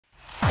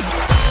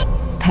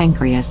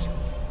pancreas,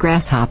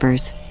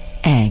 grasshoppers,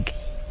 egg,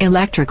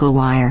 electrical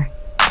wire.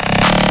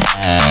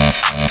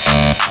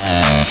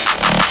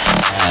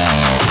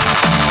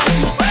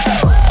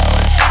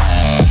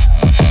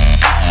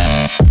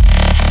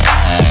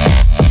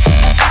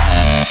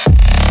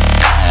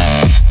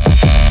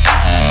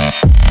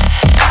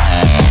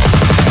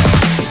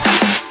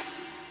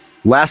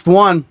 Last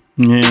one.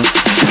 Yeah.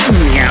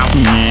 Meow.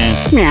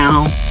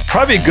 Meow.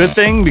 Probably a good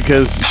thing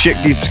because shit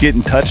keeps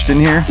getting touched in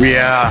here.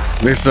 Yeah,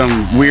 there's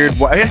some weird.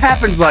 It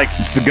happens like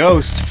It's the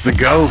ghost. it's the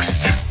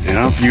ghost. You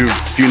know,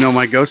 if you know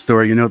my ghost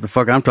story, you know what the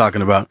fuck I'm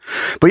talking about.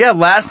 But yeah,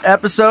 last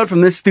episode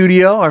from this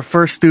studio, our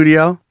first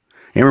studio,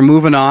 and we're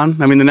moving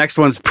on. I mean, the next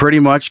one's pretty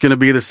much going to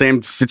be the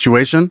same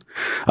situation,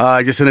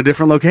 just in a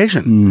different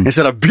location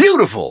instead of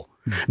beautiful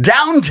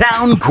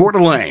downtown Coeur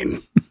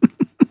d'Alene.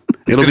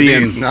 It'll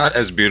be not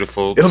as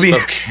beautiful. It'll be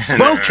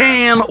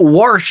Spokane,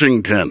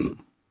 Washington.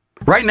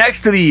 Right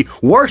next to the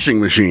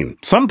washing machine.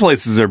 Some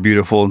places are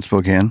beautiful in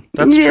Spokane.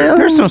 That's true.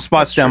 There's some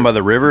spots down by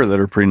the river that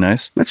are pretty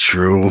nice. That's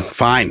true.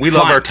 Fine. We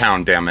love our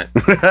town, damn it.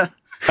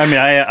 I mean,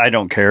 I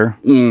don't care.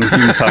 You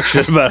can talk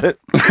shit about it.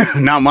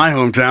 Not my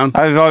hometown.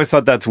 I've always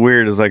thought that's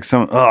weird. It's like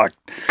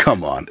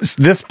Come on.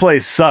 this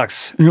place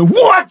sucks.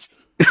 What?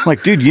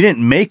 Like, dude, you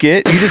didn't make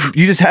it.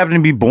 You just happen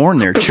to be born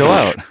there. Chill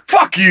out.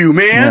 Fuck you,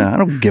 man. Yeah, I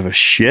don't give a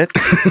shit.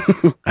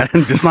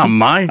 It's not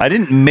mine. I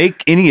didn't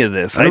make any of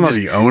this. I'm I not just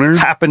the owner.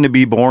 happened to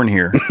be born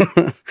here.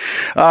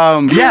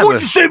 Yeah.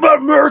 What'd you say about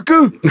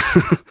America?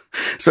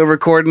 So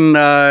recording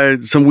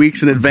some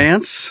weeks in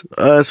advance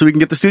so we can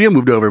get the studio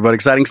moved over, but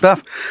exciting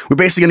stuff. We're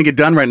basically going to get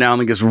done right now and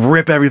then just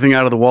rip everything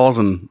out of the walls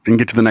and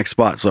get to the next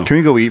spot. So Can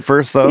we go eat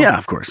first, though? yeah,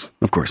 of course.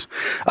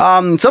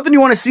 Something you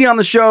want to see on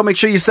the show, make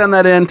sure you send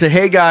that in to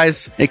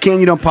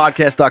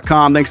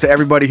heyguys@canyoudontpodcast.com. Thanks to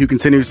everybody who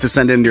continues to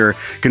send in their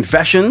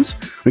confessions.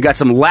 We got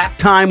some lap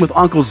time with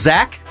Uncle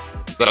Zach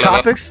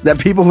topics that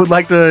people would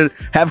like to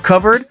have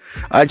covered.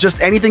 Just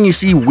anything you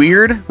see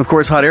weird. Of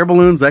course, hot air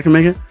balloons, that can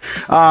make it.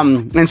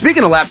 And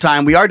speaking of lap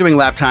time, we are doing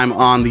lap time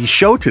on the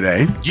show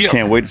today.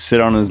 Can't wait to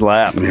sit on his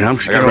lap. Yeah, I'm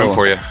just I got room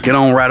for you. Get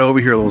on right over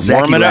here, little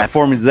Zachy Warm it lap. up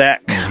for me,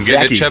 Zach.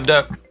 Getting it chubbed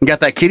up. You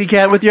got that kitty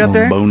cat with you out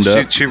there? Boned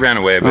up. She ran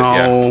away, but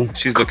Oh. yeah,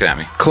 she's looking at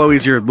me.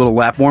 Chloe's your little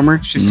lap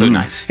warmer. She's so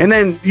nice. And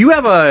then you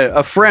have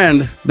a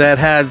friend that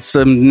had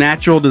some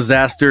natural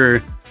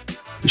disaster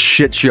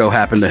shit show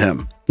happen to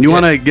him. You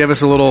want to give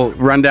us a little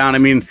rundown? I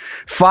mean,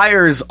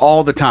 fires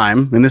all the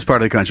time in this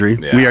part of the country.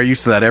 Yeah. We are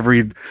used to that.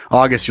 Every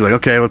August, you're like,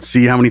 okay, let's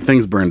see how many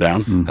things burn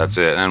down. That's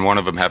it. And one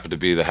of them happened to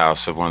be the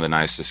house of one of the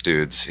nicest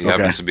dudes. He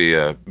happens to be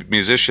a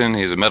musician.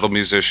 He's a metal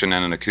musician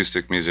and an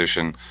acoustic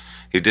musician.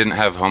 He didn't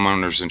have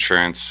homeowner's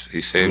insurance. He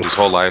saved his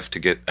whole life to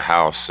get a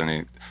house, and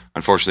he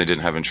unfortunately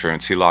didn't have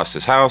insurance. He lost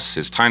his house,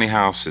 his tiny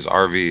house, his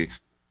RV,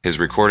 his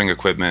recording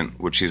equipment,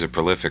 which he's a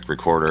prolific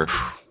recorder,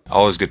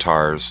 all his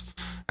guitars.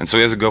 And so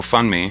he has a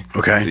GoFundMe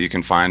that you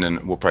can find,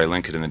 and we'll probably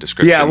link it in the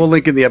description. Yeah, we'll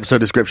link in the episode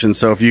description.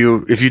 So if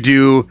you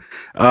do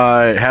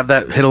have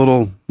that hit a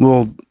little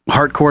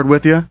heart chord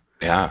with you,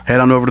 head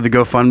on over to the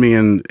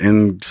GoFundMe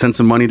and send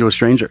some money to a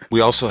stranger.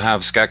 We also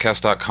have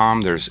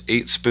scatcast.com. There's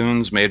 8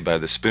 spoons made by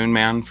the Spoon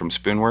Man from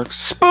Spoonworks.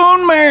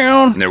 Spoon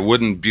Man! And they're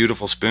wooden,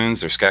 beautiful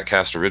spoons. They're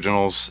Scatcast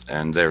originals,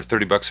 and they're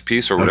 $30 a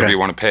piece or whatever you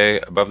want to pay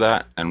above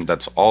that. And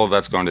all of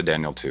that's going to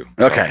Daniel too.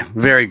 So. Okay,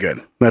 very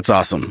good. That's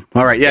awesome.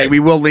 All right, yeah, we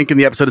will link in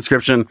the episode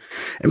description.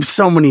 And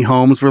so many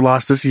homes were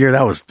lost this year.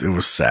 It was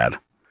sad.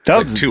 That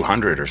was like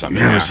 200 or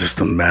something. It was just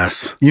a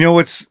mess. You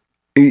know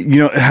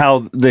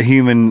how the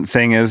human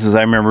thing is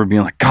I remember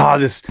being like,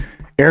 God, this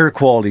air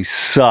quality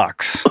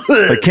sucks.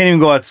 I can't even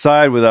go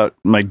outside without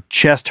my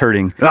chest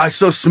hurting. It's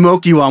so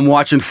smoky while I'm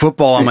watching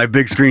football on my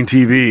big screen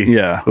TV.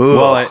 Yeah.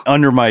 Well,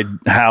 under my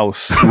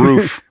house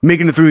roof.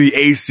 Making it through the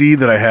AC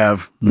that I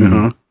have. You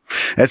know?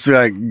 That's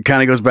kind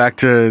of goes back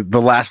to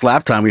the last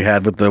lap time we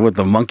had with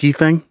the monkey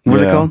thing. What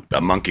was it called?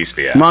 The monkey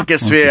sphere. Monkey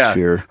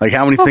sphere. Like,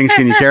 how many things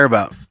can you care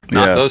about?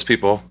 Not those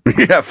people.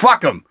 Yeah,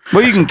 fuck them.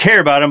 Well, you can care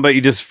about them, but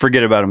you just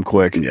forget about them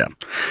quick. Yeah.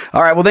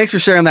 All right. Well, thanks for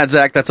sharing that,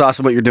 Zach. That's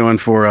awesome what you're doing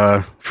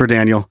for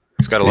Daniel.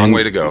 He's got a long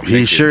way to go.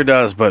 He sure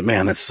does, but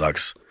man, that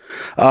sucks.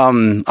 All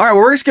right, well,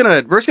 we're just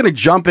gonna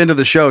jump into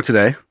the show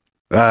today.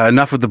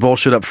 Enough with the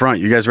bullshit up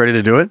front. You guys ready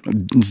to do it?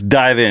 Let's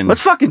dive in.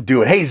 Let's fucking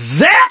do it. Hey,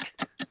 Zach!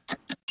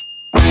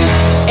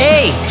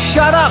 Hey,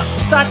 shut up!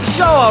 Start the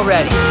show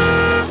already.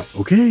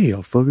 Okay,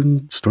 I'll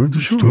fucking start the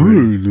show.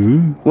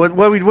 What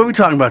are we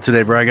talking about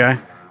today, Bri Guy?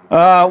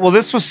 Well,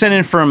 this was sent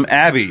in from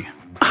Abby.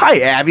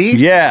 Hi, Abby.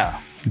 Yeah,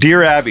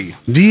 dear Abby.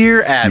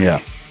 Dear Abby.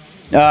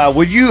 Yeah.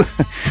 Would you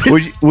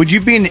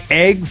be an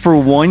egg for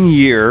 1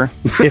 year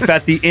if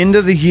at the end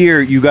of the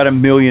year you got $1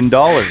 million?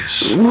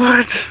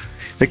 What?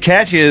 The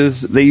catch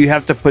is that you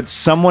have to put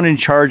someone in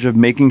charge of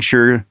making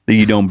sure that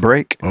you don't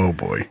break. Oh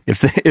boy.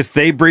 If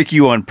they break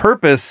you on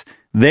purpose,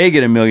 they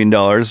get $1 million.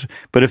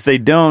 But if they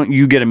don't,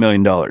 you get $1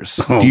 million.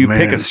 Do you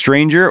pick a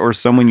stranger or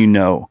someone you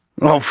know?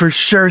 Oh, for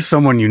sure,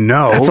 someone you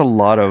know. That's a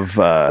lot of...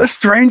 a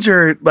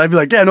stranger, I'd be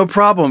like, yeah, no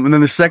problem. And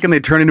then the second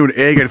they turn into an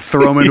egg, I'd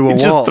throw them into a wall.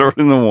 Just throw it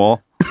in the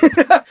wall.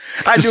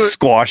 I do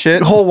squash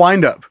it. Whole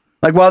wind up.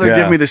 Like while they're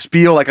giving me the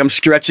spiel, like I'm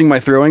stretching my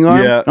throwing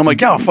arm. Yeah. I'm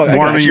like, oh fuck,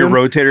 warming your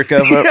rotator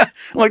cuff up. Yeah.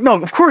 I'm like,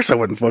 no, of course I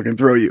wouldn't fucking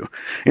throw you.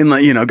 And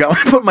like,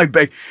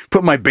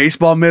 put my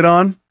baseball mitt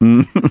on.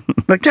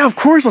 Like, yeah, of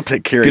course I'll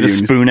take care of you. Get a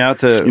spoon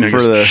out for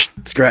the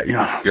scratch. You're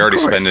already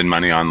spending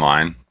money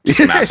online.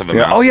 Just massive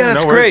amounts. Oh yeah,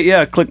 that's great.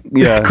 Yeah, click.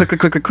 Yeah, click.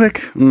 Get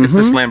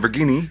this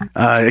Lamborghini.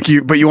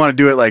 But you want to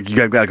do it like you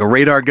got like a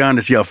radar gun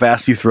to see how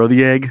fast you throw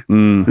the egg.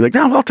 You're like,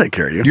 no, I'll take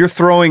care of you. You're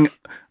throwing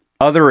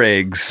other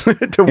eggs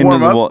to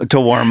warm up.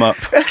 To warm up.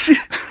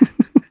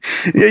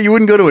 Yeah, you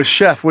wouldn't go to a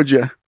chef, would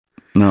you?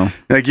 No.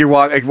 Like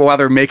while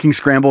they're making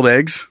scrambled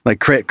eggs, like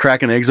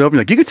cracking eggs open.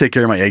 Like, you could take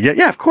care of my egg.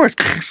 Yeah, of course.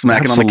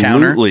 Smack it on the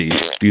counter. Absolutely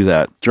do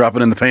that. Drop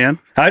it in the pan.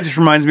 That just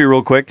reminds me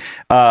real quick.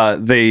 Look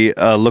what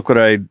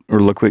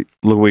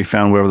we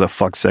found. Whatever the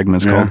fuck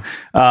segment's called.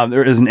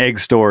 There is an egg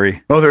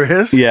story. Oh, there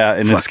is. Yeah,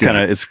 and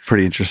it's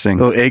pretty interesting.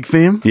 Little egg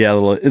theme. Yeah,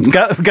 it's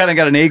got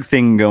an egg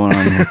thing going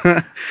on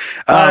here.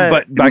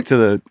 But back to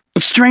the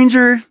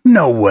stranger.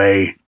 No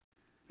way.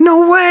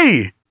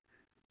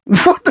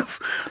 What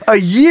a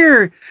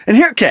year. And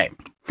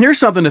here's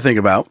something to think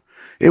about.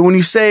 When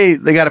you say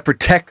they got to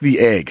protect the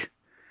egg,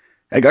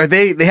 like, are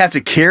they have to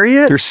carry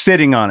it? They're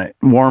sitting on it,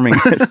 warming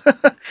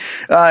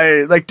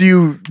it. Like,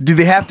 do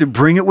they have to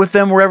bring it with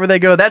them wherever they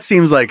go? That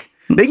seems like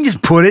they can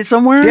just put it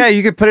somewhere. Yeah,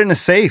 you could put it in a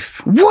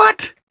safe.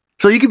 What?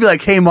 So you could be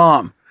like, hey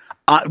mom,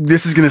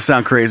 this is going to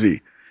sound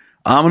crazy.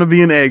 I'm going to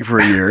be an egg for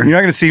a year. You're not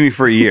going to see me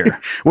for a year.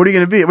 What are you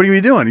going to be? What are you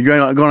going to be doing? You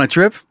going to go on a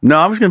trip? No,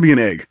 I'm just going to be an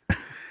egg.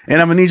 And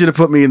I'm going to need you to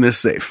put me in this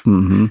safe.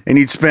 And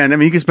you could spend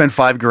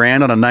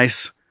 $5,000 on a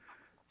nice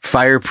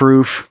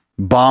fireproof,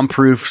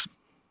 bomb-proof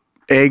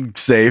egg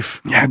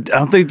safe. Yeah, I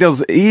don't think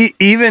those,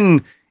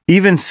 even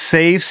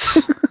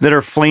safes that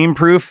are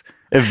flame-proof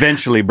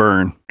eventually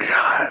burn.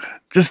 God,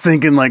 just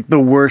thinking like the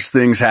worst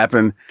things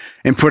happen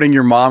and putting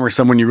your mom or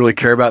someone you really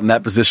care about in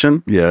that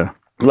position. Yeah.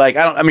 Like,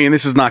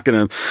 this is not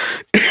going to,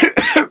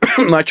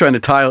 I'm not trying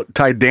to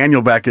tie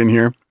Daniel back in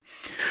here.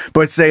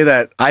 But say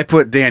that I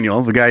put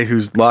Daniel, the guy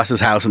who's lost his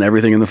house and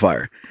everything in the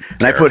fire,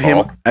 and I put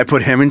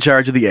him in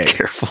charge of the egg.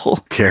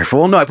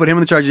 Careful. No, I put him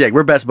in charge of the egg.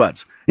 We're best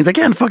buds. He's like,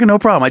 yeah, fucking no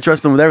problem. I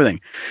trust him with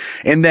everything.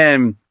 And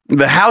then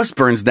the house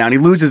burns down. He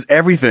loses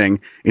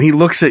everything, and he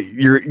looks at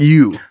your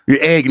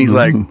egg, and he's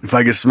like, if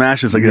I get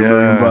smashed this, I get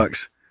 $1 million.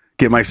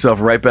 Get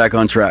myself right back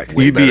on track.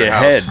 You'd be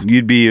ahead.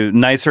 You'd be a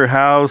nicer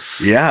house.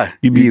 Yeah,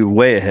 you'd be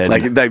way ahead.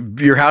 Like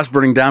your house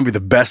burning down would be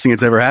the best thing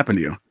that's ever happened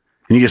to you.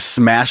 And you just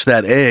smash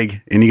that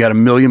egg, and you got $1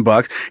 million.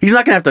 He's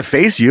not gonna have to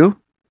face you.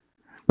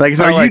 Like,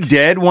 are you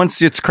dead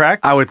once it's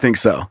cracked? I would think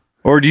so.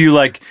 Or do you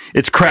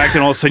it's cracked,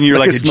 and all of a sudden you're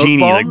like a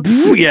genie? Bomb?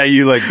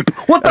 You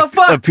what the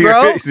fuck,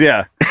 bro?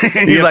 Yeah,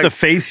 and he's have to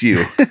face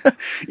you.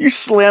 You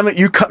slam it.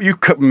 You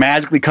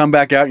magically come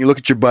back out, and you look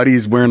at your buddy.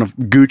 He's wearing a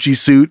Gucci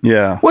suit.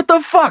 Yeah. What the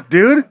fuck,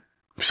 dude?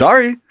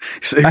 Sorry.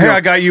 I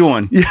got you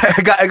one. Yeah,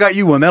 I got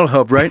you one. That'll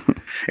help, right?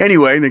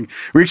 Anyway, and he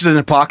reaches in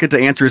his pocket to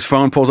answer his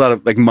phone, pulls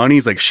out money.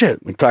 He's like,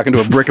 shit, like talking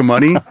to a brick of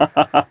money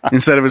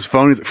instead of his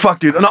phone. He's like, fuck,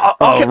 dude. No,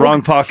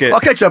 wrong pocket.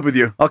 I'll catch up with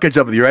you,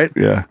 right?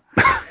 Yeah.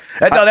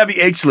 No, that'd be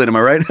H-Slit, am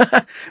I right?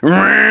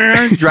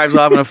 Drives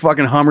off in a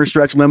fucking Hummer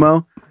stretch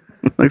limo.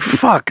 Like,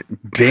 fuck,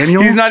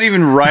 Daniel. He's not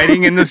even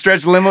riding in the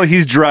stretch limo.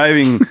 He's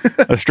driving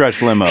a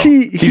stretch limo.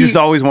 He just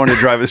always wanted to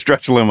drive a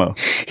stretch limo.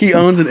 He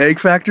owns an egg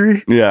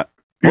factory? Yeah.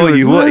 Well,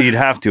 you'd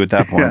have to at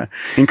that point. Yeah.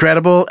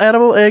 Incredible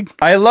edible egg.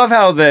 I love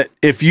how that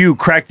if you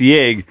crack the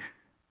egg,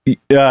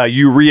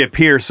 you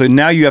reappear. So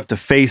now you have to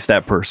face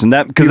that person.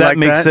 Because that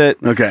makes it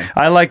okay.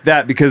 I like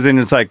that because then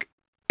it's like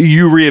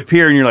you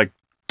reappear and you're like,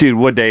 dude,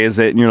 what day is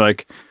it? And you're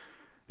like,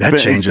 that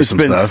changes some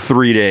stuff. It's been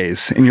 3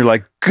 days, and you're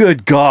like,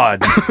 good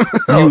God,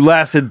 you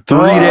lasted 3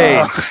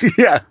 days.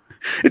 Yeah,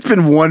 it's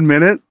been 1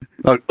 minute.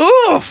 Like,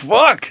 oh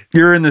fuck!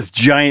 You're in this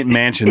giant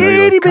mansion.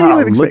 Itty bitty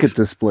living space. Look at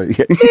this place.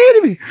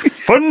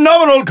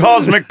 Phenomenal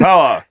cosmic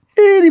power.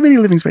 Itty bitty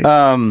living space.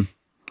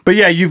 But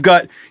yeah, you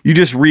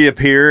just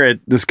reappear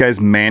at this guy's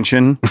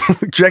mansion.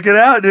 Check it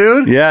out,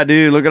 dude. Yeah,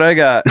 dude. Look what I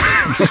got.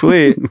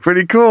 Sweet.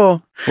 Pretty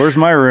cool. Where's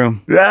my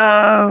room?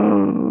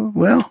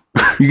 Well,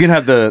 you can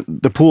have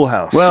the pool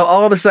house. Well,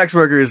 all the sex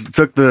workers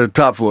took the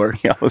top floor.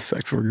 Yeah, all the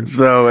sex workers.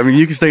 So,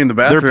 you can stay in the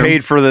bathroom. They're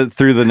paid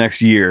through the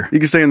next year. You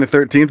can stay in the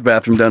 13th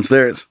bathroom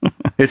downstairs.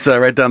 It's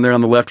right down there on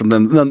the left, and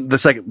then the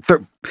second.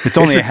 It's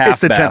only a half.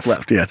 It's the 10th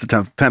left. Yeah, it's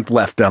the 10th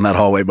left down that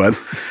hallway, bud.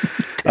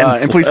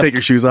 And please take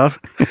your shoes off.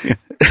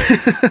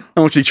 I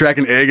want you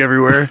tracking egg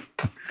everywhere.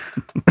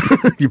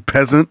 You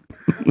peasant.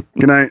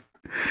 Good night.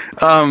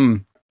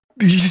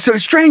 So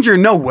stranger,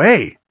 no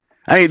way.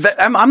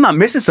 I'm not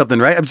missing something,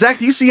 right? Zach,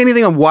 do you see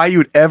anything on why you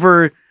would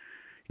ever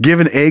give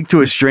an egg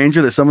to a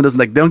stranger that someone doesn't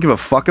they don't give a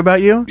fuck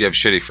about you? You have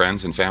shitty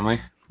friends and family?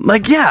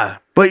 Yeah,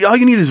 but all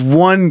you need is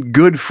one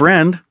good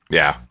friend.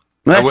 Yeah.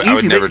 Well, I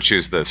would never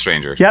choose the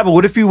stranger. Yeah, but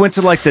what if you went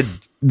to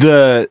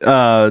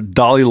the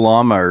Dalai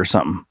Lama or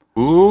something?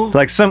 Ooh.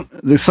 Like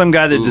there's some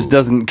guy that just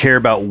doesn't care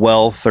about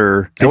wealth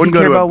or I wouldn't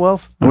go to about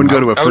wealth. I wouldn't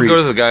go to a priest. I would go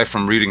to the guy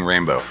from Reading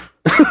Rainbow.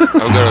 I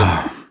would go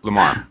to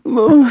Lamar.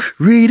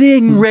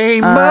 Reading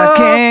Rainbow. I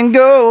can't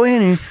go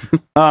any.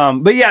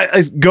 But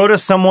yeah, go to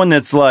someone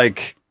that's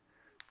like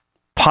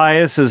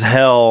pious as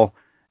hell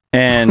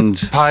and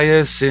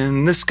Pious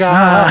in the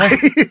sky.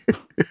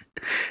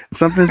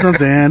 Something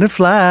to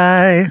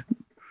fly.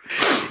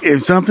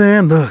 If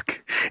something,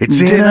 look, it's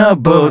in a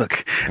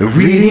book.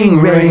 Reading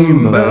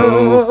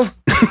Rainbow.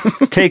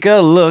 take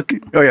a look.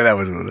 Oh yeah, that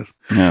was what it is.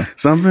 Yeah.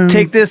 Something.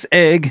 Take this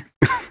egg.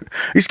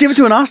 Just give it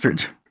to an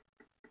ostrich.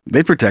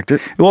 They protect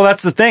it. Well,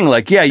 that's the thing.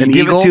 Like, yeah, you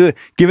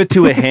give it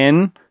to a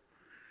hen.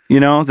 You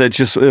know, that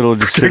it'll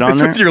just sit on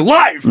there with your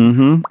life.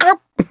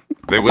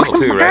 They will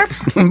too, right?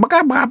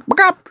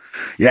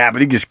 Yeah,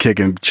 but you just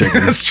kicking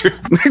chickens. That's true.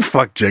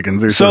 Fuck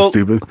chickens. They're so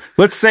stupid.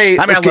 Let's say,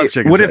 I mean, I love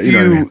chickens. What if you know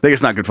what I mean? They're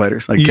just not good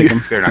fighters. I kick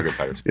them. They're not good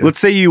fighters. Let's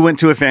say you went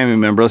to a family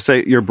member, let's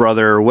say your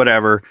brother or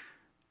whatever,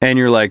 and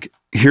you're like,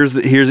 here's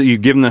you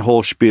give him the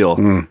whole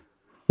spiel.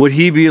 Would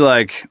he be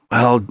like,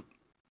 well,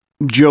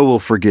 Joe will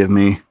forgive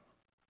me?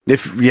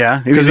 If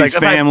he's he's like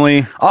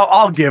family.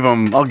 I'll give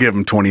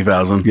him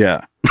 20,000.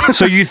 Yeah.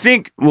 So you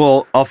think,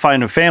 well, I'll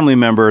find a family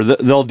member,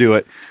 they'll do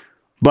it.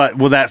 But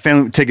will that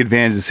family take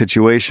advantage of the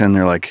situation?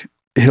 They're like,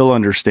 he'll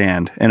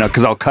understand, and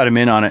because I'll cut him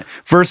in on it.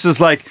 Versus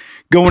like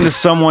going to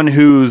someone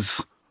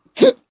who's,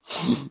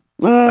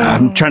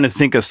 I'm trying to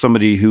think of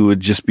somebody who would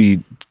just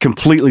be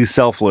completely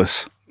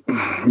selfless.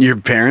 Your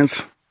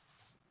parents?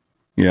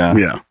 Yeah.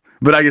 Yeah.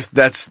 But I guess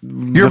that's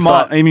your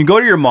mom. I mean, go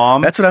to your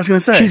mom. That's what I was going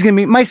to say. She's going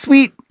to be my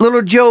sweet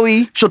little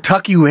Joey. She'll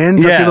tuck you in,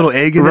 tuck your little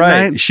egg in at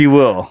night. She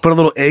will. Put a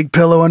little egg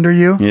pillow under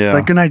you. Yeah.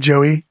 Like, good night,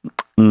 Joey.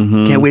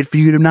 Can't wait for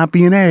you to not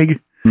be an egg.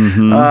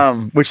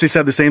 Which they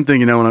said the same thing,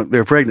 when they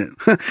were pregnant.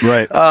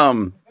 Right.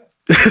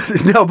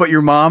 No, but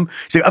your mom,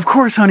 she's like, of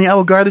course, honey, I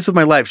will guard this with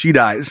my life. She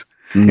dies.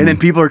 And then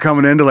people are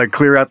coming in to like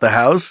clear out the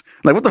house.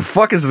 Like, what the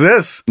fuck is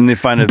this? And they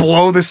find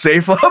blow the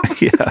safe up.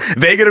 Yeah.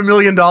 They get $1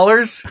 million.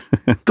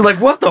 They're like,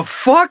 what the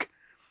fuck?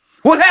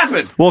 What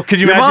happened? Well, could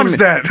you Your imagine? Mom's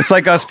dead. It's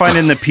like us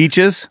finding the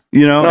peaches,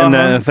 and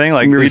the thing,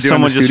 like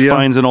someone just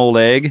finds an old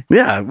egg.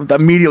 Yeah,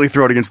 immediately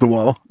throw it against the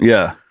wall.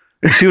 Yeah.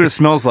 See what it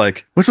smells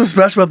like. What's so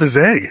special about this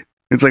egg?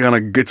 It's like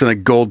it's in a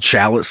gold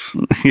chalice.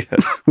 Yeah.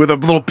 With a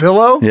little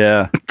pillow.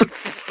 Yeah.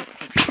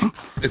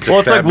 It's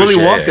like Willy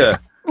Wonka.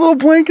 A little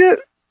blanket.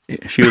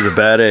 Yeah, she was a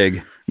bad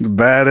egg.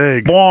 Bad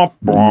egg. Bwomp,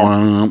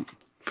 bwomp.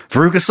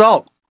 Veruca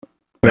Salt.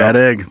 Bad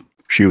egg.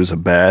 She was a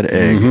bad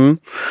egg.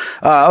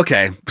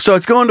 Okay, so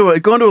it's going to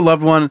a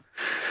loved one.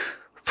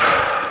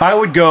 I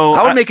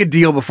would make a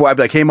deal before. I'd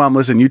be like, hey, mom,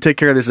 listen, you take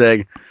care of this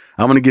egg.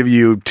 I'm going to give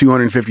you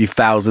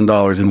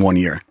 $250,000 in 1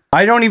 year.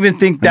 I don't even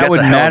think that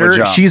would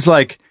matter. She's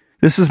like,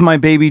 this is my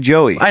baby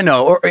Joey. I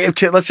know. Or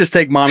let's just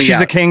take mommy. She's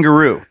out. a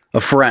kangaroo. A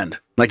friend.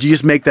 Like, you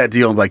just make that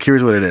deal and be like,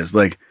 here's what it is.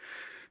 Like,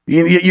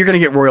 you're going to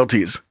get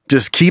royalties.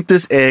 Just keep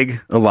this egg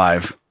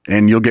alive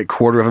and you'll get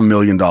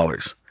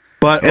 $250,000.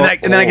 But and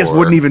then I guess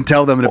wouldn't even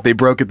tell them that if they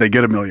broke it, they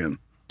get $1 million.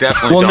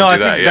 Definitely don't do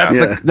that.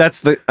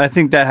 Yeah. I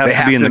think that has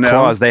to be in the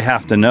clause. They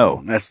have to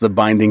know. That's the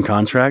binding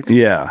contract.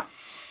 Yeah.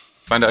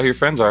 Find out who your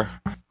friends are.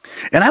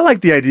 And I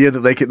like the idea that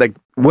they could, like,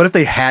 what if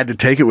they had to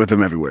take it with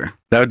them everywhere?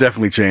 That would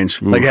definitely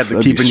change. Like, have to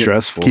keep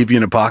you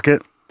in a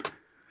pocket.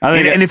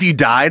 And if you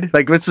died,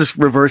 like, let's just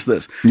reverse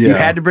this. Yeah. You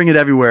had to bring it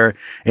everywhere,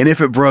 and if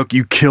it broke,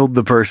 you killed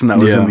the person that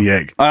was in the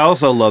egg. I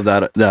also love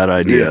that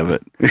idea of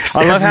it.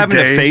 I love having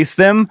to face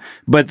them,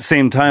 but at the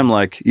same time,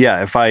 like,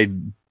 yeah,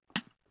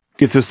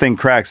 if this thing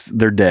cracks,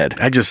 they're dead.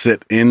 I just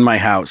sit in my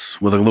house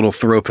with a little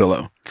throw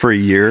pillow for a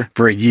year,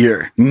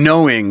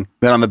 knowing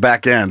that on the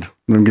back end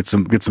I'm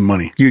gonna get some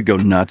money. You'd go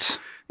nuts.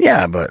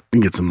 Yeah, but you can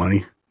get some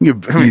money.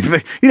 You'd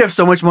have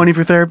so much money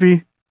for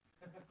therapy.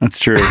 That's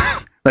true.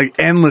 Like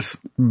endless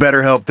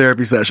BetterHelp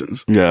therapy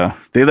sessions. Yeah.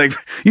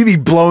 You'd be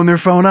blowing their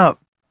phone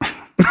up.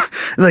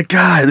 Like,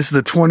 God, this is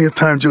the 20th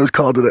time Joe's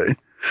called today.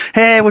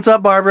 Hey, what's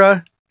up,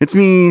 Barbara? It's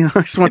me. I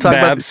just want to talk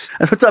Babs.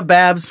 about what's up,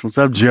 Babs? What's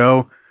up,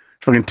 Joe?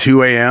 It's fucking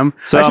 2 a.m.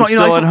 So I'm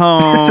still at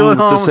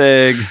home. This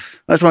egg.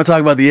 I just want to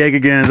talk about the egg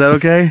again. Is that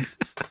okay?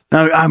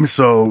 I'm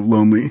so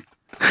lonely.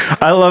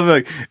 I love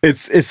it.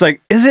 It's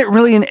like, is it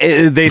really an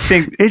egg? They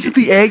think is it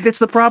the egg that's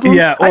the problem?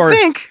 Yeah,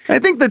 I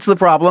think that's the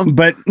problem.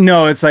 But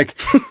no, it's like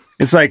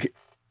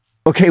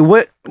okay,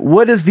 what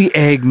does the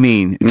egg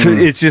mean?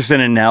 It's just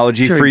an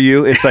analogy for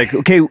you. It's like,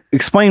 okay,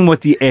 explain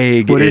what the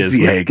egg is. What is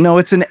the egg? No,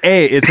 it's an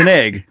egg. It's an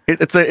egg.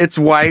 It's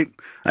white.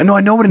 I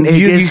know what an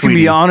egg is. You can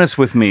be honest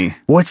with me.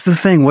 What's the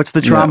thing? What's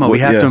the trauma? We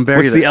have to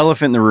bury this. What's the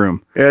elephant in the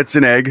room? It's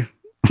an egg.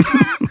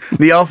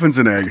 The elephant's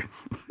an egg.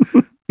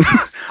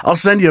 I'll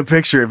send you a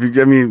picture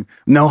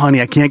no,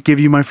 honey, I can't give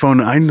you my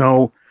phone. I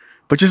know,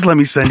 but just let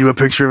me send you a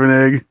picture of an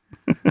egg.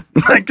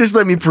 Like, just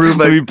let me prove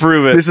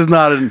it. This is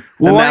not an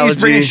analogy. Why don't you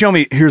bring it and show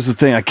me? Here's the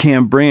thing. I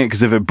can't bring it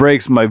because if it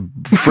breaks, my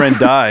friend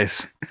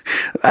dies.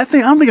 I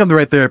don't think I'm the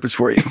right therapist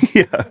for you.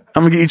 Yeah.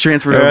 I'm going to get you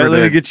transferred over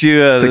let me get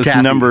you this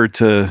Kathy. number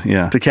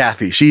to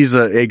Kathy. She's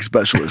an egg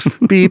specialist.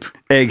 Beep.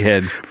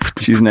 Egghead.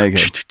 She's an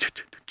egghead.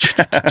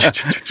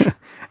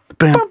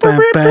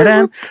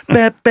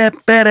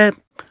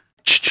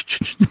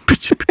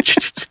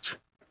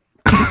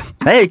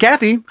 Hey,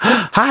 Kathy.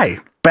 Hi.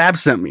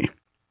 Babs sent me.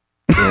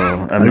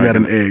 I got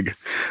an egg.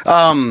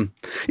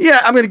 Yeah,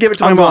 I'm going to give it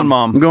to my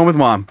mom. I'm going with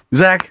mom.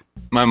 Zach?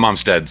 My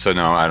mom's dead, so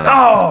no, I don't know.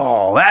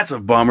 Oh, that's a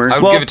bummer. I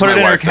would give it to my put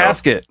it in her wife, though.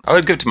 casket. I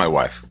would give it to my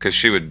wife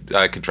because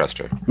I could trust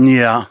her.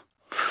 Yeah.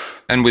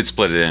 And we'd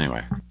split it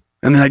anyway.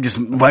 And then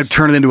I'd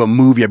turn it into a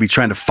movie. I'd be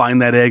trying to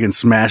find that egg and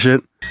smash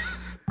it.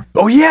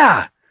 Oh,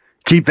 yeah.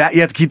 You have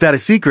to keep that a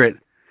secret.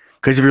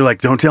 Because if you're like,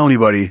 don't tell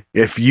anybody,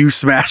 if you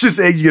smash this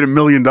egg, you get $1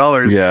 million.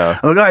 Yeah.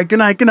 I'm like, all right, good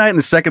night. And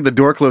the second the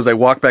door closed, I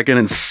walk back in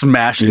and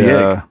smash the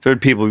egg. There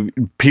are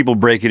people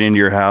breaking into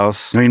your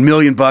house. I mean, $1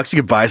 million, you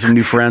could buy some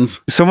new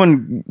friends.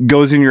 Someone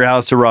goes in your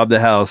house to rob the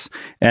house,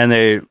 and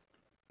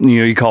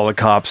you call the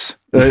cops.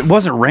 It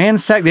wasn't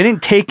ransacked. They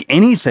didn't take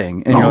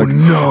anything. And you're like,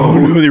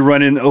 no. They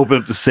run in, open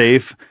up the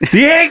safe.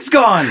 The egg's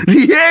gone.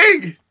 The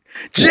egg.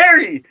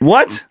 Jerry!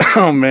 What?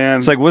 Oh, man.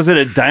 It's like, was it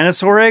a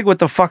dinosaur egg? What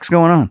the fuck's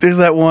going on? There's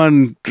that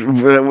one,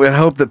 I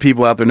hope that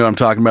people out there know what I'm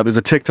talking about. There's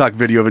a TikTok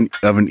video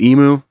of an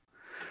emu,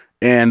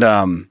 and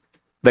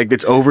like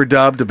it's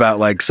overdubbed about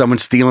like someone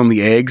stealing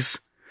the eggs.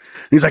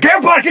 And he's like,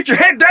 everybody get your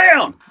head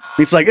down!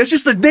 He's like, it's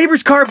just the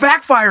neighbor's car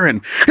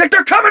backfiring. Like,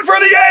 they're coming for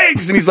the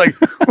eggs! And he's like,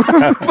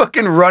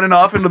 fucking running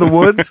off into the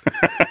woods.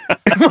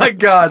 Oh my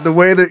God, the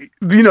way that,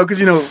 because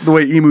the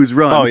way emus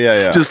run. Oh,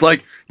 yeah. Just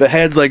like, the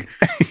head's like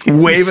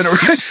waving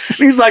around.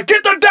 He's like,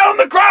 get them down on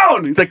the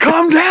ground! He's like,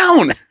 calm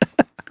down!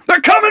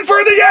 They're coming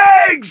for the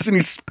eggs! And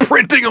he's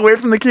sprinting away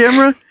from the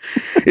camera.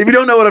 If you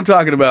don't know what I'm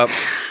talking about,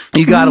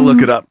 you got to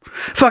look it up.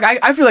 Fuck,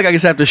 I feel like I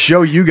just have to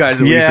show you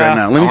guys at least right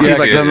now. Let me see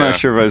if I'm not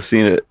sure if I've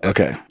seen it.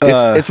 Okay.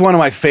 It's one of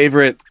my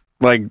favorite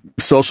like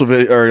social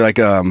video or like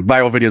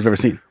viral videos I've ever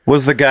seen.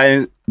 Was the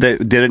guy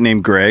that did it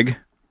named Greg?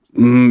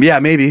 Yeah,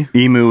 maybe.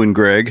 Emu and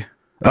Greg.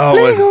 Oh,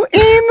 Little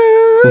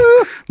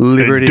Emu.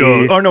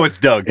 Liberty. Oh, no, it's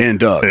Doug. And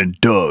Doug.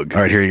 Doug.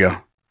 All right, here you go.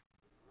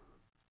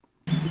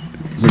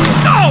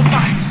 Oh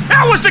my!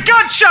 That was a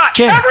gunshot!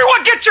 Kenneth.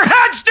 Everyone get your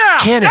heads down!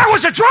 Kenneth. That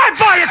was a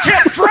drive-by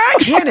attempt,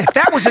 Frank! Kenneth,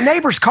 that was a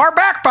neighbor's car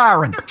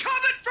backfiring. They're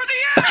coming for the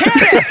eggs!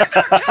 Kenneth!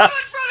 They're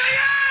coming for the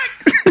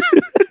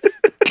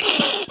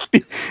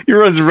eggs! He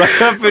runs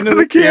right up into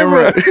the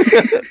camera.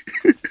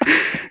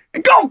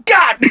 Go,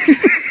 God!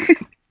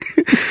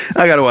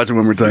 I got to watch it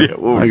one more time. Yeah,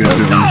 Oh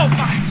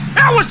my!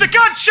 That was a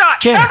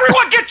gunshot! Kenneth.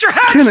 Everyone get your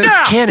heads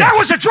down! Kenneth. That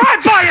was a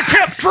drive-by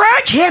attempt,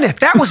 Frank! Kenneth,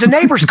 that was a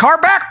neighbor's car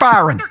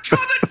backfiring. They're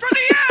coming for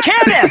the eggs!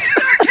 Kenneth!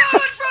 They're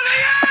coming for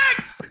the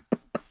eggs!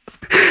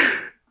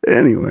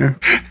 Anyway.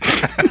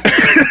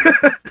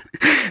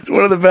 It's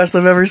one of the best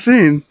I've ever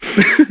seen.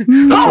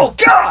 Oh,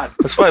 God!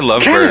 That's why I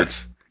love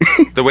birds.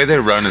 The way they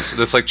run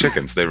it's like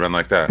chickens. They run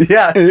like that.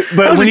 Yeah.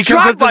 But when he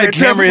comes up to the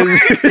camera,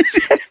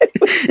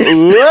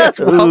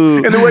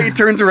 and the way he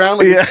turns around,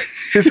 like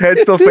his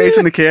head's still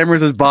facing the camera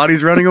as his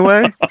body's running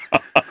away.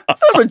 That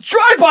was a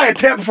drive-by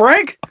attempt,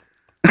 Frank.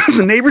 That was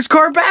the neighbor's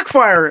car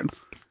backfiring.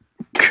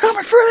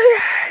 Coming for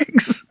the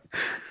eggs.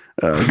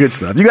 Good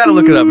stuff. You got to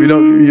look it up.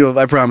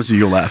 I promise you,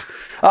 you'll laugh.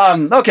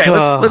 Okay,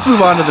 let's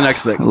move on to the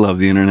next thing. I love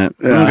the internet.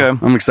 Yeah,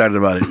 Okay. I'm excited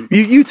about it.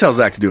 You tell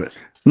Zach to do it.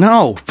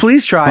 No.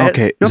 Please try it.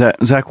 Okay.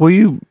 Zach, will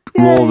you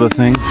roll the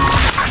thing?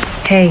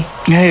 Hey,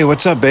 Hey,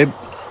 what's up, babe?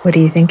 what are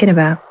you thinking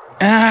about?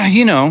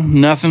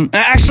 Nothing.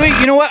 Actually,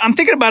 you know what? I'm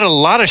thinking about a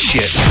lot of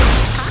shit.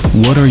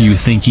 What are you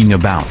thinking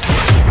about?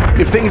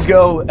 If things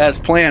go as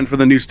planned for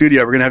the new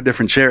studio, we're going to have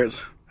different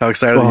chairs. How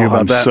excited are you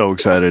about I'm that? so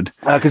excited.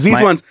 Because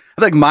these ones,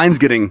 I think mine's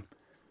getting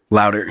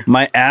louder.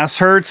 My ass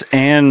hurts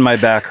and my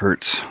back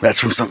hurts. That's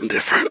from something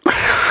different.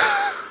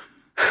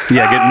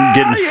 Yeah,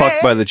 getting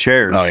fucked by the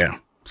chairs. Oh, yeah.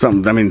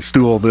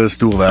 Stool this,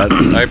 stool that.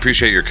 I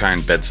appreciate your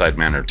kind bedside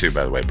manner too,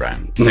 by the way,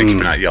 Brian. Thank you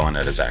for not yelling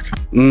at Zach.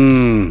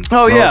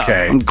 Oh, yeah.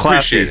 Okay. I'm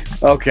classy. Appreciate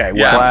it. Okay.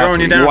 Yeah, I'm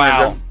throwing you down.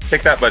 Wow. Wow.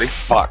 Take that, buddy.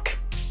 Fuck.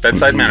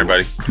 Bedside manner,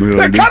 buddy.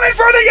 They're coming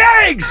for the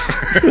eggs!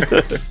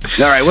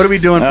 All right, what are we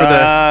doing for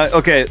the...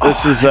 Okay,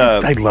 this is...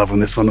 I love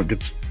when this one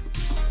gets...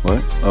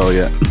 What? Oh,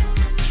 yeah.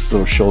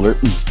 Little shoulder.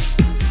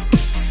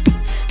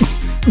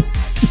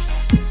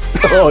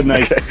 Oh,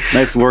 nice. Okay.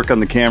 Nice work on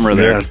the camera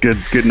there. Yeah, it's good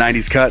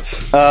 90s cuts.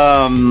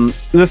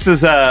 This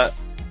is...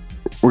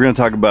 We're going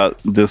to talk about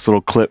this little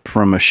clip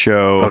from a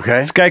show.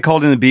 Okay. This guy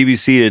called in the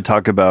BBC to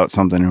talk about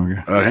something.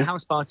 Okay. A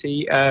house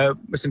party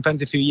with some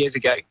friends a few years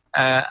ago,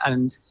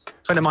 and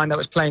a friend of mine that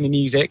was playing the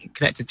music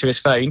connected to his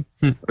phone,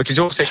 which is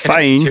also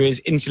connected to his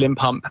insulin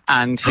pump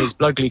and his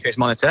blood glucose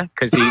monitor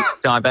because he's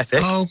diabetic.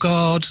 Oh,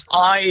 God.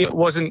 I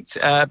wasn't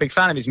a big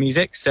fan of his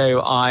music,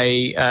 so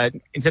I,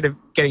 instead of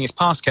getting his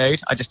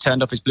passcode, I just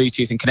turned off his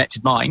Bluetooth and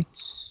connected mine.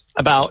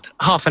 About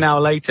half an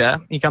hour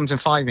later, he comes and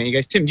finds me. He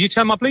goes, "Tim, do you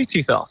turn my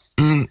Bluetooth off?"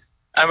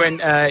 I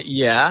went,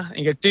 yeah. And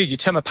he goes, "Dude, you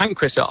turn my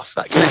Pancreas off.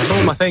 That connects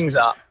all my things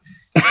up."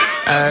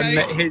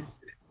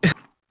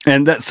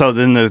 And so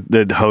then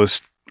the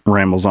host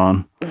rambles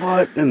on.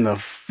 What in the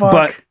fuck?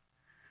 But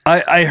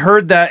I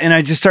heard that and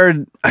I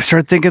started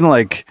thinking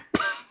like,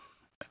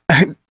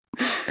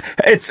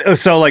 it's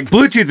so like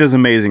Bluetooth is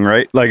amazing,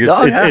 right? Like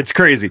it's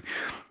crazy.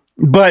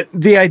 But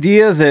the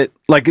idea that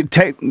like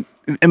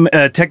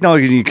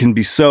technology can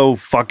be so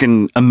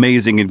fucking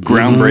amazing and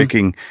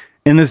groundbreaking.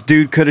 And this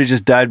dude could have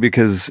just died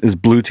because his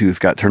Bluetooth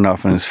got turned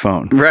off on his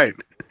phone. Right.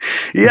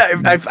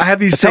 Yeah, I have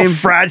these That's same how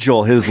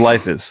fragile his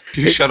life is.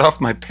 You shut off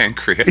my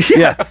pancreas.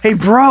 Yeah. Hey,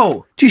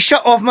 bro. Did you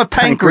shut off my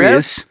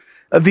pancreas?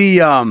 The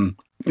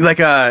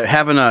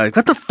having a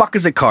what the fuck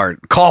is it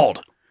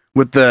called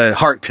with the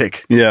heart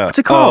tick? Yeah. What's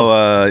it called?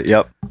 Oh,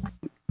 yep.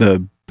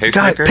 The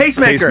Pacemaker?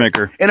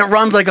 Pacemaker. And it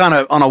runs like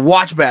on a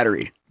watch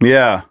battery.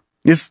 Yeah.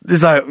 It's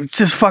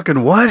just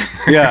fucking what?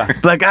 Yeah.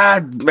 Like I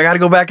got to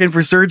go back in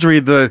for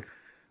surgery. The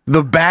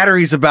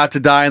battery's about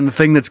to die, and the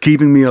thing that's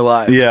keeping me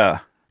alive. Yeah.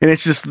 And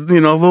it's just, a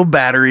little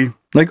battery.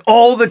 Like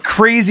all the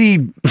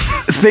crazy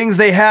things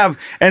they have,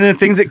 and then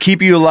things that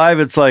keep you alive.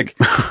 It's like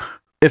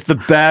if the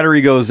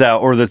battery goes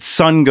out or the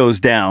sun goes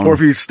down, Or if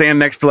you stand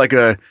next to like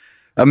a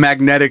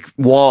magnetic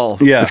wall,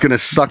 it's going to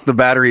suck the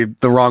battery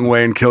the wrong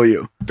way and kill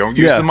you. Don't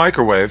use the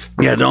microwave.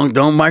 Yeah,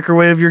 don't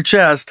microwave your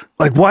chest.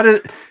 Like what?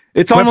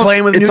 It's Quit almost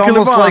playing with it's nuclear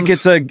almost like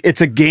bombs.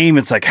 it's a game.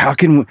 It's like how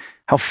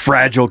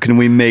fragile can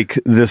we make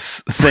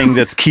this thing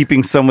that's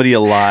keeping somebody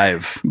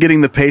alive? Getting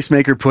the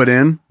pacemaker put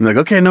in, I'm like,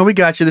 okay, no, we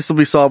got you. This will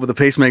be solved. But the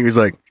pacemaker's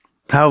like,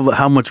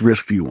 how much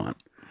risk do you want?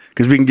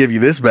 Because we can give you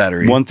this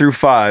battery, 1 through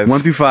 5.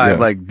 1 through 5. Yeah.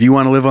 Like, do you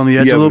want to live on the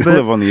edge a Yeah, little we bit?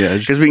 live on the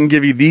edge. Because we can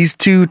give you these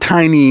 2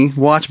 tiny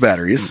watch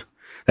batteries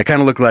that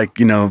kind of look like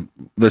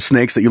the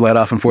snakes that you light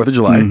off on 4th of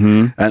July.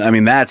 And I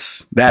mean,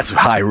 that's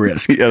high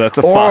risk. Yeah, that's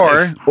a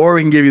 5. Or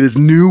we can give you this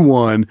new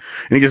one,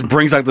 and it just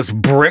brings out this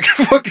brick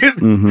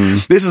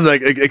fucking. This is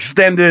like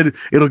extended.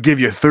 It'll give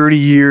you 30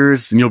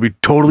 years, and you'll be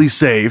totally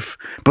safe.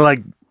 But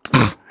like,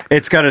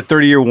 it's got a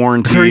 30-year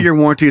warranty. 30-year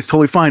warranty is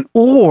totally fine.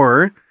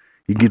 Or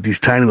you get these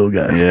tiny little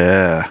guys.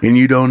 Yeah. And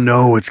you don't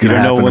know what's going to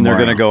happen. You don't know when tomorrow.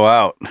 they're going to go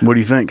out. What do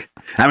you think?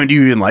 I mean, do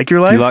you even like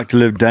your life? You like to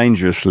live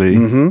dangerously.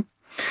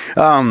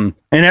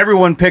 And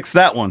everyone picks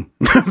that one.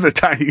 The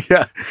tiny,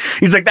 yeah.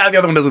 He's like, the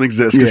other one doesn't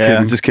exist. Just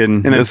kidding. Just kidding.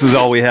 And then, this is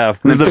all we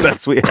have. This is the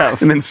best we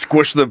have. And then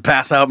squish the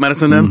pass out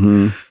medicine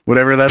in.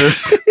 Whatever that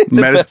is.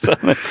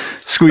 Medicine.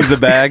 Squeeze the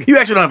bag. You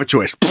actually don't have a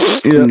choice.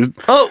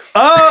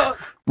 Yeah.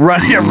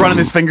 Running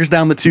his fingers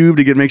down the tube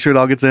to make sure it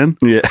all gets in.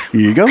 Yeah.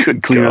 Here you go.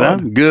 Clean it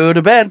out. Go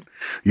to bed.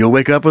 You'll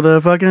wake up with a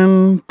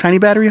fucking tiny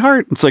battery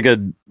heart. It's like a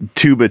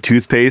tube of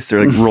toothpaste.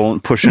 They're like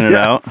rolling, pushing it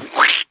out.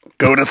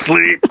 Go to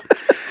sleep.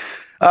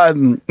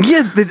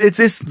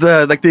 It's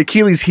the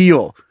Achilles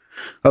heel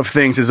of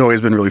things has always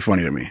been really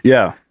funny to me.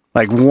 Yeah.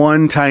 Like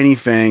one tiny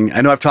thing.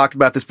 I know I've talked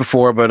about this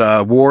before,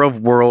 but War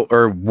of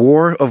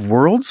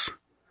Worlds,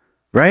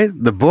 right?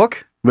 The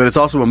book, but it's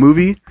also a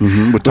movie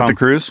with Tom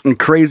Cruise and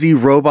crazy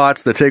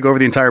robots that take over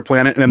the entire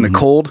planet, and then the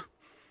cold,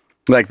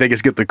 like they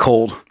just get the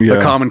cold,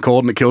 the common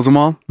cold, and it kills them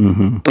all.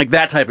 Like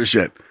that type of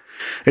shit.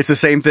 It's the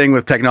same thing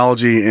with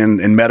technology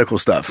and medical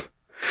stuff.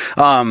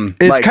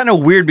 It's kind of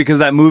weird because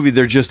that movie,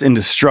 they're just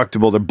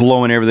indestructible. They're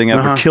blowing everything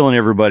up. They're killing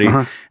everybody.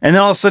 And then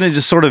all of a sudden it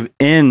just sort of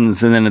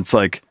ends. And then it's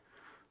like,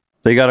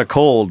 they got a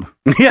cold.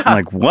 Yeah. I'm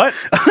like, what?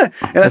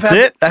 That's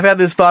it? I've had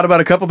this thought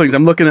about a couple things.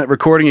 I'm looking at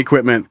recording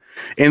equipment,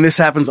 and this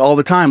happens all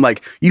the time.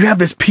 Like, you have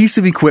this piece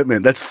of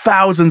equipment that's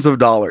thousands of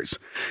dollars,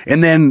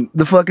 and then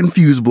the fucking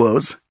fuse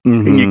blows,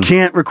 and you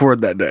can't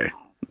record that day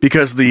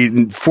because the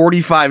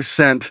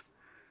 45-cent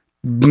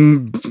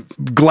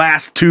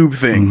glass tube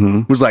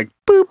thing was like,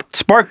 boop.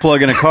 Spark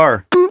plug in a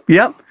car. Boop.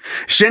 Yep.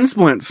 Shin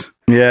splints.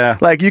 Yeah.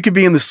 Like you could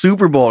be in the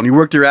Super Bowl and you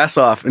worked your ass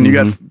off and you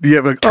have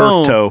a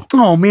turf toe.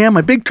 Oh man, my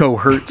big toe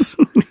hurts.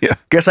 Yeah.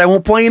 Guess I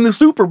won't play in the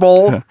Super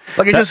Bowl.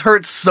 Like it just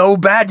hurts so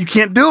bad you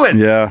can't do it.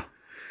 Yeah.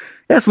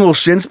 That's some little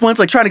shin splints.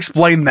 Like trying to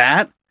explain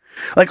that.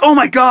 Like, oh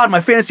my God, my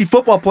fantasy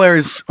football player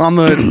is on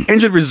the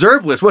injured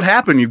reserve list. What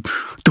happened? You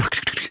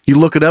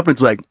look it up and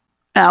it's like,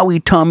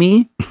 owie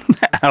tummy.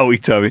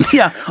 Owie tummy.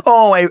 Yeah.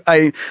 Oh,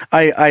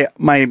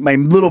 my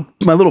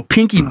little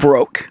pinky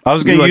broke. I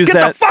was going to use Get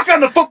that. the fuck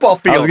on the football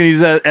field. I was going to use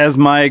that as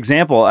my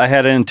example. I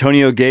had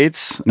Antonio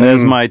Gates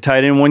as my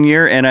tight end one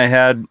year, and I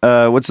had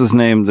what's his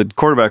name, the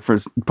quarterback for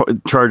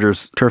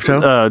Chargers, Turf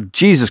toe.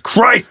 Jesus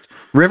Christ,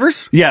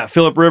 Rivers. Yeah,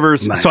 Phillip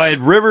Rivers. Nice. So I had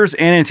Rivers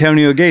and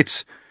Antonio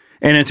Gates,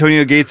 and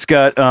Antonio Gates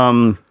got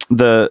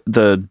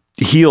the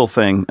heel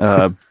thing.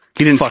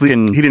 He didn't sleep.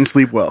 He didn't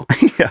sleep well.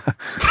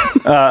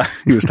 Yeah,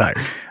 he was tired.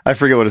 I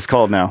forget what it's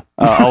called now.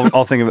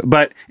 I'll think of it.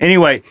 But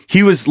anyway,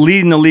 he was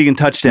leading the league in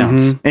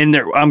touchdowns, and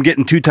I'm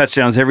getting 2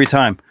 touchdowns every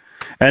time.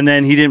 And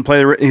then he didn't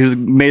play. He was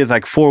made it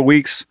like 4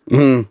 weeks,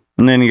 and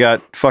then he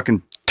got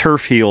fucking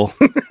turf heel,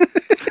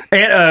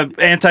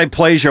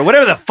 anti-plasia,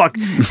 whatever the fuck.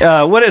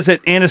 What is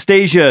it?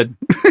 Anastasia.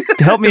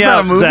 Help me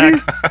out,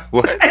 Zach.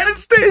 What?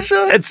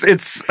 Anastasia. It's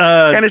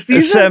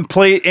anesthesia.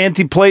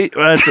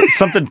 It's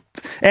something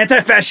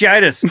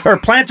anti-fasciitis or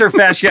plantar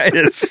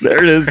fasciitis.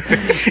 There it is.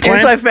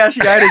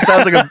 Anti-fasciitis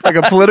sounds like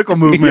a political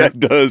movement. Yeah, it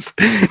does.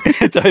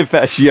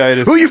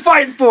 Anti-fasciitis. Who are you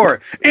fighting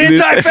for?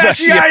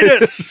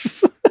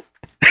 Anti-fasciitis.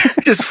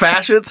 Just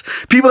fascists.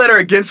 People that are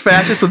against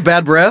fascists with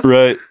bad breath.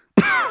 Right.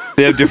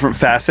 They have different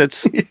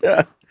facets.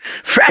 Yeah.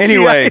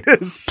 Anyway,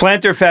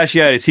 plantar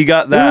fasciitis. He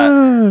got that,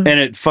 and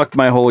it fucked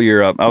my whole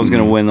year up. I was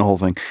going to win the whole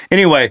thing.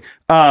 Anyway,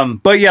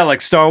 but yeah,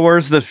 like Star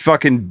Wars, the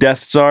fucking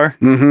Death Star.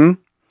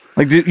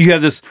 Like you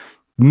have this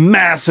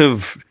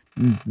massive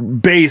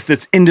base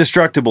that's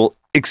indestructible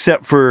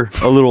except for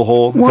a little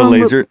hole with a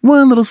laser.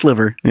 One little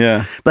sliver.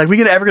 Yeah. Like,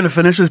 we ever going to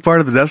finish this part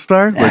of the Death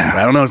Star? Like,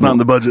 I don't know. It's not in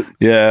the budget.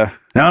 Yeah.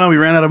 I don't know. We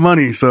ran out of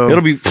money, so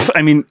it'll be.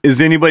 I mean,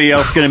 is anybody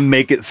else going to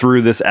make it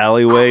through this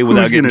alleyway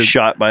without getting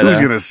shot by that? Who's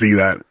going to see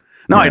that?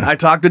 No, I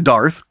talked to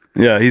Darth.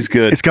 Yeah, he's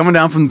good. It's coming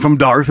down from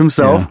Darth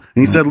himself, and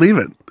he said, "Leave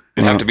it."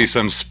 It'd have to be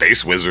some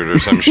space wizard or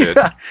some shit.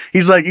 Yeah.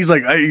 He's like, he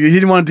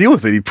didn't want to deal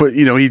with it. He put,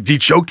 he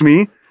choked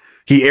me.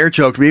 He air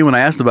choked me when I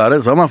asked about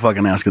it, so I'm not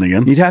fucking asking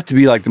again. You'd have to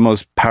be like the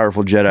most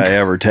powerful Jedi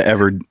ever to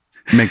ever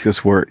make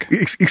this work.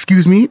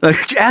 Excuse me,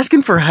 like,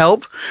 asking for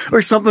help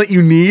or something that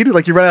you need,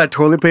 like you run out of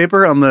toilet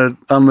paper on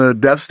the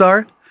Death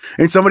Star,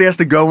 and somebody has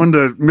to go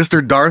into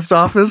Mr. Darth's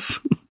office.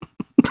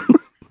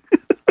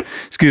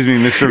 Excuse me,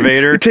 Mr.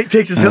 Vader.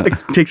 Takes his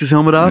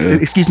helmet off. Yeah.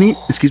 Excuse me.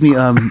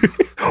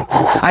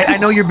 I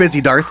know you're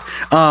busy, Darth.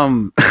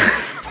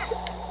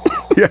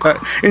 Yeah,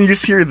 and you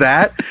just hear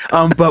that.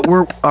 But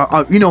we're,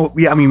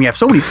 we have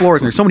so many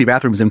floors and there's so many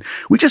bathrooms, and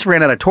we just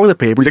ran out of toilet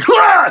paper. He's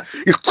like,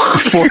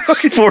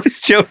 Force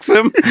chokes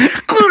him.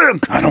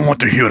 I don't want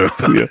to hear it.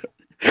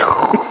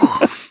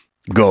 Yeah.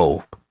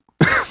 Go.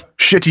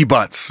 Shitty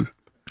butts.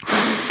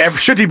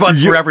 Shitty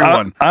butts for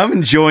everyone. I'm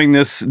enjoing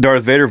this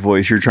Darth Vader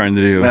voice you're trying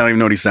to do. I don't even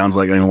know what he sounds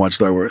like. I don't even watch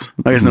Star Wars.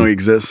 I just know he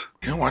exists.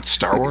 You don't watch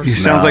Star Wars? He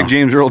sounds like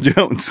James Earl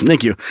Jones.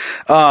 Thank you.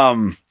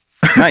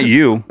 Not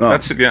you.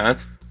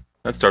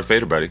 That's Darth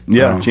Vader, buddy.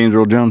 Yeah, James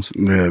Earl Jones.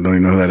 Yeah, I don't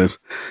even know who that is.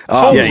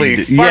 Holy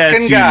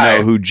fucking guy. You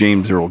know who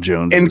James Earl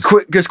Jones is. And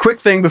quick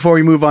thing before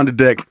we move on to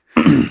Dick,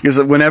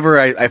 because whenever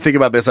I think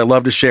about this, I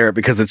love to share it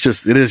because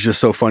it is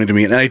just so funny to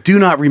me. And I do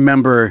not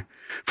remember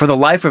for the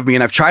life of me,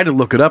 and I've tried to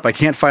look it up. I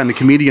can't find the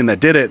comedian that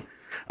did it.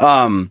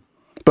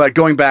 But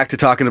going back to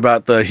talking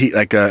about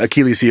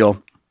Achilles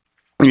heel,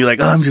 and you're like,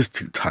 oh, I'm just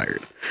too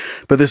tired.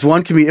 But this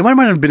one comedian, it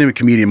might have been a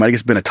comedian, might have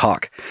just been a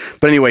talk.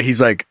 But anyway, he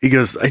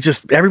goes,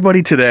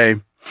 everybody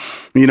today,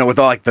 with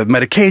all like the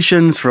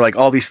medications for like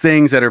all these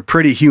things that are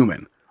pretty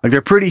human. Like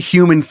they're pretty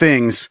human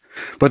things,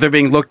 but they're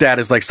being looked at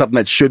as like something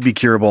that should be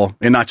curable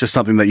and not just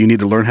something that you need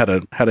to learn how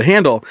to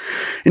handle.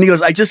 And he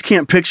goes, I just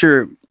can't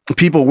picture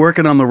people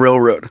working on the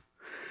railroad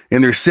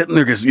and they're sitting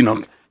there just,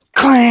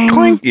 clang,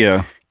 clink,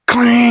 yeah,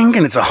 clang,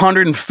 and it's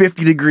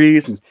 150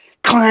 degrees and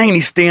clang, and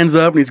he stands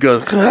up and he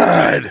goes,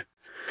 God,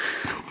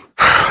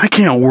 I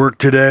can't work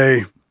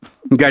today.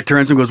 The guy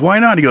turns and goes, why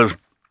not? He goes,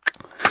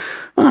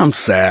 I'm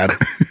sad.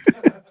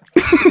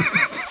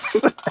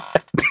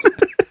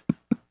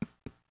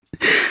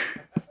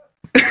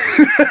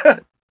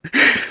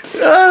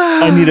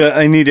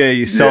 I need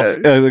a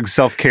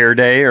self-care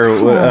day,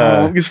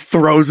 or he just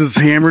throws his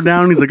hammer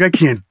down. He's like, I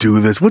can't do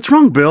this. What's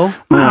wrong, Bill?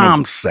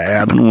 I'm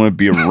sad. I don't want to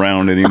be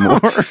around anymore.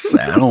 I'm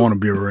sad. I don't want to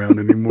be around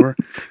anymore.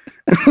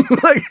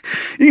 Like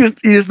you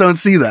just don't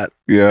see that.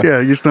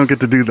 Yeah, you just don't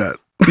get to do that.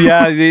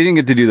 Yeah, they didn't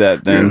get to do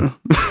that then.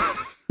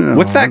 Yeah.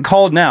 What's that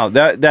called now?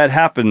 That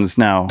happens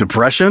now.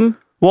 Depression?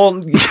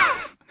 Well,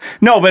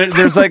 no, but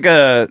there's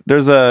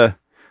a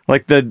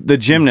the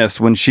gymnast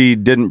when she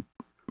didn't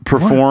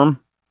perform.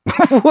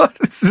 What?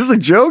 Is this a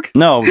joke?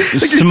 No,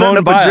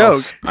 Simone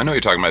Biles. I know what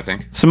you're talking about, I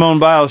think. Simone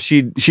Biles,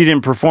 she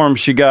didn't perform.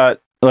 She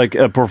got like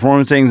a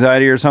performance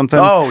anxiety or something.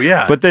 Oh,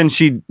 yeah. But then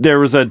there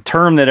was a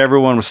term that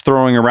everyone was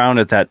throwing around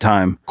at that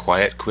time.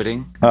 Quiet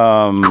quitting?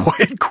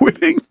 Quiet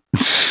quitting?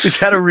 Is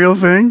that a real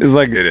thing? It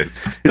is.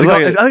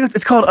 I think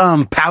it's called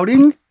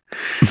pouting.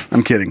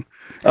 I'm kidding.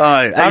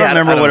 I don't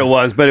remember what it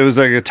was, but it was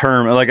like a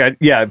term.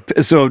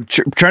 So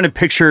trying to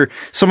picture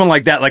someone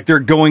like that, like they're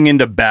going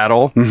into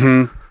battle.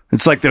 Mm-hmm.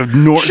 It's like the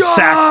North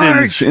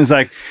Saxons. It's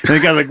like, and the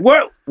guy's like,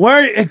 what?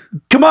 Where?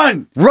 Come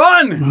on,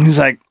 run! And he's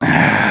like,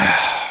 I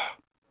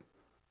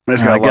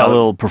got a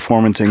little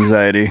performance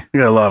anxiety. I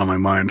got a lot on my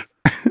mind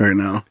right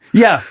now.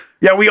 Yeah,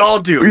 we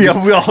all do.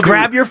 Yeah, we all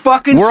grab do. your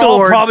fucking sword.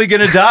 We're all probably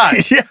gonna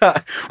die.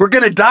 Yeah, we're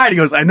gonna die. And he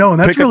goes, I know, and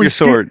that's really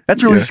scary.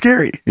 That's really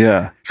scary.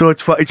 Yeah. So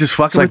it's just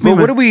fucking. It's like,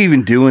 well, what are we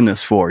even doing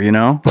this for?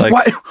 Like,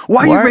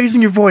 why are you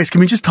raising your voice?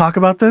 Can we just talk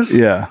about this?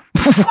 Yeah.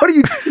 What are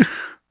you?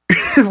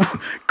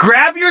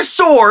 Grab your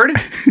sword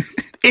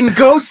and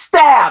go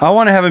stab. I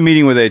want to have a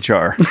meeting with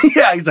HR.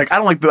 Yeah, he's like, I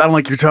don't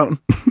like your tone.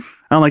 I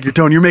don't like your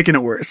tone. You're making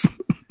it worse.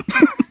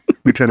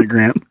 Lieutenant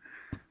Grant.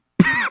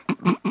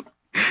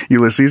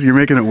 Ulysses, you're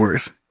making it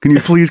worse. Can you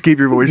please keep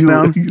your voice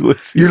down?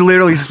 Ulysses. You're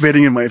literally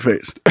spitting in my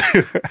face.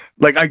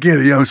 Like, I get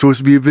it. Yeah, I'm supposed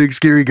to be a big,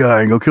 scary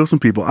guy and go kill some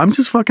people. I'm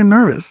just fucking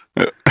nervous.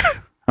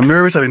 I'm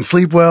nervous. I didn't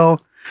sleep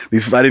well. I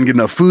didn't get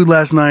enough food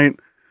last night.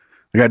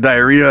 I got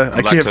diarrhea.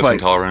 I can't fight.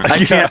 Intolerant.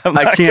 I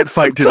can't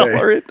fight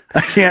today.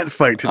 I can't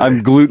fight today.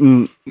 I'm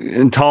gluten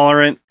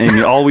intolerant,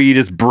 and all we eat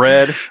is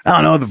bread. I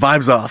don't know. The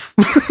vibe's off.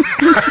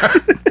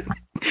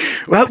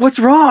 What's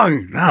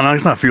wrong? I don't know.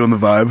 He's not feeling the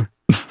vibe.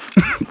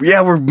 Yeah,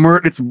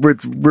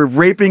 we're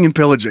raping and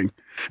pillaging.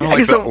 I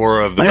like the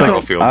aura of the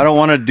football field. I don't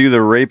want to do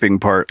the raping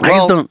part. I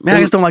just don't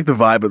like the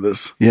vibe of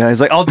this. Yeah, he's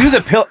like, I'll do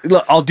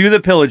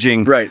the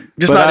pillaging. Right.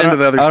 Just not into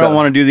the other stuff. I don't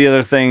want to do the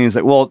other thing. He's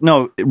like, well,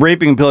 no,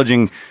 raping and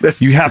pillaging,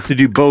 you have to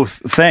do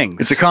both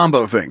things. It's a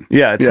combo thing.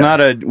 Yeah, it's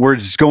not we're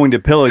just going to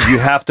pillage. You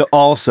have to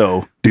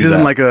also This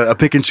isn't like a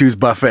pick and choose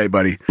buffet,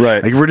 buddy.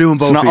 Right. Like we're doing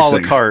both it's not these a la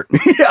things. carte.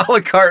 Yeah, a la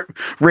carte,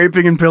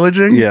 raping and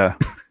pillaging. Yeah.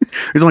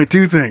 There's only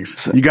two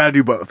things. You got to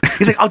do both.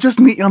 He's like, I'll just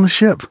meet you on the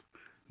ship.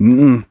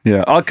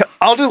 Yeah,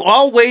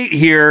 I'll wait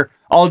here.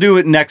 I'll do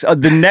it next.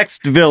 The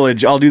next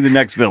village. I'll do the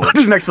next village. I'll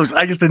do the next village.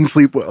 I just didn't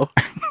sleep well.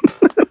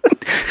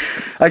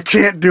 I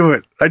can't do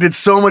it. I did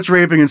so much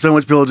raping and so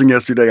much pillaging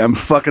yesterday. I'm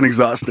fucking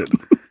exhausted.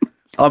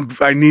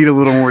 I need a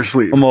little more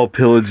sleep. I'm all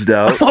pillaged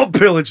out. I'm all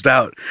pillaged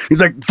out. He's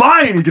like,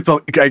 fine. He gets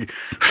all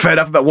fed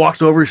up about,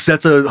 walks over,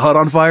 sets a hut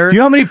on fire. You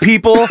know how many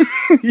people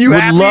you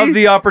would love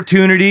the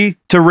opportunity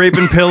to rape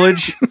and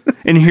pillage?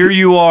 And here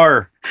you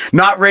are.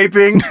 Not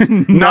raping,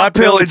 not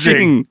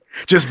pillaging.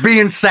 Just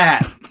being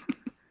sad.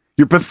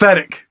 You're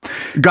pathetic.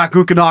 Got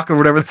Gukanaka or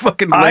whatever the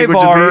fucking language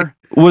Ivar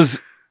was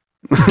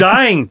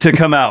dying to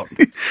come out.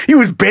 He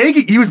was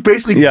begging. He was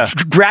basically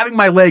grabbing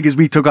my leg as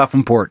we took off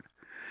from port.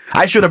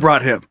 I should have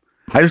brought him.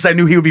 I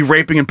knew he would be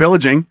raping and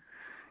pillaging.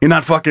 And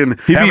not fucking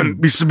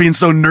being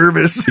so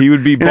nervous. He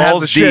would be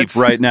balls deep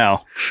right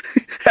now.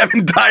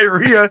 Having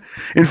diarrhea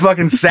and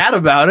fucking sad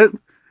about it.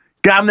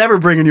 God, I'm never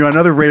bringing you on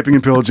another raping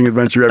and pillaging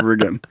adventure ever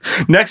again.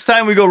 Next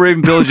time we go raping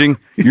and pillaging,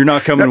 you're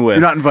not coming with.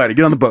 You're not invited.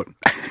 Get on the boat.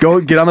 Go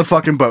get on the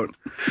fucking boat.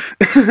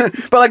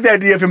 But I like the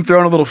idea of him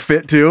throwing a little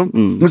fit too.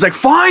 He was like,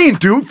 fine,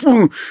 dude.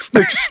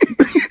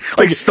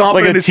 like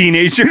stomping like a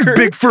teenager.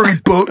 Big furry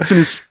boats and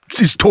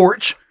his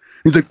torch.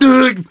 He's like,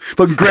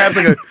 fucking grabs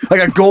like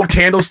a gold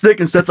candlestick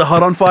and sets a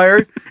hut on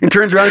fire and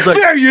turns around. He's like,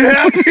 there you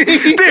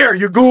happy? There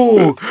you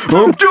go.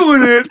 I'm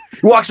doing it.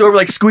 He walks over,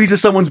 like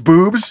squeezes someone's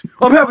boobs.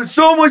 I'm having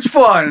so much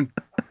fun.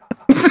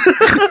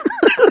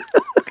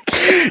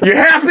 You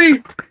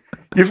happy?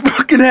 You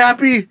fucking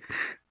happy?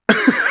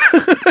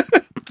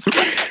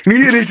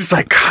 And he's just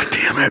like, God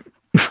damn it.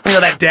 You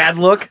know that dad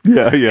look?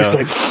 Yeah. Just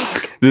like,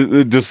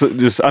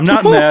 just I'm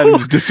not mad. I'm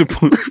just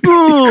disappointed.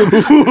 Look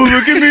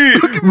at me,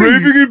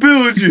 raping and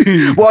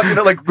pillaging. Walking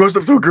up, like goes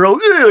up to a girl,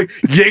 like,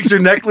 yanks her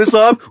necklace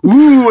off.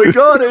 Ooh, I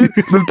got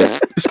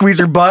it. Squeeze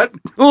her butt.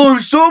 Oh,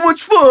 it's so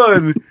much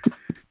fun.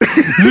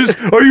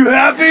 Are you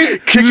happy?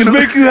 Does this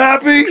make you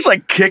happy? He's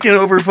like kicking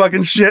over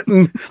fucking shit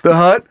in the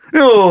hut.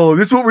 Oh,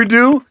 this is what we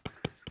do?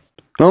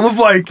 I'm a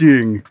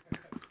Viking.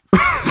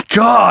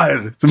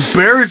 God, it's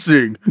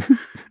embarrassing.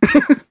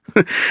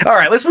 All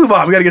right, let's move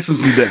on. We got to get some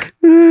dick.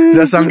 Does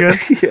that sound good?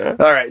 Yeah.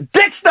 All right,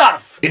 dick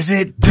stuff. Is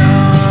it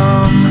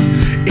dumb?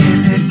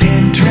 Is it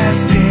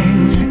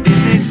interesting?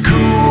 Is it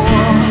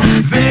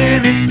cool?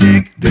 Then it's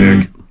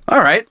dick.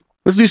 All right,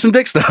 let's do some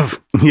dick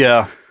stuff.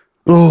 Yeah.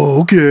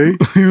 Oh, okay.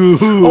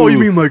 Oh, you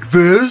mean like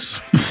this?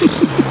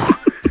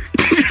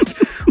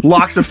 Just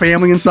locks a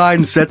family inside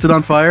and sets it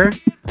on fire.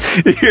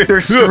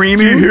 They're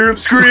screaming. You hear them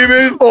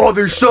screaming? Oh,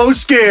 they're so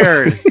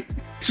scared.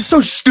 This is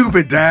so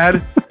stupid,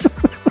 Dad.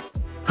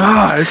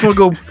 I just want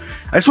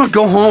to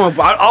go home.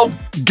 I'll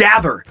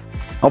gather.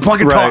 I'll play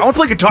guitar. I want to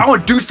play guitar. I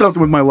want to do something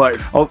with my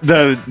life. Oh,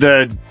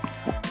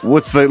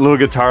 what's the little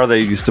guitar they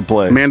used to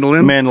play?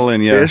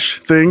 Mandolin, yeah. Ish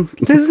thing.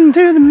 Listen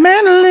to the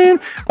mandolin.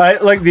 I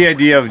like the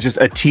idea of just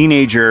a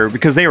teenager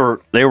because they were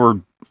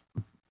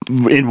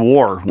in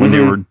war when they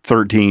were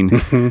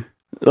 13.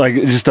 Like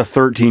just a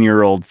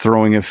 13-year-old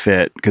throwing a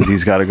fit because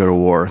he's got to go to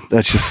war.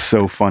 That's just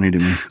so funny to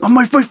me. Oh,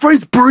 my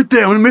friend's birthday.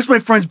 I'm gonna miss my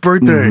friend's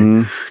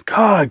birthday.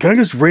 God, can I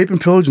just rape and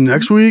pillage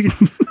next week?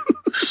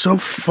 So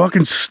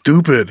fucking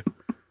stupid.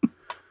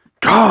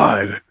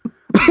 God.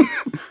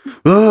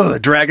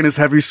 Ugh, dragging his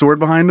heavy sword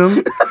behind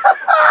him.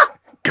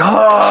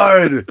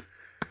 God.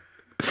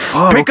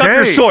 Oh, Pick up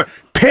your sword.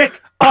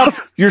 Pick up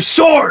your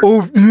sword.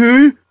 Oh,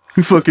 you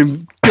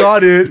fucking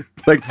got it.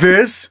 Like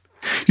this.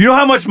 You know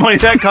how much money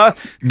that cost?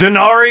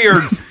 Denari or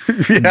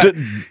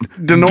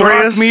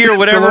Denorius drachmi or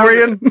whatever.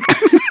 DeLorean.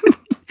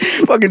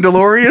 Fucking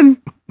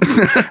DeLorean.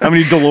 How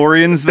many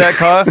DeLoreans that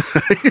cost?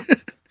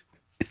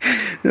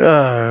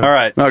 All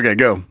right. Okay,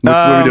 go. What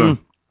are we doing?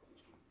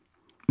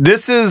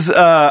 This is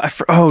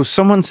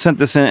someone sent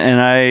this in and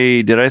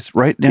I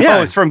write down? Yeah.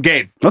 Oh, it's from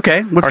Gabe.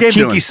 Okay, what's Our Gabe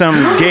kinky doing?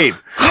 son Gabe.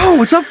 Oh,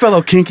 what's up,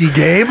 fellow kinky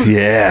Gabe?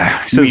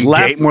 Yeah. He Says says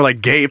Gabe, more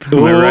like Gape.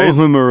 Am I right?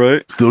 Am I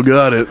right? Still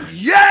got it.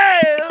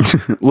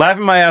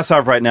 Laughing my ass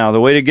off right now. The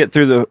way to get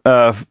through the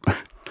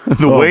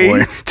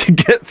to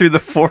get through the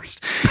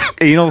forced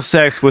anal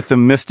sex with the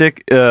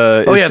mystic.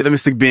 The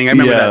mystic being. I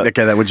remember that.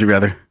 Okay, that would you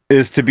rather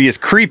is to be as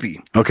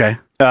creepy. Okay.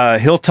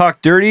 He'll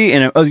talk dirty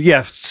and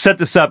set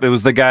this up. It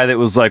was the guy that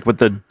was like with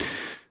the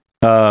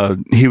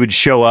he would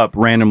show up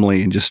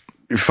randomly and just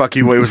fuck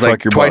you. It was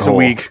like twice a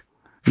week,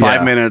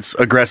 5 minutes,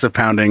 aggressive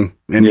pounding,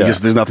 and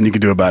there's nothing you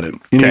could do about it.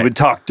 And he would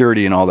talk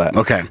dirty and all that.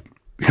 Okay.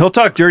 He'll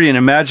talk dirty and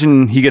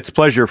imagine he gets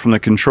pleasure from the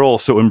control,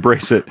 so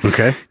embrace it.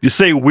 Okay. Just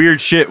say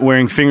weird shit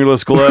wearing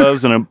fingerless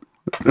gloves and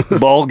a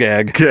ball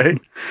gag. Okay.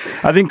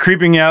 I think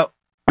creeping out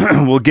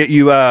will get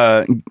you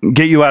out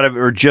of it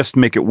or just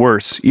make it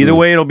worse. Either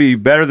way, it'll be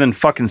better than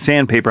fucking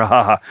sandpaper.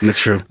 Haha. That's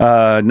true.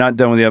 Not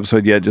done with the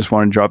episode yet. Just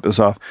want to drop this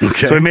off.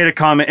 Okay. So he made a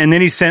comment, and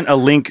then he sent a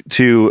link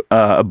to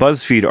a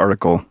BuzzFeed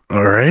article.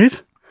 All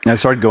right. And I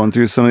started going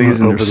through some of these,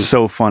 and they're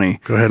so funny.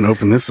 Go ahead and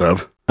open this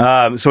up.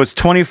 So it's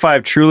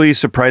 25 truly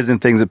surprising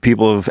things that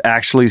people have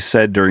actually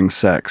said during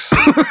sex.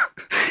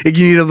 You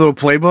need a little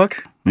playbook?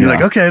 You're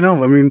like, okay,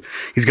 no, I mean,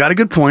 he's got a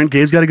good point.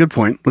 Gabe's got a good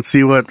point. Let's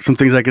see what some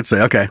things I could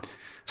say. Okay.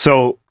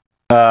 So,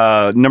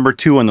 number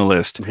 2 on the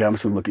list. Okay, I'm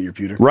just going to look at your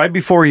computer. Right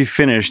before he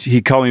finished,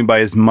 he called me by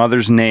his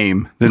mother's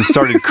name, then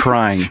started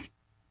crying.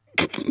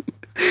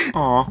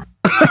 Aw.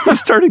 He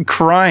started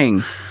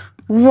crying.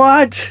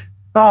 What?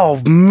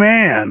 Oh,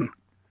 man.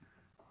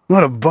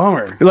 What a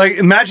bummer. Like,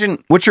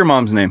 imagine, what's your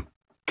mom's name?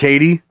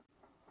 Katie?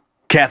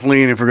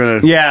 Kathleen, if we're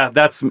going to... Yeah,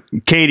 that's...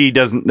 Katie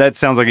doesn't... That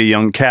sounds like a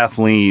young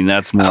Kathleen.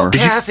 That's more...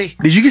 Kathy.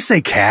 Did you just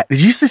say Kat? Did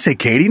you just say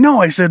Katie? No,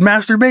 I said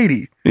Master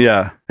Beatty.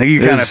 Yeah. Like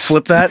you kind of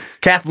flipped that?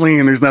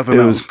 Kathleen, there's nothing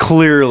else. It was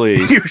clearly...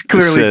 It was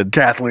clearly said,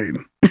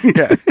 Kathleen.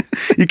 Yeah.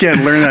 You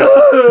can't learn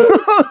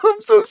that.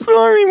 I'm so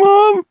sorry,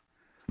 Mom.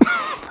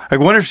 Like,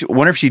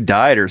 wonder if she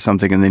died or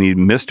something and then he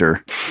missed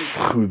her.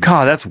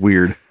 God, that's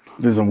weird.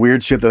 There's some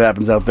weird shit that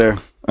happens out there.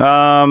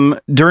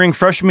 During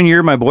freshman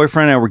year, my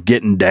boyfriend and I were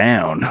getting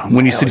down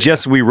when he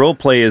suggested we role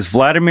play as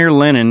Vladimir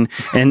Lenin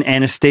and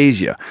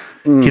Anastasia.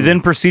 He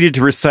then proceeded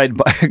to recite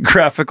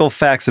biographical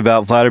facts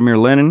about Vladimir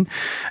Lenin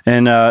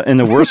and in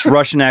the worst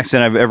Russian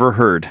accent I've ever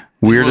heard.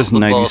 Weirdest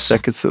 90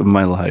 seconds of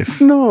my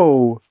life.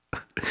 No.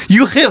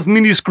 You have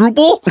mini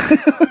scruple?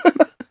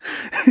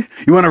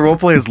 You want to role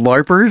play as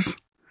LARPers?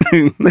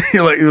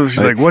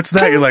 She's like, what's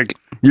that? You're like,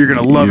 you're going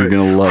to love it. You're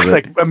going to love it.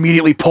 Like,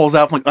 immediately pulls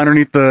out from like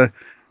underneath the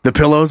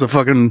pillows a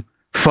fucking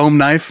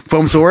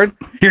foam sword.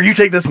 Here, you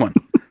take this one.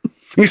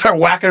 You start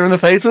whacking her in the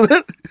face with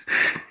it.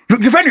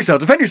 Defend yourself.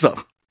 Defend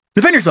yourself.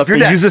 Defend yourself. You're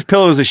dead. Use this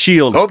pillow as a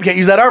shield. Oh, you can't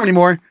use that arm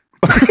anymore.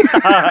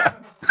 That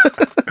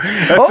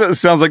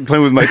sounds like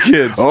playing with my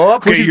kids. Oh,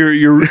 okay,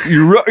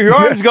 your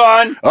arm's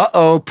gone.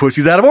 Uh-oh,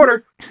 pussy's out of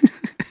order.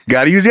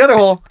 Got to use the other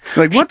hole.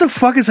 Like, what the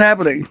fuck is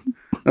happening?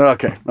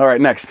 Okay. All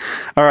right, next.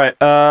 All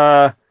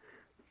right.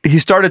 He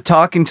started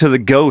talking to the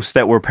ghosts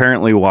that were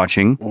apparently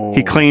watching. Oh.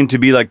 He claimed to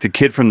be like the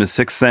kid from The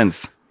Sixth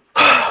Sense.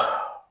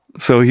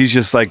 So he's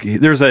just like,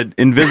 there's an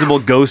invisible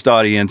ghost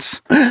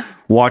audience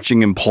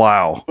watching him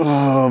plow.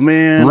 Oh,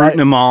 man.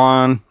 Rooting him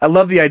on. I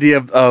love the idea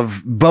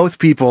of both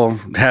people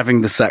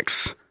having the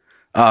sex,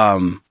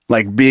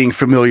 like being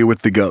familiar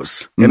with the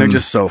ghosts. And they're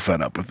just so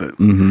fed up with it.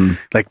 Mm-hmm.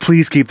 Like,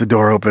 please keep the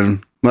door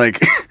open.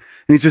 Like, and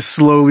he's just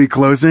slowly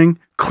closing.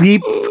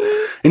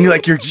 And you're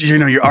like, you're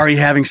already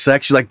having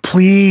sex. You're like,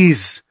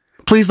 please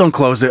don't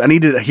close it. I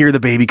need to hear the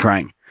baby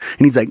crying.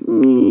 And he's like a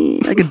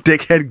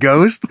dickhead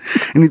ghost.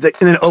 And he's like,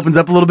 and then it opens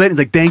up a little bit. And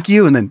he's like, thank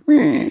you. And then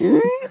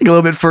a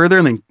little bit further.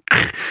 And then,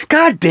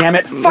 God damn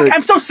it. Fuck,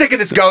 I'm so sick of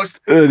this ghost.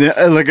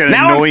 Like an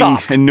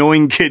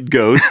annoying kid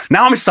ghost.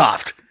 Now I'm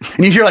soft.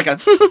 And you hear like a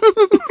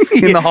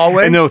in the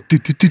hallway. And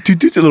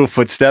the little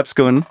footsteps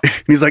going.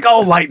 And he's like,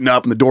 oh, lighten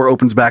up. And the door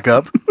opens back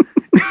up.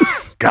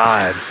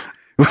 God,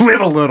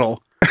 live a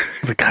little.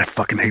 He's like, God, I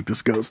fucking hate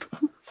this ghost.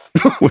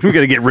 We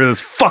gotta get rid of this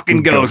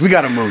fucking ghost. We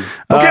gotta move.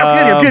 Okay,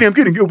 I'm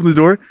kidding. Open the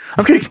door.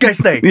 I'm kidding. Guys,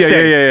 stay.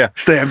 Yeah.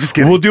 Stay. I'm just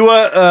kidding. We'll do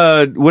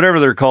a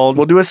whatever they're called.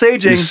 We'll do a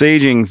saging.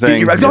 Saging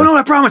thing. No,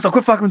 I promise. I'll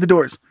quit fucking with the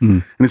doors.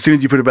 And as soon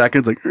as you put it back in,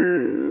 it's like,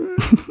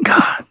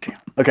 God damn.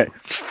 Okay.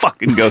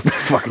 Fucking ghost.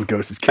 Fucking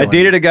ghost is killing I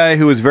dated a guy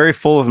who was very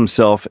full of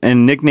himself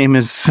and nicknamed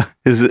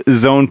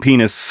his own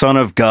penis Son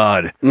of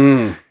God.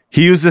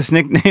 He used this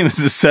nickname as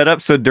a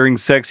setup so during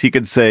sex he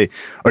could say,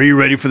 "Are you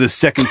ready for the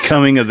second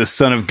coming of the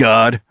Son of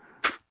God?"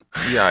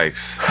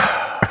 Yikes.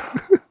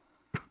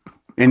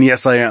 And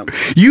yes, I am.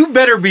 You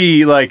better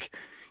be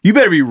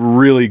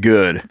really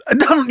good.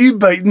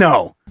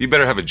 No. You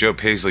better have a Joe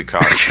Paisley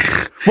cock.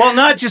 Well,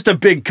 not just a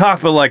big cock,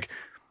 but like,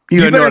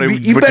 you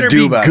better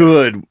be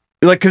good.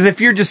 Like, because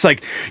if you're just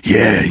like,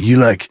 yeah, you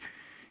like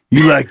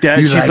that.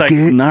 She's like,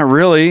 not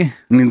really. I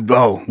mean,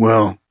 oh,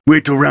 well.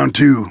 Wait till round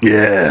 2.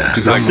 Yeah.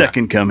 She's like,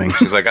 second coming.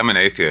 She's like, I'm an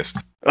atheist.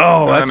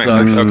 Oh, that makes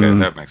sense. Okay,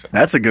 that makes sense.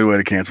 That's a good way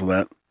to cancel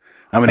that.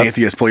 I'm an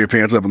atheist. Pull your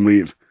pants up and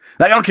leave.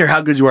 Like, I don't care how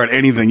good you are at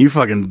anything. You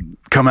fucking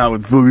come out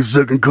with fucking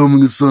second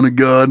coming, the Son of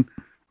God.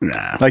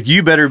 Nah. Like,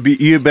 you better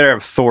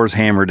have Thor's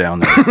hammer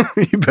down there.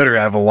 You better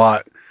have a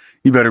lot.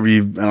 You better be,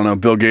 I don't know,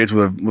 Bill Gates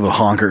with a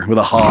honker, with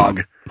a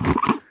hog.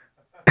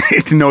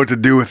 To know what to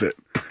do with it.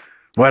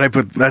 Why'd I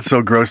put that's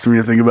so gross to me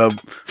to think about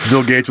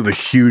Bill Gates with a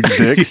huge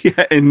dick?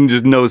 Yeah, and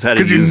just knows how to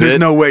use it. Because there's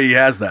no way he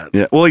has that.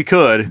 Yeah, well, he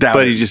could,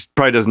 but he just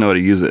probably doesn't know how to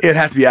use it. It'd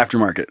have to be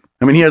aftermarket.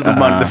 I mean, he has the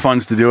money, the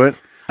funds to do it.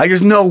 Like,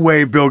 there's no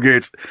way Bill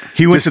Gates.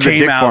 He went to the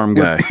dick farm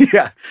guy.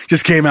 Yeah,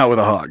 just came out with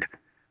a hog.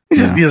 He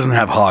doesn't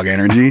have hog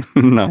energy.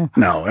 No,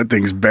 that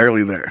thing's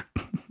barely there.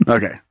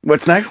 Okay,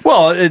 what's next?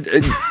 Well,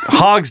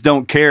 hogs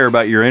don't care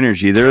about your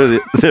energy. They're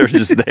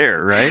just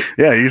there, right?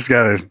 Yeah, you just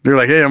gotta. They're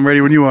like, hey, I'm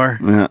ready when you are.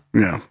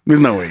 Yeah. There's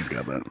no way he's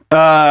got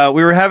that.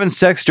 We were having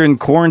sex during the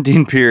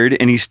quarantine period,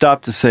 and he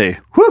stopped to say,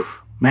 "Whew,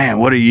 man,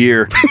 what a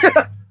year."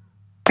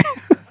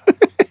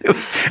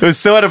 It was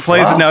so out of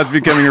place, and now it's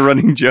becoming a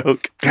running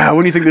joke. God,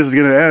 when do you think this is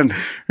going to end?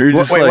 You're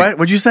just Wait, like, what?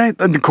 What'd you say?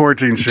 The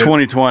quarantine shit.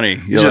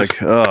 2020. You're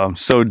like, oh, I'm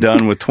so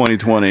done with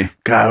 2020.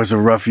 God, it was a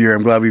rough year.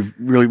 I'm glad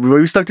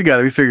we stuck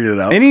together. We figured it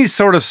out. Any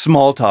sort of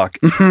small talk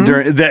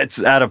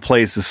that's out of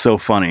place is so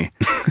funny.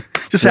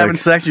 Just having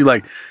sex, you're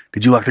like,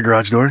 did you lock the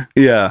garage door?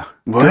 Yeah.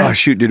 What? Oh,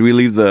 shoot. Did we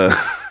leave the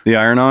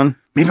iron on?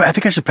 Maybe I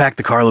think I should pack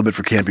the car a little bit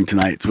for camping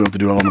tonight, so we don't have to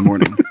do it all in the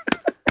morning.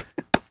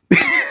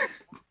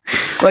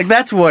 Like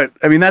that's what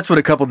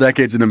a couple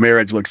decades into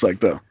marriage looks like,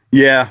 though.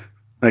 Yeah,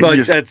 like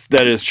but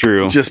that is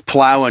true. Just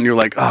plowing, you're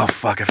like, oh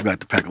fuck, I forgot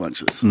to pack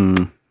lunches.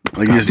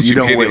 Like Did you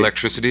don't pay wait. the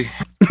electricity?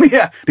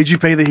 Yeah. Did you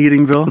pay the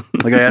heating bill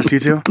like I asked you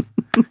to?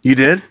 You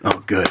did?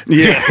 Oh, good.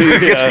 Yeah, It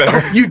gets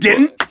better. You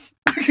didn't?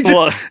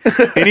 Well,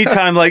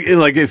 anytime like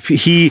if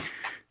he.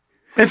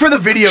 And for the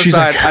video She's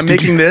side, like, I'm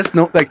making this.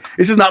 No, like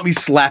this is not me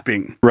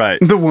slapping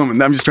the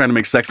woman. I'm just trying to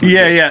make sex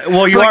noises. Yeah.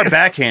 Well, you are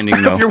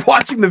backhanding though. If you're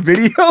watching the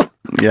video,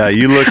 yeah,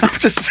 you look. I'm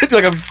just sitting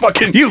like I'm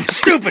fucking You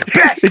stupid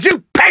bitch! Did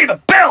you pay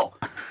the bill?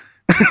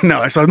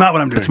 No, that's not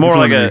what I'm doing. It's more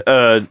like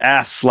a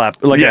ass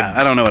slap. Like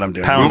I don't know what I'm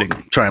doing. Pounding.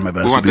 I'm trying my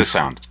best. We want this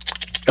sound.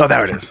 Oh,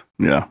 there it is.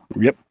 Yeah.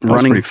 Yep.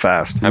 Running pretty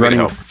fast.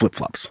 Running with flip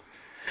flops.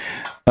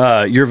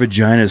 Your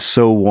vagina is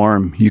so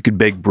warm. You could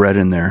bake bread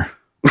in there.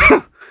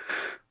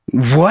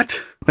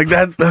 What? Like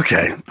that?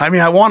 Okay. I mean,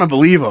 I want to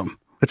believe him.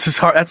 It's just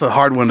hard. That's a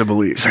hard one to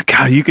believe. It's like,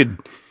 God, you could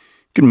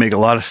make a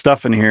lot of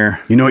stuff in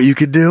here. You know what you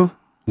could do?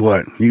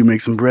 What? You can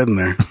make some bread in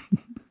there.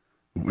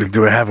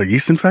 Do I have a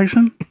yeast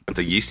infection?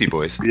 The Yeasty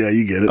Boys. Yeah,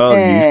 you get it. Oh,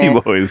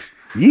 Yeasty Boys.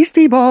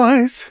 Yeasty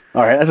Boys.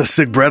 All right, that's a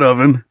sick bread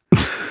oven.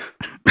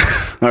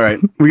 All right,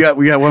 we got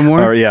one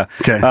more. Oh yeah.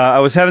 Okay. I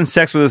was having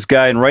sex with this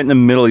guy, and right in the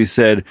middle, he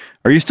said,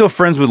 "Are you still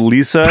friends with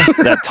Lisa,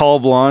 that tall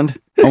blonde?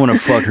 I want to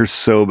fuck her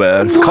so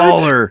bad.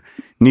 Call her."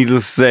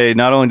 Needless to say,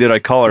 not only did I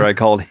call her, I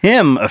called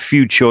him a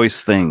few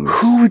choice things.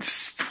 Who would?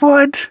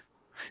 What?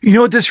 You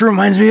know what this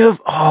reminds me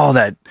of? Oh,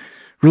 that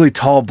really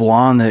tall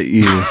blonde that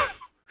you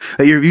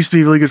that you used to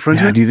be really good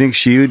friends with. Do you think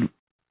she would?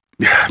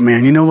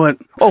 Man, you know what?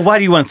 Oh, why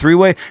do you want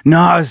three-way? No,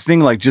 I was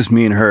thinking like just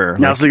me and her.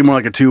 Now I was thinking more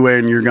like a two-way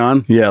and you're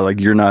gone. Yeah, like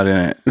you're not in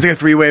it. It's like a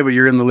three-way, but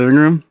you're in the living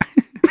room.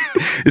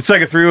 It's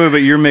like a three-way, but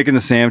you're making the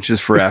sandwiches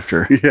for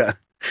after. Yeah,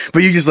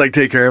 but you just like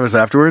take care of us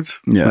afterwards.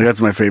 Yeah, like, that's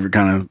my favorite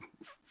kind of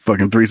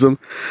fucking threesome.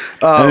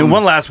 And then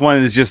one last one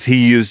is just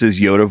he used his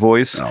Yoda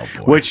voice,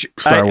 which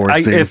Star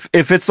Wars theme.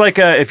 if it's like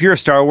if you're a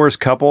Star Wars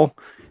couple,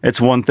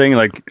 it's one thing.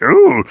 Like,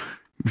 oh,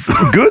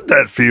 good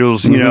that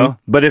feels, you know.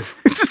 But if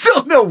it's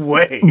still no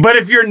way. But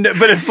if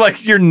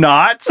you're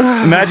not,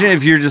 imagine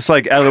if you're just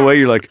like out of the way,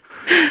 you're like,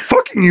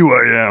 fucking you,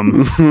 I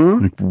am.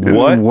 Like,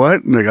 what?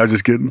 What? Like, I was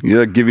just kidding.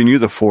 Yeah, giving you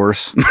the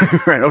force.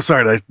 Right. Oh,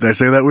 sorry. Did I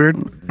say that weird?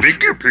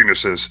 Big your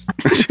penises.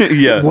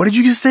 Yeah. What did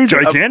you just say?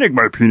 Gigantic,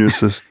 my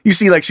penises. You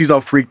see, like, she's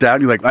all freaked out.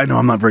 And you're like, I know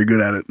I'm not very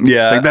good at it.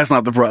 Yeah. Like, that's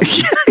not the problem.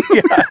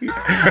 Yeah.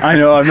 I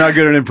know. I'm not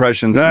good at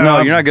impressions.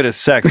 No, you're not good at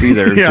sex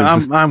either. Yeah,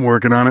 I'm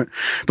working on it.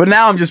 But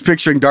now I'm just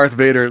picturing Darth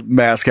Vader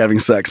mask having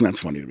sex, and that's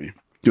funny to me.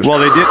 Well,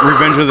 they did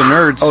Revenge of the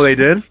Nerds. Oh, they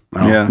did?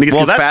 Oh. Yeah. And it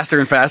gets faster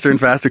and faster and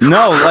faster.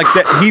 No, like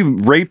that, he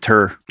raped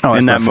her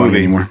in that movie.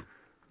 Anymore.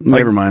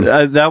 Never mind.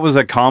 That was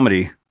a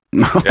comedy.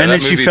 Yeah, and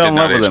then she fell in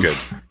love with him. Good.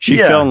 She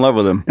fell in love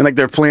with him. And like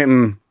they're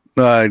planting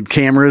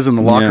cameras in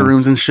the locker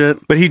rooms and shit.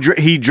 But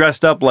he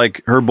dressed up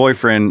like her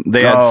boyfriend.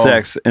 They had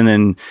sex, and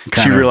then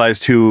she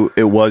realized who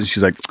it was.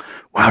 She's like,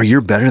 wow,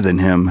 you're better than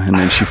him. And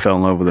then she fell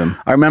in love with him.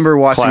 I remember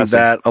watching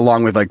that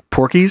along with like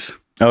Porky's.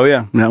 Oh,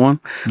 yeah. That one?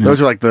 Yeah.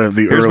 Those are like the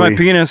Here's early... my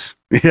penis.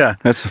 Yeah.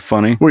 That's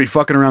funny. Were you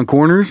fucking around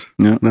corners?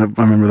 Yeah. I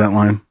remember that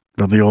line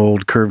about the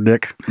old curved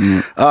dick.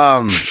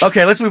 Yeah.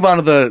 Okay, let's move on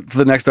to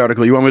the next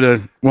article. You want me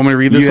to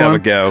read this one? You have a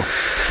go.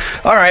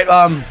 All right.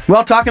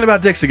 Well, talking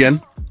about dicks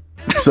again.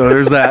 So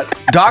there's that.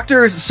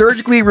 Doctors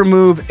surgically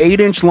remove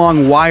 8-inch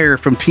long wire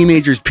from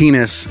teenager's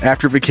penis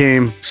after it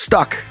became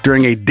stuck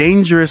during a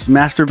dangerous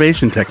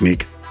masturbation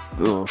technique.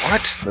 Ugh,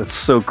 what? That's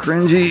so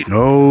cringy.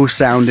 Oh,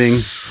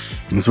 sounding.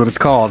 That's what it's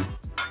called.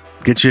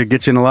 Get you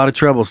in a lot of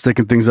trouble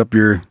sticking things up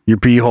your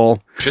pee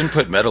hole. Shouldn't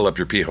put metal up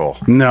your pee hole.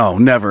 No,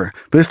 never.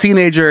 But this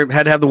teenager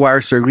had to have the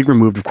wire surgically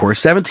removed, of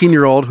course.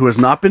 17-year-old who has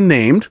not been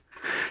named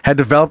had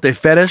developed a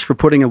fetish for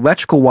putting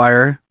electrical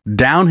wire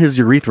down his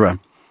urethra.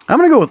 I'm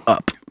going to go with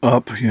up.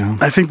 Up, yeah.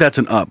 I think that's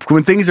an up.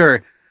 When things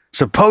are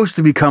supposed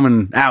to be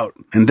coming out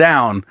and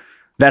down,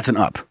 that's an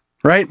up.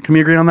 Right? Can we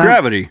agree on that?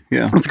 Gravity,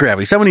 yeah. It's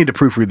gravity. Someone need to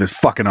proofread this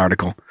fucking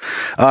article.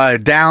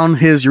 Down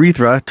his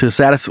urethra to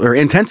satisfy or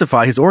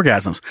intensify his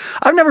orgasms.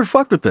 I've never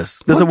fucked with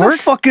this. Does it work? What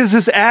the fuck is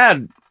this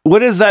ad?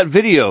 What is that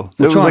video?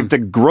 There was like the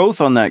growth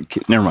on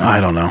that. Never mind.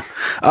 I don't know.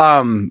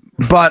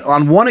 But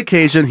on one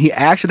occasion, he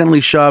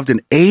accidentally shoved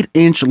an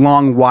 8-inch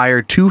long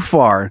wire too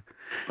far,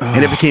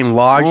 and it became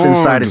lodged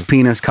inside his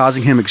penis,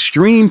 causing him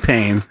extreme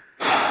pain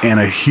and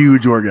a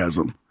huge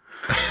orgasm.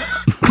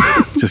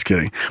 Just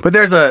kidding. But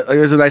there's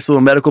a nice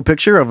little medical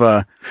picture of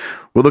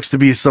what looks to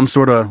be some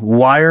sort of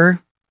wire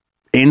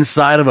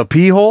inside of a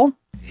pee hole.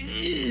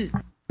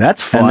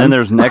 That's fun. And then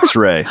there's an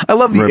X-ray. I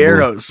love the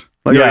arrows.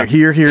 Like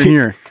here, and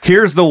here.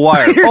 Here's the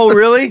wire. Oh,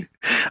 really?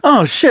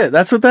 Oh, shit.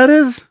 That's what that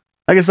is?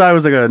 I guess I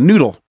was like a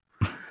noodle.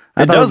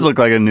 It does look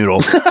like a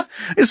noodle.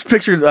 It's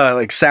pictured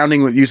like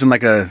sounding with using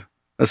like a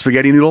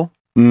spaghetti noodle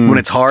when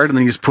it's hard, and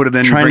then you just put it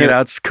in and bring it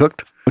out. It's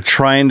cooked.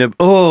 Trying to,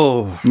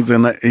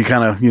 you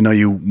kind of,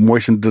 you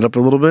moistened it up a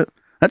little bit.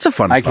 That's a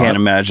fun thought. I can't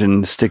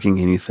imagine sticking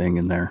anything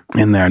in there.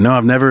 No,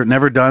 I've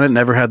never done it.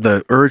 Never had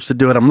the urge to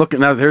do it. I'm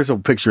looking now. There's a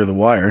picture of the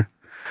wire.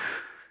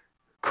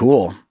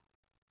 Cool.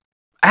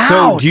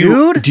 Ow,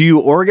 so do you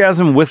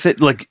orgasm with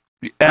it like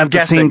at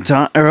the same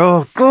time?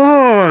 Oh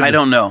God, I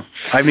don't know.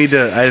 I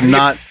am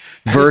not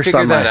versed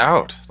on that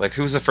out. Like,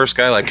 who's the first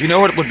guy? Like, you know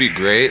what would be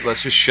great?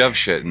 Let's just shove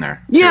shit in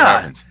there.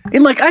 Yeah,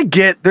 and like I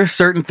get there's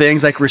certain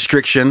things like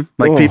restriction,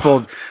 like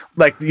people,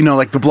 like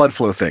like the blood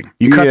flow thing.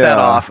 You cut that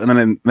off,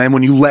 and then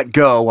when you let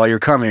go while you're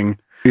coming,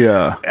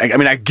 I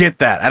mean I get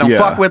that. I don't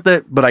fuck with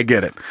it, but I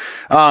get it.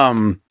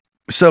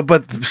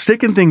 But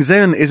sticking things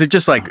in, is it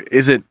just like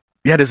does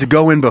it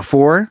go in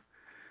before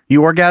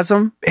you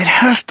orgasm? It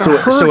has to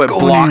hurt. So it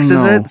blocks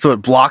it. So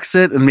it blocks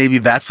it, and maybe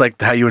that's like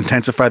how you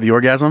intensify the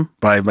orgasm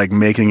by like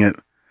making it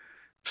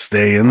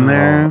stay in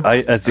there.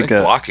 I think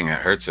blocking it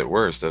hurts it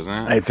worse, doesn't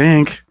it? I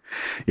think.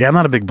 Yeah, I'm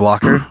not a big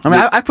blocker. I mean,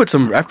 I've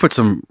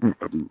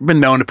been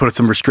known to put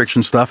some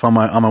restriction stuff on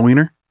my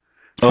wiener.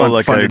 It's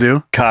fun to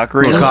do. Cock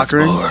ring.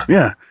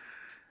 Yeah.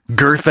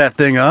 Girth that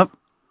thing up.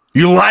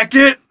 You like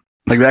it?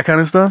 Like that kind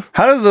of stuff.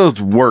 How do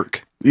those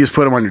work? You just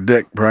put them on your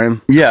dick,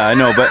 Brian. Yeah, I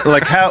know, but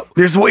like how?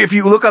 If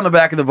you look on the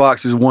back of the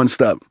box, there's one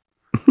step.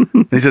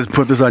 He says,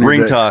 "Put this on your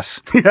ring dick."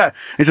 toss. Yeah,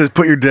 he says,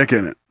 "Put your dick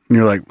in it," and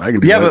you're like, "I can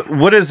do that." Yeah, but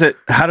what is it?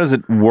 How does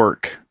it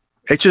work?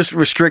 It just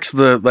restricts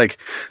so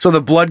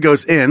the blood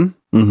goes in,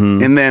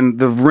 and then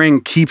the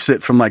ring keeps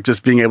it from like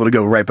just being able to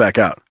go right back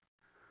out.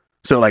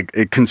 So like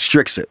it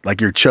constricts it, like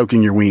you're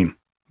choking your ween.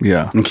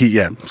 Yeah, and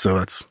so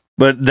that's.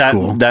 But that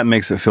cool. That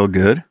makes it feel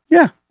good.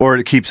 Yeah, or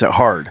it keeps it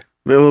hard.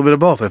 A little bit of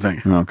both, I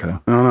think. Okay. I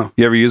don't know.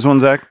 You ever use one,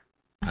 Zach?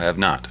 I have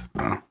not.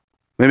 Oh.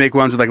 They make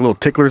ones with like little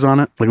ticklers on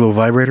it, like little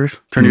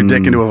vibrators. Turn your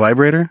dick into a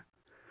vibrator.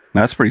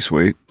 That's pretty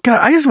sweet. God,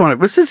 I just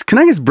want to. Can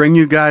I just bring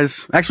you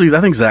guys? Actually, I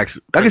think Zach's.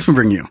 I guess we'll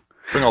bring you.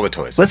 Bring all the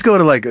toys. Let's go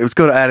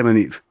to Adam and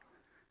Eve,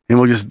 and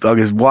I'll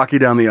just walk you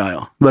down the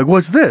aisle. Be like,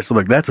 what's this? I'm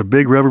like, that's a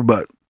big rubber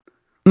butt.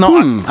 No,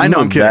 I know.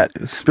 I'm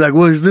kidding. Be like,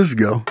 where does this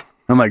go?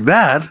 I'm like,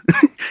 that.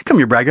 Come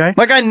here, brag guy.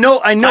 Like I know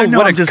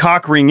what a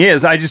cock ring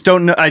is. I just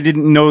don't know. I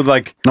didn't know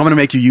like. I'm gonna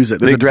make you use it.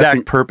 There's a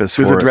dressing purpose.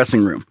 There's a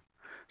dressing room.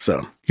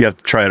 So you have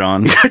to try it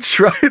on. Yeah,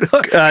 try it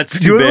on. It's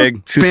too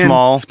big, too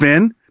small.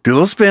 Spin. Do a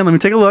little spin. Let me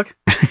take a look.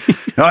 Oh,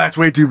 that's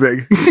way too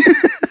big.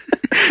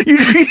 you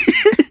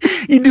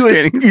do a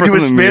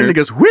spin. And it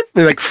goes whip.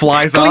 It like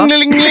flies off.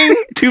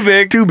 Too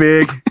big. Too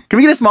big. Can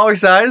we get a smaller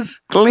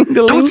size?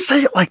 Don't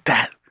say it like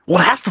that. Well,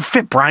 it has to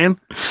fit, Brian.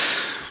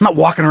 I'm not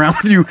walking around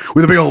with you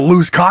with a big old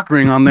loose cock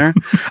ring on there.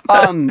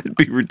 It'd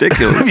be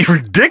ridiculous. It'd be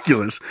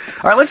ridiculous.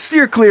 All right, let's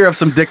steer clear of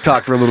some dick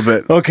talk for a little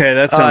bit. Okay,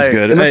 that sounds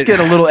good. And let's get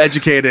a little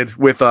educated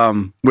with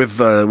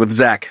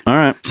Zach. All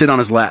right, sit on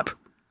his lap.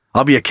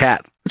 I'll be a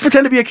cat. Let's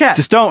pretend to be a cat.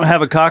 Just don't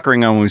have a cock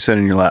ring on when we sit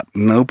in your lap.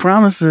 No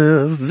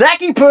promises.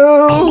 Zachy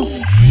Poo.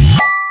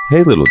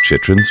 Hey, little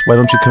chitrons, why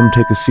don't you come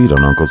take a seat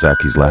on Uncle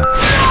Zachy's lap?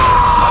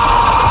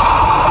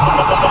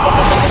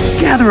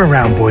 Gather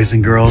around, boys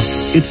and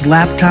girls. It's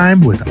lap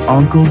time with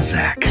Uncle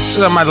Zach.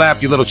 Sit on my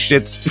lap, you little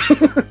shits.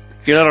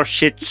 You little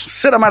shits.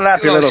 Sit on my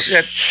lap, you little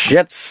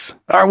shits.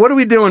 All right, what are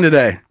we doing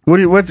today? What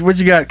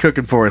you got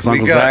cooking for us,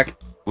 Uncle Zach?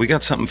 We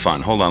got something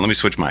fun. Hold on, let me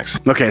switch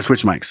mics. Okay,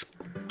 switch mics.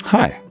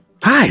 Hi.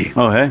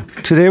 Oh, hey.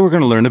 Today we're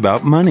going to learn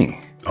about money.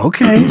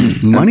 Okay,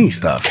 money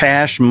stuff.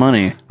 Cash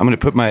money. I'm going to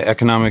put my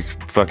economic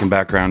fucking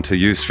background to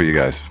use for you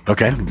guys.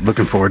 Okay,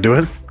 looking forward to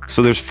it.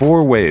 So there's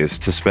 4 ways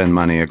to spend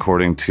money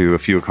according to a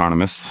few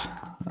economists.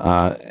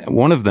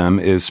 One of them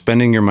is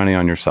spending your money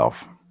on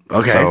yourself.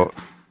 Okay. So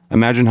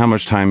imagine how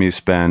much time you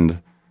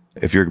spend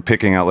if you're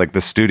picking out like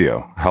the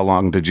studio. How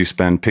long did you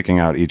spend picking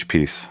out each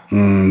piece?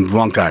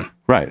 Long time.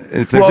 Right.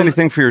 If there's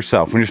anything for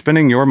yourself, when you're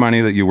spending your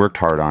money that you worked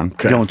hard on.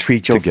 Don't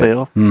treat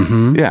yourself.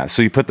 Yeah.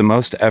 So you put the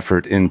most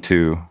effort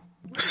into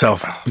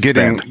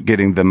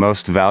getting the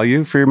most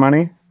value for your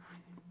money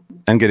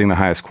and getting the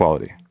highest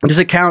quality. Does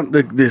it count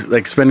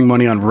like spending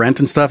money on rent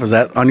and stuff? Is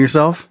that on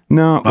yourself?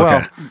 No.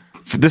 Okay. Well,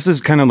 this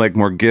is kind of like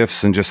more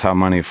gifts and just how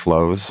money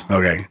flows.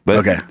 Okay. But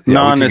okay.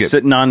 Yeah,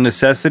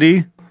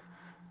 non-necessity?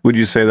 Would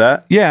you say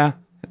that? Yeah.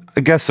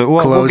 I guess so.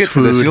 Well, we'll get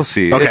to this. You'll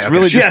see. Okay, it's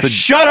really just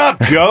shut up,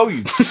 Joe,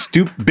 you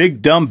stupid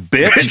big dumb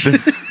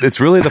bitch.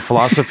 It's really the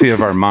philosophy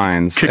of our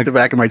minds. Kick the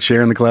back of my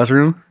chair in the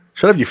classroom.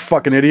 Shut up, you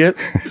fucking idiot.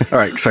 All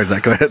right, sorry,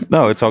 Zach, go ahead.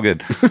 No, it's all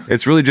good.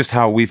 It's really just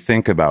how we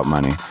think about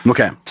money.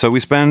 Okay. So we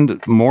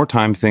spend more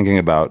time thinking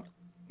about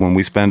when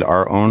we spend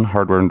our own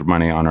hard-earned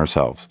money on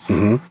ourselves.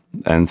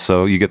 And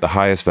so you get the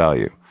highest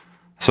value.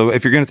 So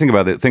if you're going to think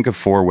about it, think of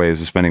 4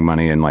 ways of spending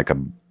money in like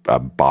a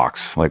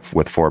box, like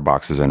with 4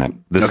 boxes in it.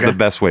 This is the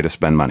best way to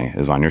spend money,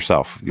 is on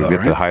yourself. You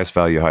get the highest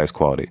value, highest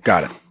quality.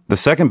 Got it. The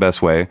second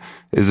best way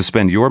is to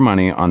spend your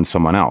money on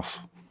someone else.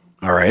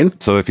 All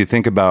right. So if you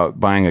think about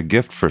buying a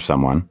gift for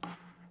someone,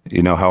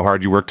 You know how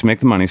hard you work to make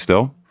the money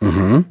still.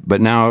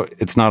 But now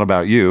it's not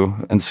about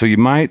you. And so you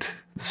might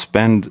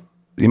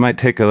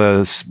take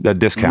a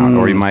discount,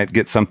 or you might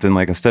get something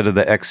like, instead of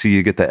the XE,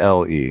 you get the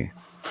LE.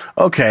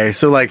 Okay,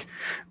 so like,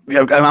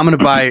 I'm gonna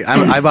buy.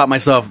 I bought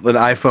myself an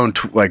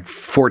iPhone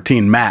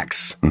 14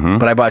 Max,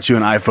 but I bought you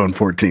an iPhone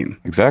 14.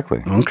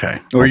 Exactly. Okay.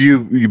 Or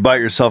you bought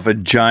yourself a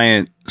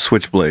giant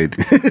switchblade.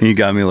 And you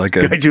got me like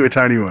a. Got you a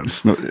tiny one.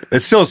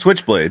 It's still a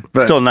switchblade.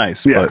 But, still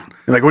nice. Yeah. But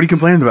you're like, what are you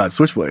complaining about?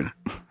 Switchblade.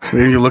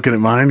 Then you're looking at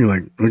mine. You're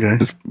like,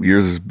 okay.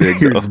 Yours is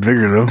big. Yours is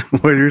bigger though.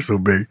 Why you're so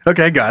big?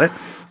 Okay, got it.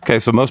 Okay,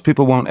 so most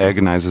people won't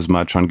agonize as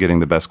much on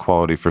getting the best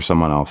quality for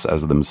someone else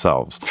as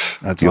themselves.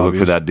 That's you obvious. look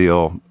for that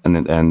deal,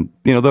 and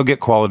you know they'll get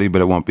quality,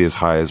 but it won't be as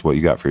high as what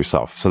you got for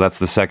yourself. So that's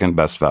the second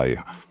best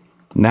value.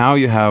 Now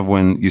you have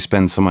when you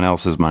spend someone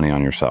else's money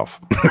on yourself.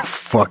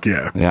 Fuck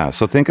yeah. Yeah.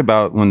 So think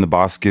about when the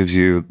boss gives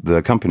you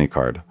the company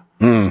card.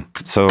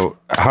 So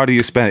how do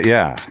you spend it?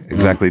 Yeah,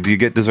 exactly. Do you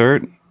get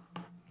dessert?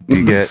 Do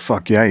you get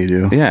fuck yeah, you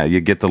do. Yeah,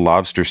 you get the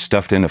lobster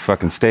stuffed in a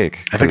fucking steak.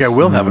 I think I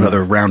will have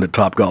another round at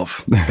Top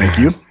Golf. Thank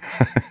you.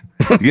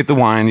 You get the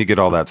wine, you get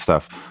all that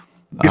stuff.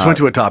 Just went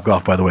to a Top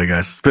Golf, by the way,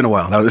 guys. It's been a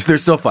while. They're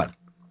still fun.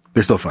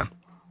 They're still fun.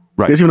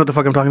 Right. You guys even know what the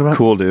fuck I'm talking about?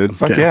 Cool, dude.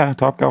 Fuck yeah,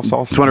 Top Golf's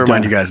awesome. Just want to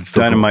remind you guys, it's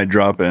still Dynamite cool.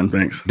 drop in.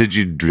 Thanks. Did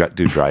you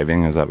do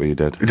driving? Is that what you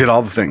did? I did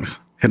all the things.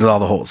 Hit all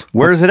the holes.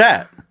 Where is it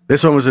at?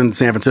 This one was in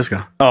San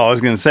Francisco. Oh, I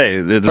was going to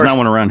say, there's not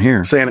one around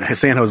here. San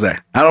Jose.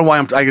 I don't know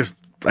why I guess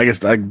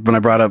when I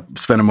brought up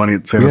spending money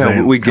at San Jose.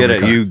 Yeah, we get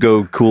it. You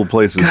go cool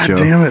places, God Joe.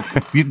 damn it.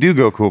 You do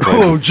go cool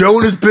places. Oh, Joe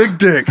and his big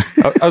dick.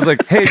 I was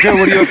like, hey, Joe,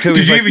 what are you up to?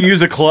 Did you even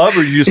use a club,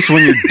 or you just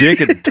swing your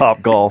dick at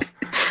Top Golf?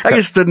 I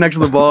just stood next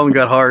to the ball and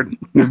got hard.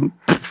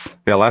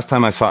 Yeah, last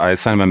time I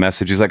sent him a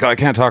message. He's like, oh, I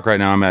can't talk right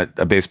now. I'm at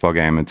a baseball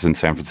game. It's in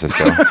San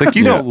Francisco. It's like,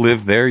 you don't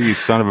live there, you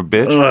son of a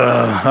bitch.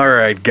 All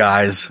right,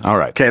 guys. All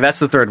right. Okay, that's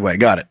the third way.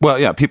 Got it. Well,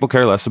 yeah, people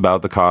care less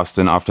about the cost,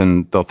 and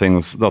often they'll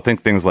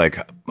think things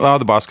like, oh,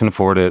 the boss can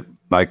afford it,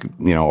 like,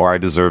 you know, or I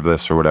deserve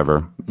this or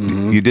whatever.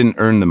 You didn't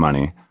earn the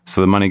money,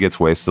 so the money gets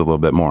wasted a little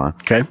bit more.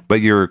 Okay.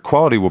 But your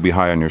quality will be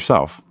high on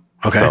yourself.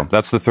 Okay. So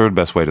that's the third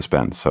best way to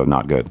spend, so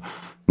not good.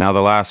 Now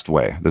the last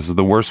way. This is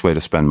the worst way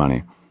to spend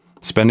money.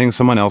 Spending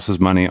someone else's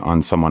money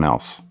on someone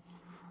else.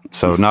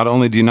 So not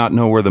only do you not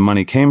know where the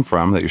money came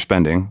from that you're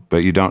spending, but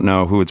you don't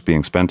know who it's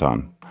being spent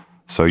on.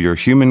 So your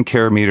human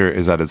care meter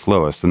is at its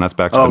lowest, and that's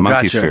back to the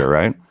monkey sphere,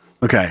 right?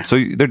 Okay.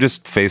 So they're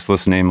just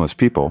faceless, nameless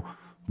people,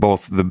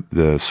 both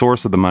the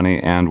source of the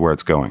money and where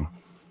it's going.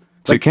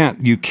 So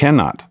you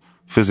cannot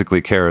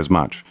physically care as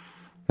much,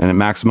 and it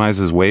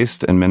maximizes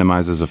waste and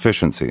minimizes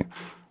efficiency.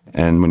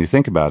 And when you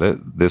think about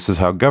it, this is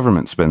how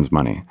government spends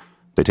money.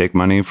 They take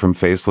money from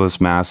faceless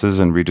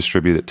masses and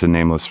redistribute it to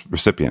nameless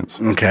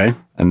recipients. Okay.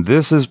 And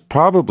this is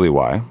probably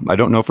why, I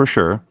don't know for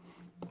sure,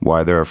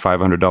 why there are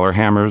 $500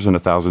 hammers and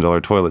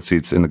 $1,000 toilet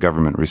seats in the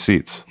government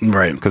receipts.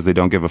 Right. Because they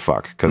don't give a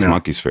fuck, because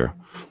monkey sphere.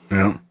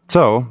 Yeah.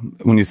 So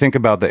when you think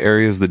about the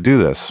areas that do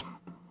this,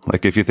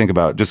 like if you think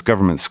about just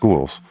government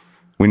schools,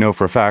 we know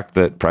for a fact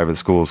that private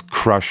schools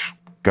crush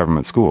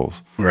government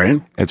schools.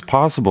 Right. It's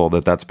possible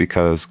that that's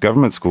because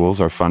government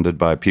schools are funded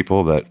by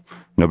people that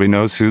nobody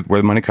knows where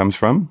the money comes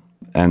from.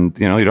 And,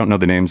 you know, you don't know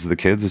the names of the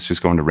kids. It's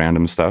just going to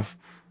random stuff.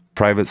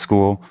 Private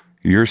school,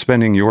 you're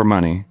spending your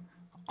money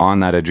on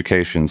that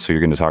education, so you're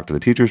going to talk to the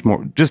teachers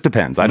more. Just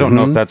depends. I don't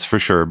know if that's for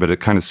sure, but it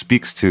kind of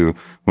speaks to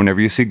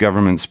whenever you see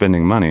government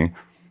spending money,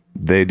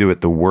 they do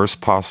it the worst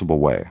possible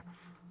way.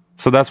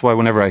 So that's why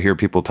whenever I hear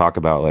people talk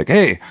about like,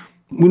 hey,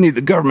 we need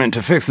the government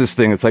to fix this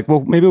thing, it's like,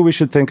 well, maybe we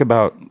should think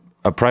about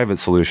a private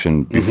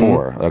solution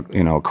before,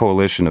 a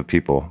coalition of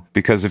people.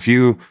 Because if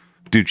you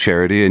do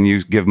charity and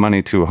you give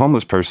money to a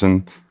homeless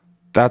person,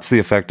 that's the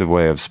effective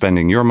way of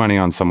spending your money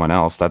on someone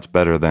else. That's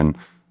better than,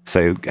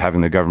 say,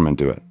 having the government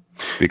do it.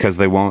 Because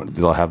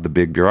they'll have the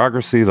big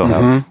bureaucracy, they'll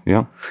have,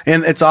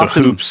 And it's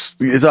often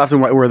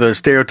where the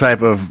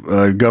stereotype of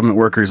government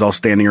workers all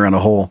standing around a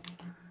hole.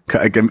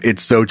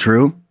 It's so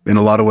true in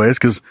a lot of ways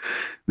because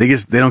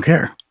they don't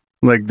care.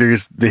 Like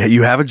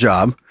you have a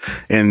job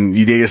and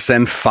they just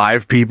send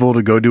 5 people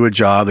to go do a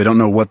job. They don't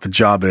know what the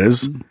job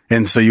is.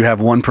 And so you have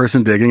one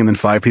person digging and then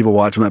 5 people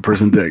watching that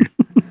person dig.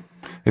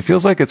 It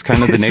feels like it's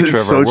kind of the nature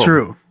of our world. So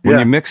true. When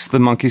you mix the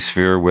monkey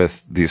sphere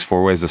with these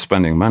 4 ways of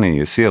spending money,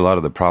 you see a lot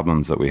of the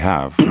problems that we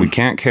have. We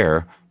can't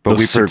care, but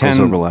we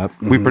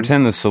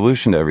pretend the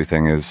solution to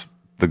everything is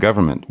the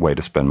government way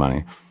to spend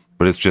money,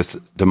 but it's just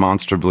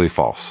demonstrably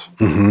false.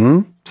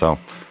 So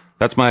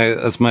that's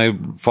my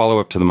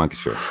follow up to the monkey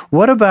sphere.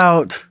 What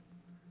about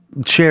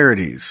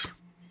charities?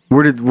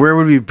 Where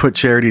would we put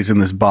charities in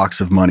this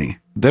box of money?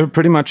 They're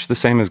pretty much the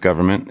same as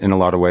government in a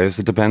lot of ways.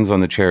 It depends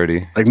on the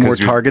charity. Like more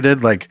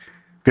targeted, like.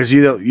 Because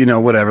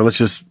whatever. Let's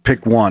just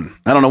pick one.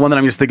 I don't know. One that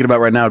I'm just thinking about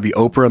right now would be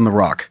Oprah and The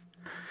Rock,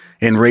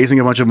 and raising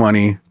a bunch of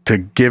money to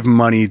give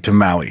money to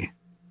Maui,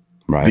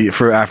 right?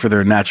 After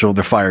their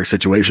fire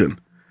situation.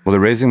 Well, they're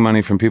raising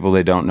money from people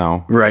they don't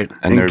know, right?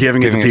 And they're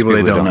giving it to people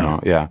they don't know.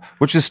 Yeah,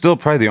 which is still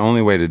probably the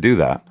only way to do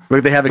that.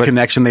 Like they have a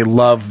connection. They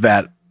love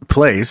that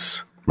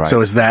place. Right.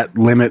 So is that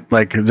limit,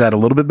 like, is that a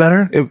little bit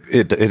better?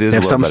 It is.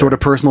 Have some sort of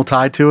personal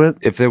tie to it?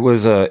 If there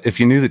was if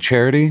you knew the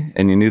charity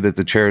and you knew that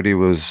the charity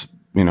was,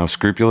 you know,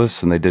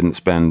 scrupulous and they didn't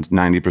spend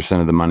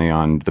 90% of the money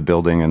on the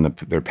building and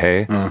their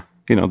pay,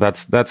 you know,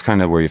 that's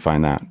kind of where you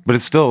find that. But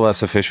it's still a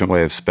less efficient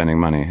way of spending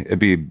money. It'd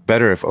be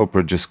better if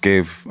Oprah just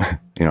gave,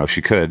 you know, if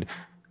she could,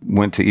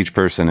 went to each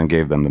person and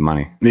gave them the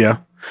money. Yeah.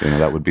 You know,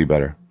 that would be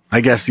better.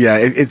 I guess, yeah.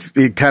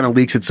 It kind of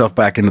leaks itself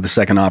back into the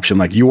second option,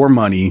 like your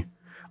money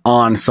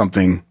on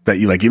something that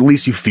you like, at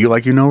least you feel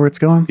like you know where it's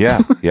going.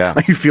 Yeah, yeah.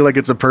 Like you feel like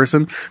it's a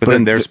person. But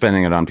then they're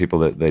spending it on people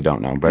that they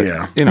don't know. But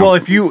yeah. You know. Well,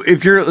 if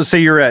you're, let's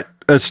say you're at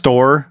a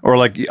store, or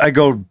like I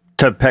go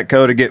to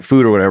Petco to get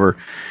food or whatever,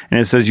 and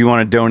it says you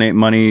want to donate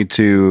money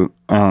to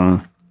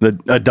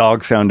a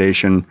dog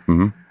foundation,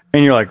 and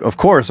you're like, of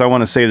course I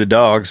want to save the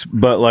dogs,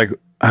 but like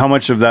how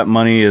much of that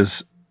money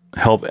is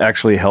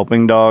actually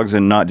helping dogs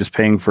and not just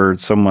paying for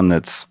someone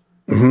that's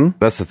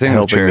that's the thing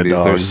with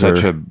charities. There's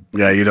such a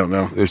you don't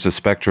know. There's a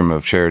spectrum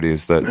of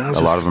charities that a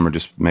lot of them are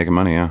just making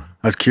money. Yeah,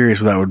 I was curious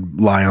where that would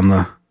lie on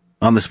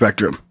the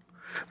spectrum,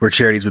 where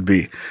charities would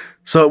be.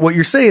 So what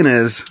you're saying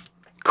is,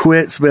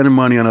 quit spending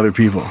money on other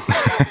people.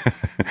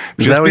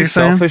 Is that what you're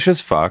saying? Selfish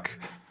as fuck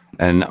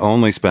and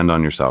only spend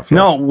on yourself. Yes.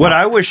 No, what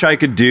I wish I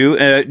could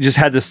do. Just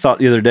had this thought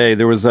the other day.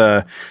 There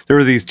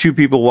were these two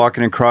people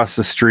walking across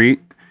the street.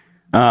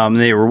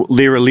 They were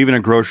leaving a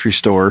grocery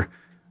store.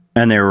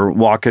 And they were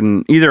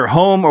walking either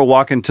home or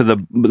walking to the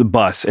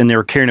bus, and they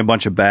were carrying a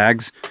bunch of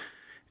bags.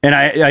 And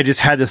I just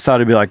had this thought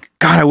to be like,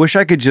 God, I wish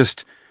I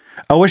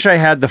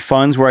had the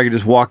funds where I could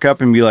just walk up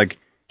and be like,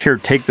 here,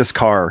 take this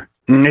car.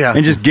 Yeah.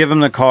 And just give them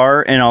the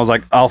car. And I was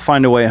like, I'll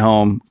find a way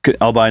home.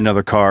 I'll buy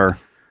another car.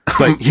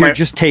 But here,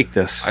 just take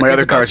this. My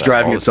other car's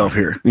driving itself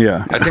here.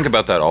 Yeah. I think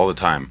about that all the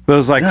time. But I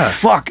was like,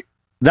 fuck.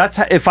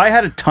 If I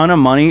had a ton of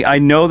money, I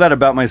know that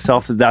about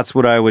myself, that's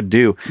what I would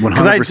do.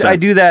 100%. Because I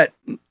do that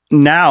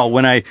now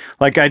when I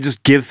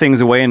just give things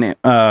away, and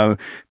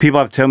people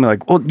have to tell me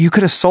like, well, you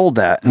could have sold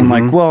that. And I'm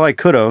like, well, I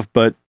could have,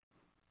 but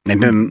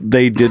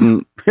they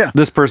didn't. Yeah.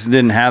 This person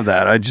didn't have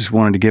that. I just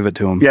wanted to give it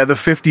to them. Yeah. The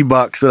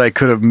 $50 that I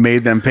could have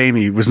made them pay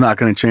me was not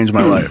going to change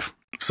my life.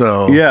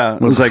 So yeah,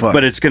 it was like,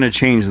 but it's going to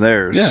change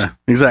theirs. Yeah,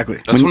 exactly.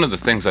 That's one of the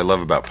things I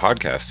love about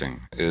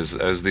podcasting is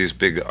as these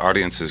big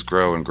audiences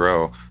grow and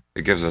grow,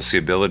 it gives us the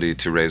ability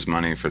to raise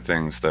money for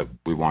things that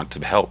we want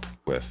to help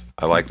with.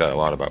 I like that a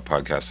lot about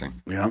podcasting.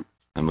 Yeah.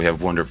 And we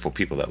have wonderful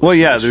people that listen. Well,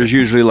 yeah, to there's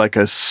usually like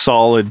a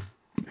solid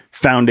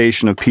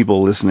foundation of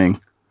people listening.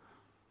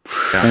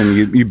 Yeah.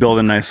 And you build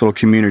a nice little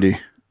community.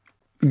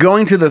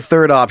 Going to the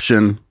third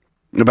option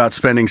about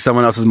spending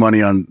someone else's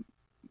money on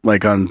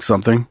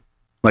something,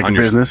 like a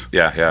business.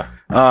 Yeah,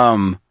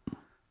 yeah.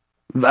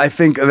 I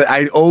think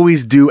I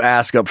always do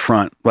ask up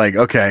front, like,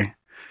 okay,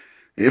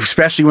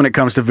 especially when it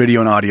comes to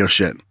video and audio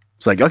shit.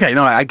 It's like, okay,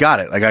 no, I got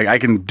it. Like, I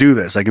can do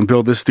this. I can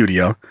build this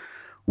studio.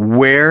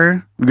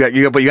 But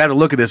you got to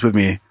look at this with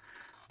me.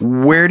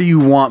 Where do you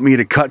want me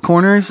to cut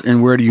corners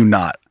and where do you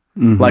not?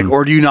 Like,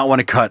 or do you not want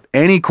to cut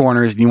any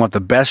corners? Do you want the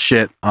best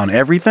shit on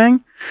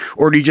everything?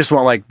 Or do you just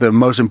want like the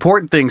most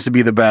important things to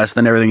be the best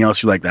and everything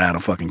else you're like, I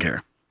don't fucking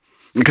care.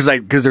 Because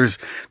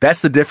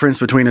that's the difference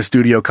between a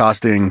studio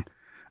costing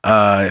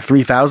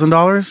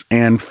 $3,000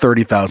 and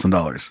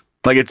 $30,000.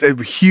 Like, it's a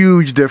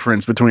huge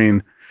difference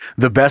between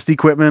the best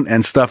equipment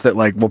and stuff that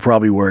like will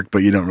probably work, but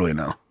you don't really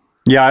know.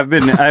 Yeah,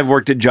 I've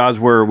worked at jobs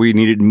where we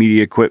needed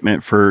media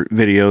equipment for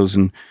videos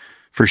and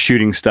for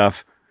shooting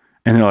stuff,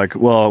 and they're like,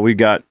 "Well, we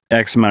got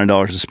X amount of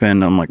dollars to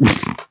spend." I'm like,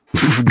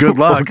 "Good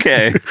luck."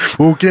 Okay,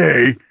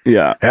 okay,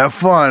 yeah, have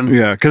fun.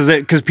 Yeah,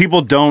 because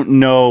people don't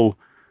know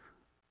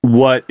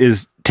what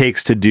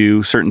takes to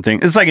do certain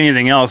things. It's like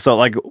anything else. So,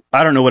 like,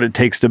 I don't know what it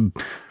takes to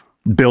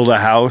build a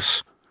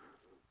house.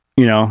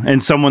 You know,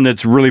 and someone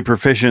that's really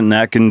proficient in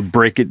that can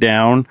break it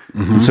down.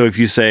 So if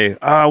you say,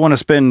 I want to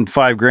spend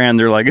 $5,000,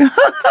 they're like,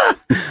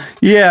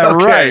 yeah,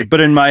 okay. Right.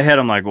 But in my head,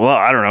 I'm like, well,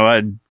 I don't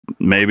know.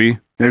 Maybe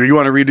you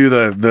want to redo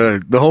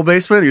the whole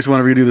basement. You just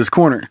want to redo this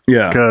corner.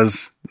 Yeah.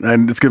 Because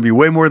it's going to be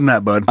way more than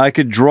that, bud. I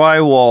could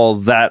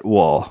drywall that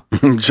wall.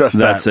 Just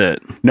that's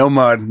it. No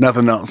mud,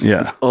 nothing else. Yeah.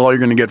 That's all you're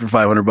going to get for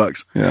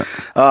 $500. Yeah.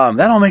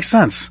 That all makes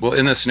sense. Well,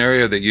 in the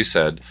scenario that you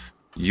said,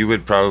 you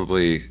would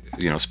probably,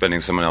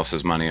 spending someone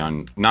else's money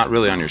on, not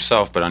really on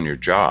yourself, but on your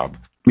job.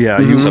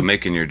 Yeah. So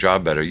making your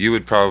job better. You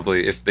would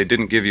probably, if they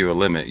didn't give you a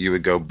limit, you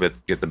would go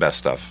get the best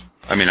stuff.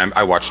 I mean,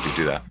 I watched you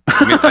do that.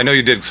 I mean, I know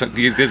you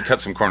did cut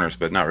some corners,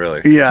 but not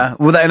really. Yeah.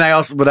 Well,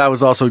 but I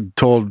was also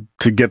told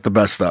to get the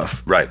best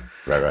stuff. Right.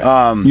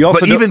 You also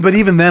but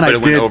even then,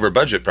 it went over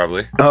budget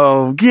probably.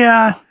 Oh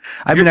yeah.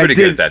 You're pretty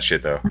good at that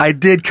shit though. I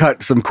did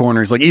cut some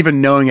corners. Like,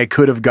 even knowing I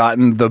could have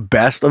gotten the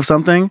best of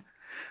something,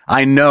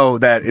 I know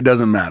that it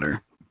doesn't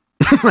matter.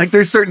 Like,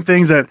 there's certain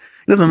things that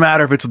it doesn't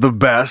matter if it's the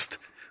best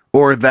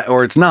or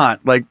it's not.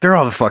 Like, they're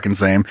all the fucking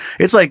same.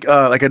 It's like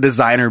a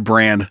designer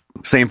brand.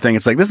 Same thing.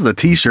 It's like, this is a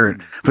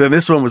t-shirt, but then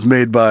this one was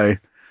made by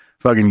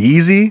fucking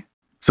Yeezy,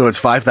 so it's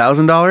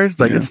 $5,000. It's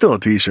like, it's still a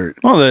t-shirt.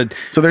 Well,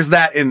 so there's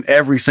that in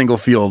every single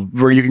field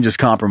where you can just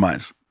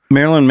compromise.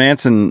 Marilyn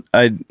Manson,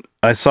 I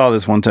I saw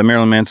this one time.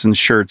 Marilyn Manson's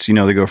shirts, you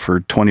know, they go for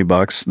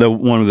 $20. The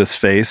one with his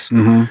face,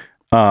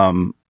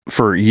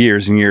 for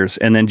years and years.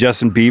 And then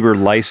Justin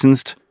Bieber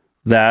licensed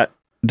that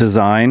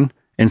design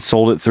and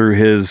sold it through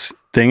his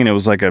thing, and it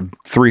was like a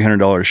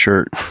 $300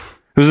 shirt.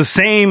 It was the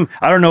same.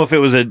 I don't know if it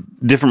was a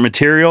different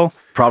material.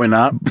 Probably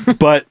not.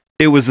 But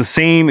it was the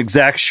same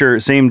exact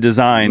shirt, same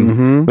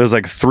design. It was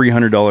like a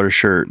 $300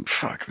 shirt.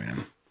 Fuck,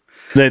 man.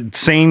 That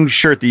same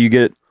shirt that you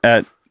get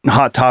at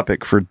Hot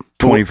Topic for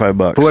 $25.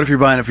 But what if you're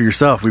buying it for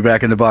yourself? We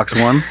back into box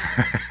one?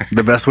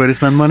 The best way to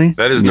spend money?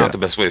 That is not the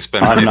best way to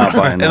spend money. I'm not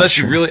buying that. Unless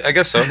you really, I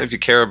guess so, if you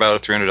care about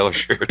a $300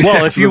 shirt.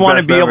 Well, if you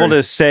want to be able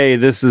to say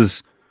this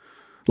is,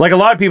 like a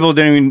lot of people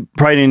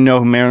probably didn't know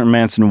who Marilyn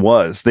Manson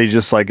was. They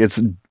just like, it's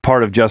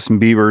part of Justin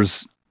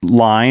Bieber's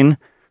line.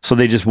 So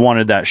they just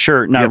wanted that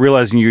shirt, not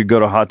realizing you could go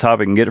to Hot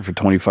Topic and get it for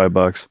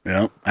 $25.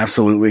 Yeah,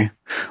 absolutely.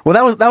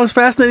 Well, that was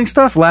fascinating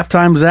stuff. Lap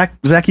time,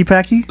 Zacky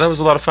Packy. That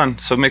was a lot of fun.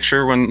 So make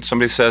sure when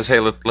somebody says,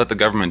 hey, let the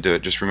government do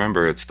it, just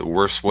remember it's the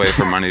worst way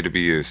for money to be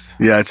used.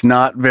 Yeah, it's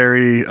not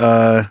very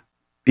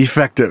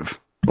effective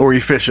or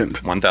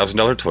efficient.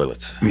 $1,000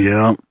 toilets.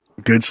 Yeah,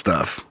 good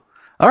stuff.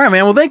 All right,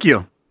 man. Well, thank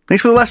you.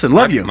 Thanks for the lesson.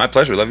 Love you. My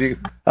pleasure. Love you.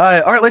 All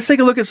right, let's take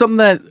a look at something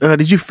that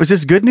is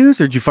this good news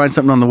or did you find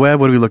something on the web?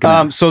 What are we looking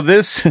at? So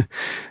this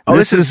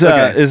is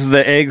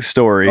the egg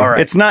story. All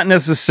right. It's not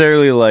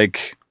necessarily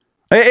like,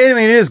 I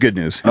mean, it is good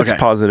news. It's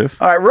positive.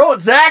 All right, roll it,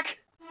 Zach.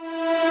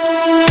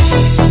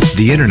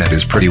 The internet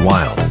is pretty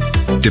wild.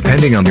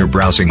 Depending on your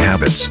browsing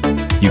habits,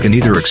 you can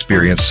either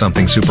experience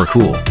something super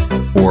cool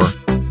or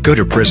go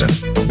to prison.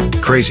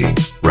 Crazy,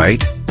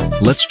 right?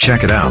 Let's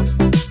check it out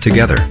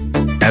together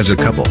as a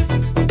couple.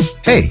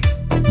 Hey,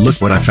 look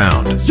what I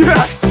found.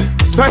 Yes!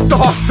 That's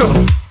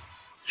awesome!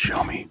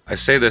 Show me. I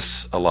say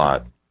this a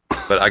lot,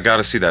 but I got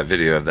to see that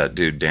video of that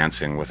dude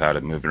dancing without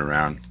it moving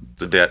around.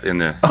 In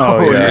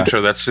the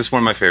intro, that's just one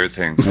of my favorite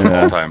things of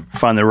all time.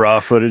 Find the raw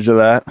footage of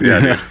that.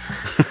 Yeah,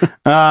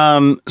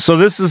 dude. So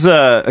this is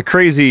a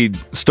crazy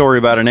story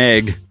about an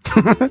egg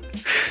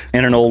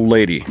and an old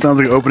lady. Sounds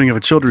like an opening of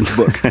a children's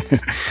book.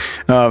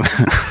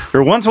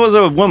 There once was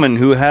a woman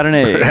who had an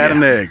egg. Had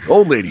an egg.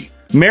 Old lady.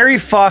 Mary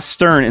Foss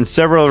Stern and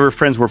several of her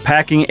friends were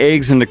packing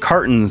eggs into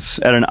cartons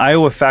at an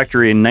Iowa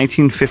factory in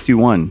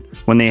 1951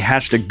 when they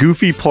hatched a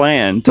goofy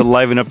plan to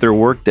liven up their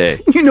workday.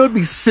 You know it'd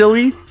be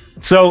silly.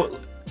 So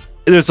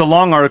there's a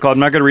long article. I'm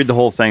not going to read the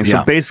whole thing.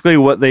 So basically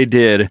what they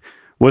did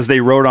was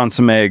they wrote on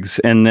some eggs,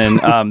 and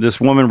then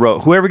this woman wrote,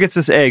 whoever gets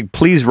this egg,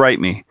 please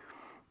write me.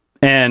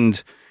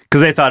 And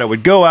because they thought it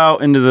would go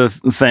out into the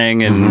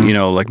thing and, you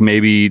know, like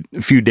maybe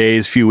a few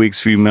days, few weeks,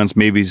 few months,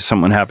 maybe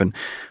something happened.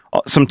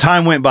 Some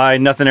time went by,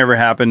 nothing ever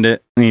happened.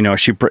 It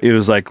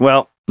was like,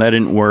 well, that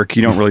didn't work.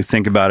 You don't really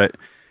think about it.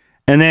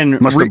 And then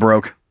must have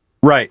broke.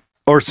 Right.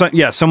 Or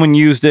someone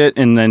used it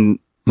and then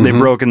they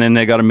broke and then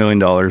they got $1 million.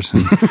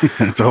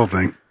 That's the whole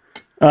thing.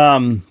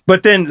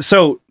 But then,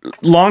 so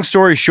long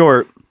story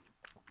short,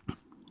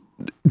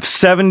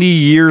 70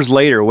 years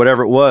later,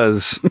 whatever it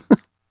was,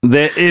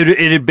 that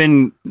it had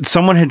been,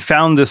 someone had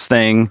found this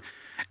thing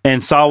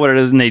and saw what it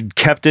is, and they'd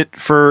kept it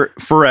for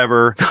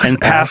forever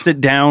and passed it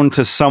down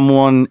to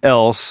someone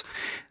else.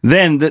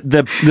 Then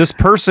this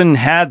person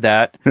had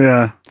that.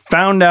 Yeah.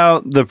 Found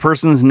out the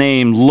person's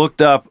name,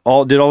 looked up,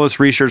 did all this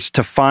research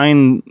to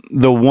find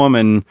the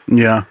woman.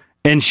 Yeah.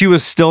 And she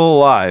was still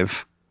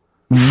alive.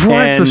 What?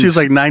 And so she was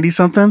like 90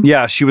 something?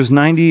 Yeah, she was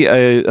 90.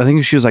 I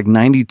think she was like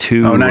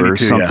 92, 92 or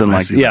something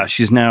like that. Yeah,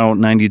 she's now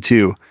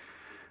 92.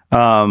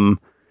 And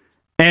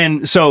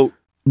so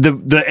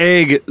the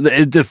egg,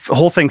 the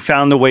whole thing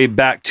found a way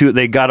back to it.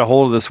 They got a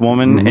hold of this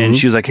woman and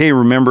she was like, hey,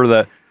 remember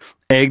the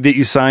egg that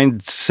you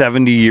signed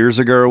 70 years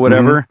ago or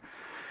whatever?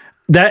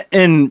 That's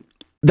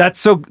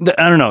so,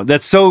 I don't know.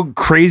 That's so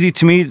crazy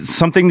to me.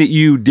 Something that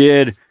you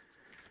did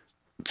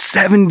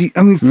 70.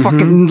 I mean,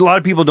 fucking a lot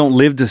of people don't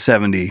live to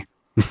 70.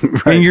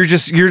 Right. And you're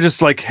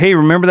just like, hey,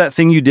 remember that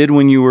thing you did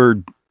when you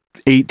were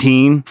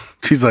 18?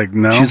 She's like,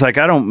 no. She's like,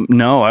 I don't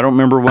know. I don't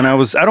remember when I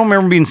don't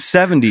remember being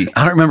 70.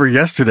 I don't remember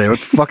yesterday. What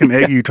the fucking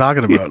egg are you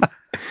talking about?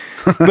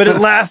 But it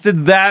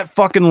lasted that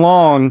fucking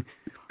long.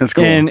 That's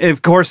cool. And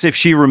of course, if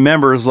she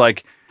remembers,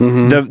 like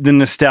the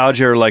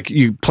nostalgia, or like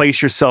you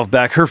place yourself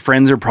back, her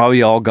friends are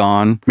probably all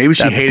gone. Maybe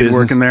she hated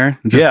working there.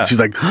 She's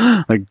like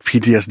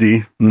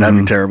PTSD. That'd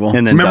be terrible.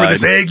 And then remember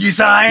this egg you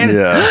signed?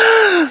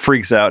 Yeah.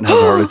 Freaks out and has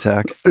a heart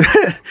attack.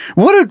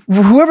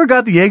 Whoever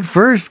got the egg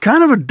first,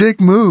 kind of a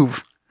dick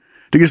move.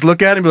 To just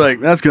look at it and be like,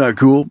 that's kind of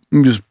cool.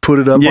 And just put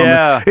it up.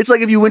 Yeah. It's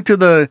like if you went to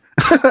the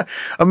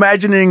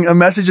imagining a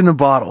message in the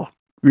bottle.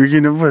 You're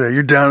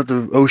down at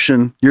the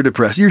ocean. You're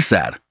depressed. You're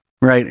sad.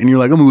 Right? And you're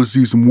like, I'm going to go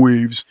see some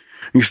waves.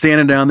 And you're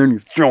standing down there and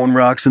you're throwing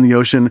rocks in the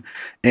ocean.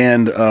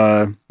 And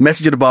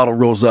message in the bottle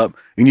rolls up.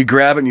 And you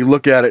grab it and you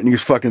look at it and you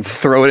just fucking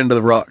throw it into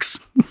the rocks.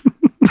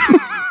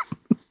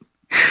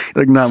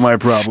 Like, not my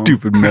problem.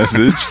 Stupid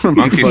message.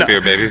 Monkey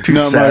sphere, baby. Too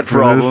Not sad my for this.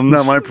 problems.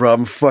 Not my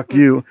problem. Fuck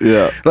you.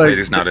 Yeah. Like,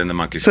 Lady's not in the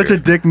monkey sphere. such a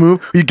dick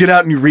move. You get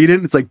out and you read it,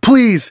 and it's like,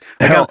 please.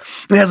 Like,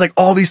 it has like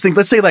all these things.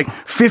 Let's say like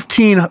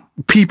 15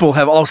 people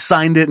have all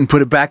signed it and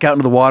put it back out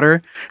into the water,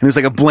 and there's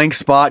like a blank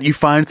spot you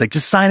find. It's like,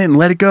 just sign it and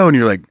let it go. And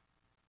you're like,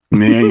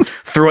 man, you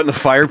throw it in the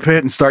fire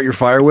pit and start your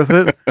fire with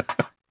it.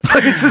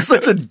 Like, it's just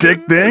such a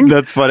dick thing.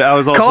 That's funny. I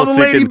was also Call the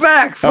thinking, lady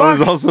back. Fuck. I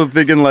was also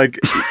thinking like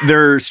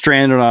they're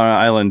stranded on an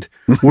island.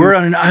 We're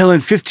on an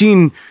island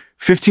 15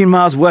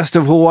 miles west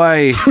of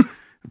Hawaii.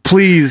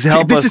 Please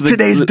help This us. is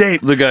today's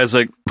date. The guy's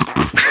like,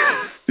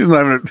 He's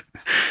not even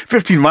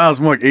 15 miles,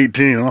 more like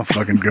 18. I'm not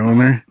fucking going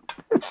there.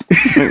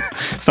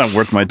 it's not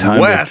worth my time.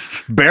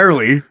 West,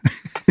 barely.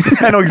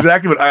 I know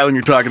exactly what island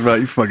you're talking about.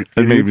 You fucking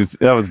idiots.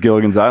 That was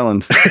Gilligan's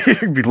Island.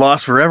 You'd be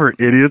lost forever,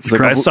 idiots.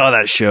 Like, I saw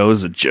that show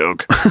as a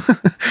joke.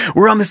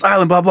 We're on this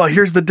island, blah, blah.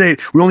 Here's the date.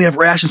 We only have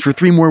rations for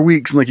 3 more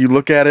weeks. And like, you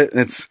look at it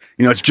and it's,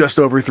 it's just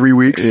over 3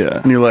 weeks.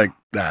 Yeah. And you're like,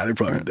 they're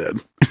probably dead.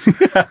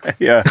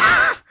 Yeah.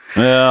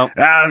 Well,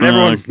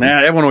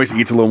 everyone always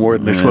eats a little more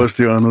than they're supposed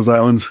to on those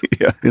islands.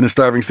 Yeah. In a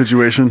starving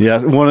situation. Yeah.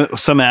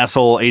 Some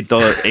asshole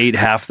ate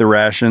half the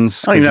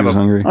rations because he was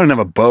hungry. I don't have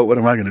a boat. What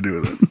am I going to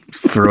do with it?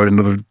 Throw it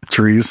into the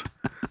trees.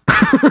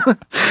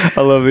 I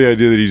love the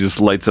idea that he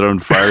just lights it on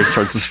fire,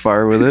 starts his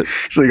fire with it.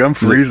 He's like, I'm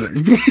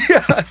freezing.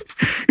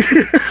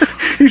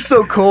 He's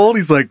so cold.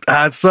 He's like,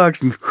 it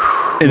sucks. And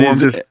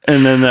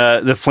then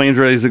the flames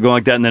ready to go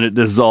like that, and then it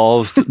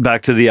dissolves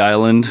back to the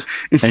island,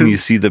 and you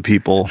see the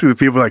people. See the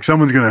people like,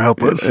 someone's going to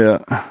help us. Yeah.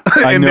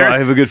 I know. I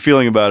have a good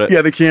feeling about it.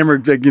 Yeah, the camera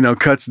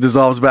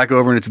dissolves back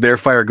over, and it's their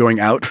fire going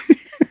out.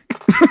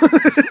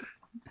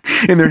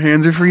 And their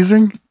hands are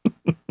freezing.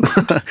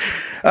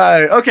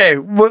 Okay,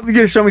 well, you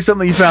gotta show me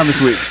something you found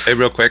this week. Hey,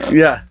 real quick.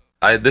 Yeah.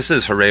 This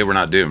is Hooray We're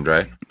Not Doomed,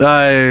 right?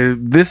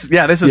 This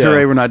is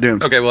Hooray We're Not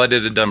Doomed. Okay, well, I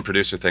did a dumb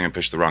producer thing and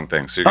pushed the wrong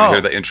thing, so you're gonna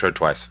hear the intro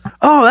twice.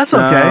 Oh, that's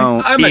okay.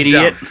 I'm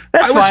idiot.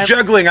 I was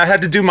juggling. I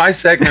had to do my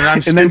segment, and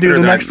I'm and then do the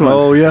next one.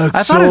 Oh yeah,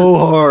 it's so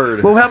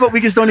hard. Well, how about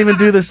we just don't even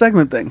do the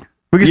segment thing?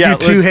 We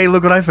just do 2. Hey,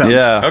 look what I found.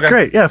 Yeah, okay.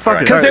 Great. Yeah, fuck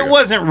it. Because it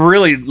wasn't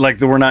really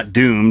like we're not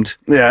doomed.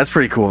 Yeah, that's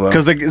pretty cool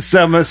though.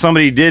 Because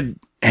somebody did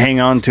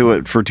hang on to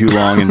it for too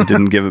long and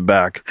didn't give it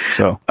back.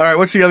 So, all right,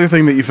 what's the other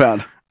thing that you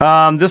found?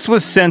 This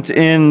was sent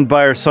in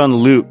by our son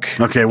Luke.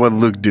 Okay, what did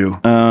Luke do?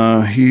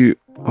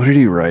 What did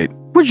he write?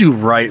 What'd you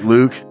write,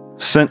 Luke?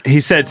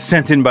 He said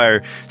sent in by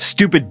our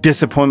stupid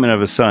disappointment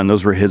of his son.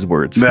 Those were his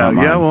words. Yeah,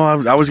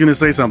 well, I was gonna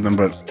say something,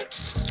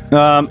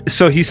 but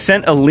so he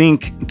sent a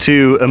link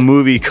to a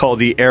movie called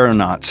The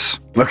Aeronauts.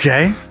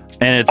 Okay,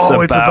 and it's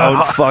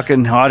about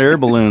fucking hot air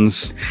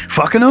balloons.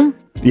 Fucking them?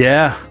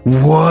 Yeah.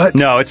 What?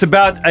 No, it's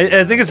about.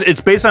 I think it's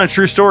based on a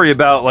true story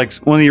about like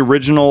one of the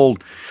original.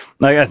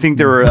 Like I think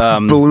there were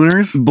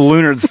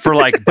ballooners for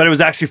like, but it was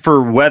actually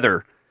for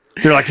weather.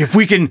 They're like, if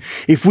we can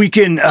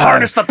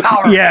harness the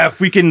power. Yeah,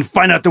 if we can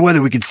find out the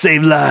weather, we could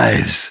save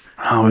lives.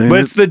 Oh, man. But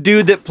it's the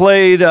dude that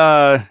played.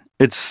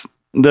 It's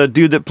the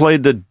dude that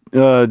played the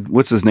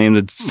what's his name?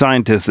 The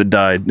scientist that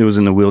died. It was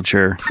in the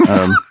wheelchair.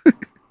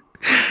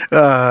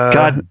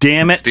 God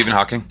damn it, Stephen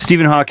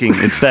Hawking.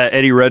 It's that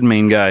Eddie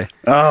Redmayne guy.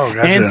 Oh,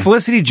 gotcha. And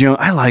Felicity Jones.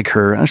 I like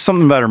her. There's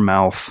something about her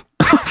mouth.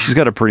 She's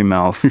got a pretty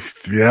mouth.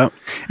 Yeah.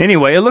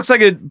 Anyway, it looks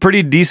like a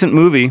pretty decent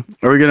movie.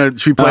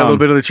 Should we play a little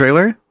bit of the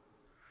trailer?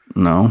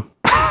 No.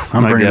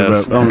 I'm bringing it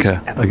up. Oh, okay.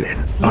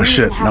 Oh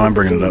shit! Now I'm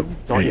bringing it up.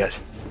 Not yet.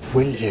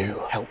 Will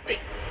you help me?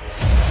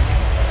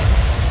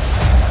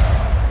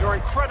 You're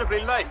incredibly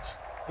late.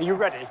 Are you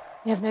ready?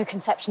 You have no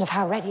conception of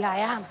how ready I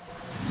am.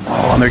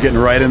 Oh, and they're getting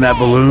right in that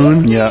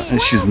balloon. Yeah,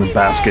 and she's in the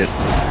basket.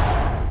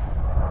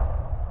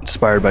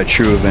 Inspired by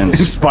true events.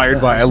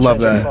 I love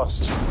that.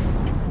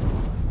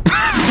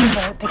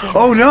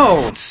 Oh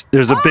no!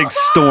 There's a big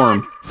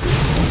storm.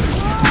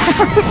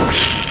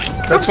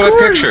 That's what I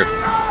picture.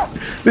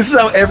 This is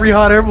how every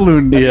hot air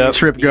balloon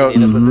trip goes.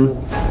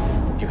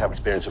 You have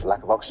experience of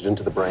lack of oxygen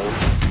to the brain.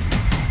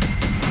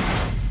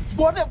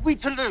 What have we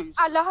to lose?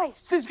 Our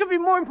lives. This could be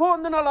more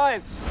important than our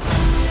lives.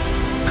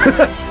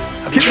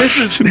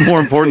 This is more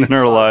important than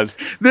our lives.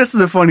 This is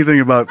the funny thing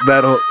about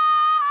that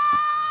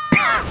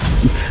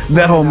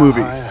whole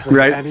movie,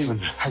 right? Anyone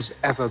has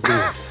ever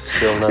been.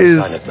 Still no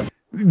is sign of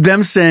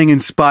them saying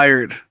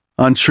inspired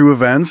on true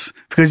events,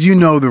 because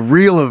the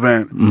real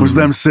event was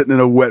them sitting in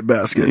a wet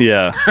basket.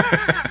 Yeah.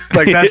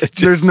 Like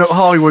there's no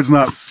Hollywood's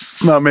not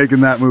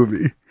making that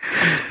movie.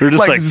 They're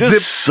just like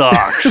this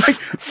sucks. Like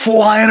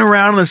flying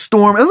around in a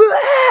storm.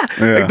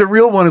 Like the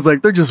real one is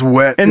like they're just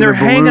wet and they're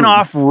hanging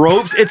off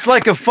ropes. It's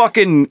like a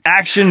fucking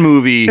action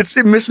movie. It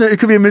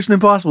could be a Mission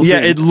Impossible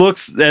scene. Yeah,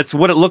 that's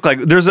what it looked like.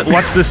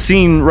 Watch the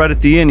scene right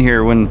at the end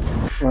here when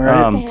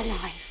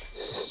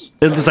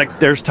it's like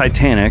there's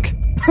Titanic.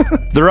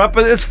 They're up,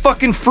 it's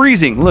fucking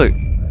freezing. Look.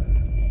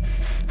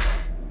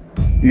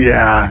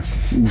 Yeah.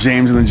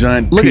 James and the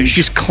Giant Look Peach. at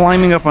she's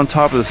climbing up on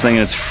top of this thing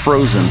and it's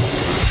frozen.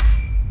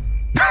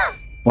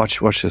 Watch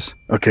this.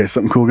 Okay,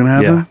 something cool gonna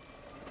happen? Yeah.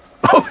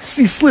 Oh,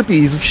 see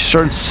Slippies. She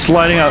started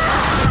sliding up.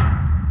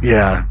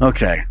 Yeah,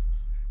 okay.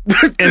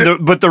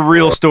 but the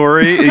real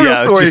story,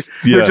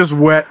 they're just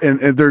wet and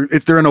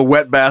they're in a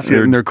wet basket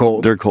and they're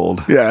cold. They're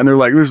cold. Yeah, and they're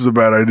like, this is a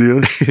bad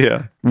idea.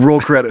 Yeah.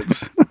 Roll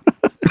credits.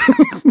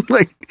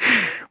 Like,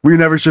 we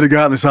never should have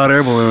gotten this hot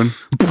air balloon.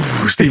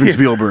 Steven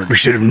Spielberg. We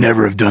should have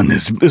never have done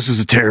this. This was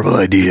a terrible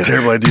idea. It's a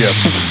terrible idea.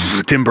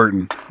 Tim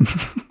Burton.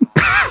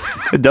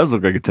 It does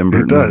look like a Tim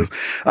Burton. It does.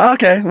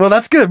 Okay, well,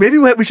 that's good. Maybe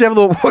we should have a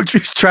little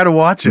try to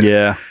watch it.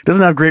 Yeah. It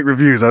doesn't have great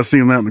reviews. I was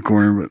seeing that in the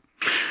corner, but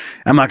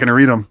I'm not going to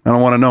read them. I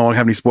don't want to know. I don't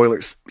have any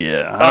spoilers.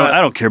 Yeah.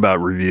 I don't care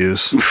about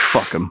reviews.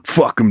 Fuck them.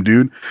 Fuck them,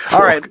 dude.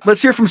 All right,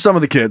 let's hear from some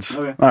of the kids.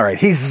 Okay. All right.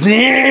 He's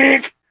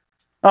sick.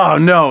 Oh,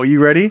 no.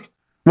 You ready?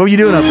 What were you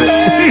doing up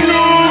there?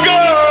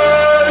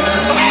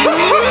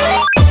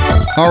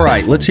 All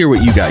right, let's hear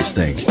what you guys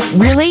think.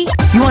 Really?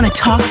 You want to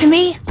talk to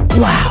me?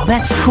 Wow,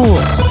 that's cool.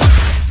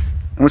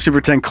 I want you to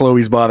pretend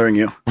Chloe's bothering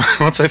you.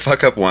 Once I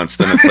fuck up once,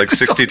 then it's like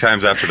 60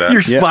 times after that.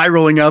 You're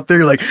spiraling out there.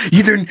 You're like,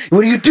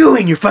 what are you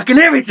doing? You're fucking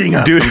everything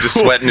up. Dude, I'm just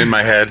sweating in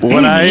my head.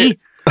 When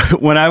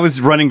I was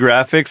running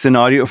graphics and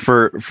audio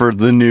for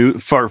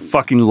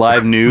fucking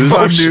live news.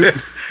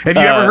 Have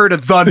you ever heard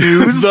of the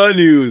news? The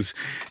news.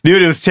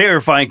 Dude, it was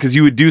terrifying because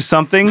you would do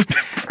something and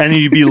then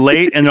you'd be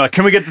late and they're like,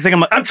 can we get this thing? I'm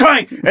like, I'm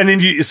trying. And then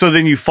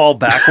you fall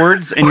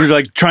backwards and you're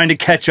like trying to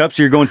catch up.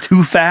 So you're going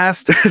too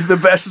fast. The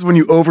best is when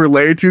you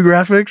overlay two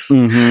graphics.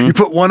 Mm-hmm. You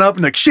put one up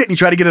and like shit and you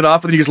try to get it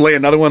off and then you just lay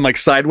another one like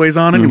sideways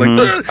on it. Mm-hmm.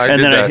 You're like, and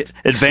then I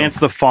advance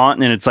the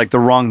font and it's like the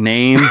wrong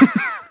name.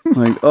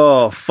 Like,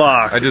 oh,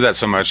 fuck. I did that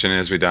so much in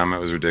Is We Dumb, it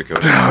was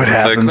ridiculous. Oh, it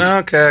happens. Like, no,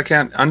 okay, I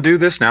can't undo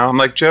this now. I'm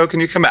like, Joe, can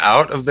you come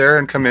out of there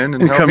and come in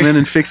and help me? in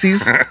and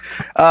fixies?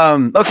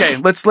 Okay,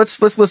 let's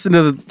listen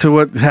to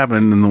what's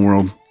happening in the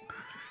world.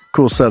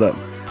 Cool setup.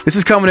 This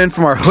is coming in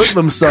from our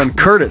hoodlum son,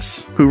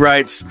 Curtis, who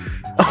writes,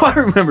 I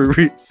remember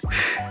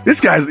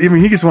this guy's,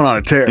 he just went on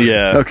a tear.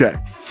 Yeah. Okay.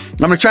 I'm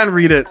going to try to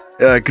read it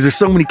because there's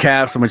so many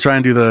caps. I'm going to try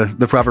and do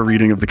the proper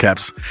reading of the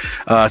caps.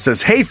 It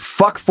says, hey,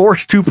 fuck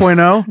Force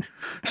 2.0.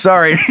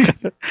 Sorry,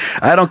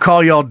 I don't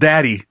call y'all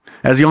daddy,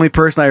 as the only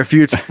person I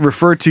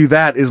refer to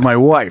that is my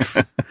wife.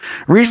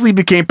 Recently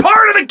became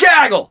part of the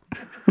gaggle.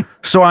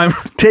 So I'm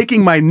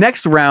taking my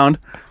next round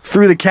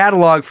through the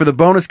catalog for the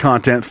bonus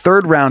content,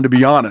 third round to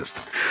be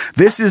honest.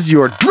 This is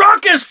your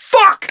drunk as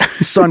fuck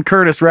son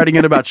Curtis writing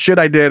in about shit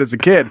I did as a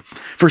kid.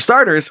 For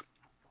starters,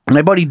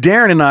 my buddy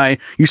Darren and I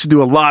used to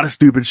do a lot of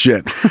stupid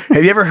shit.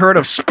 Have you ever heard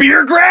of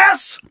spear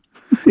grass?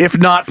 If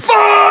not,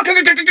 fuck!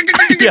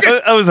 Yeah,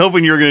 I was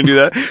hoping you were going to do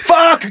that.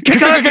 Fuck!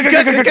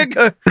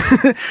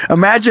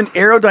 Imagine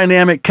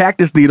aerodynamic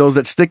cactus needles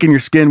that stick in your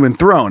skin when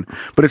thrown,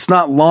 but it's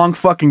not long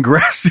fucking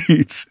grass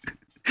seeds.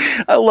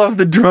 I love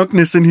the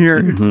drunkenness in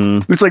here.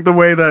 Mm-hmm. It's like the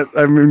way that,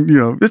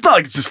 it's not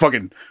like it's just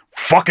fucking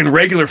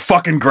regular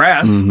fucking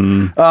grass.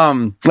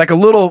 Mm-hmm. Like a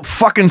little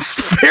fucking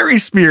fairy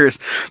spears.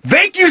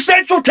 Thank you,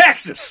 Central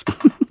Texas!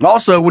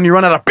 Also, when you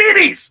run out of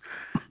BBs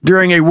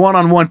during a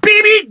one-on-one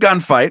BB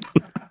gunfight,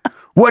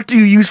 what do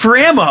you use for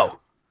ammo?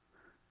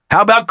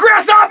 How about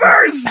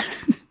grasshoppers?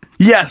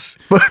 Yes,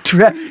 but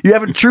you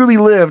haven't truly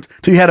lived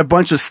till you had a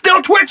bunch of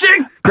still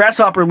twitching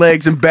grasshopper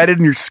legs embedded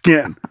in your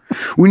skin.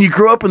 When you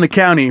grow up in the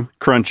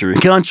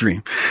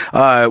country,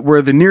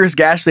 where the nearest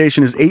gas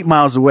station is 8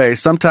 miles away,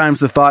 sometimes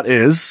the thought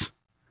is,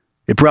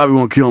 it probably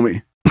won't kill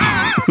me.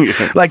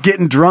 Like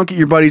getting drunk at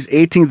your buddy's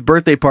 18th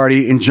birthday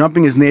party and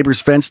jumping his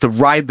neighbor's fence to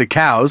ride the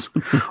cows,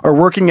 or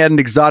working at an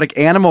exotic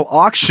animal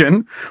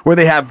auction where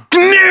they have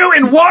gnu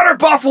and water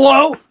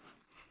buffalo,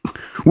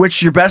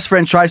 which your best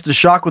friend tries to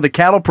shock with a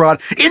cattle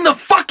prod in the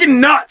fucking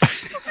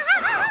nuts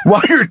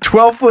while you're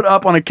 12 foot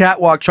up on a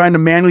catwalk trying to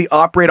manually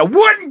operate a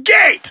wooden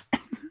gate.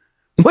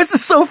 What's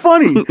this so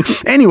funny?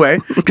 Anyway,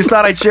 just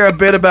thought I'd share a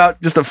bit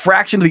about just a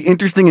fraction of the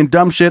interesting and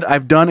dumb shit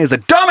I've done as a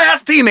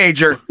dumbass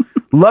teenager.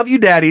 Love you,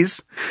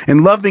 daddies,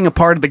 and love being a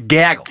part of the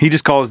gaggle. He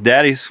just calls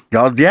daddies.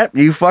 Y'all, yep,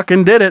 you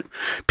fucking did it.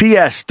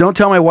 P.S. Don't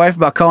tell my wife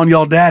about calling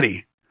y'all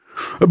daddy.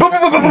 That's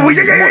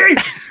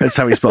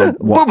how he spelled.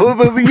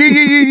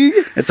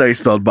 That's how he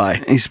spelled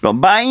bye. He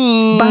spelled bye.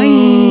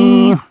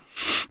 Bye.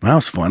 That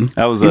was fun.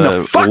 That was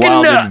a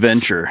wild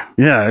adventure.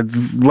 Yeah, I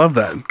love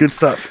that. Good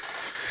stuff.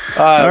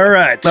 All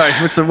right.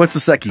 What's the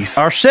seckies?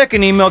 Our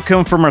second email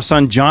came from our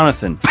son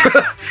Jonathan.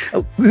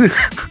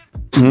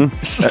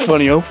 This is a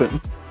funny open.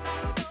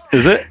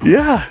 Is it?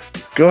 Yeah.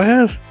 Go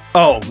ahead.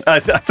 Oh, I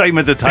thought you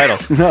meant the title.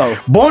 No.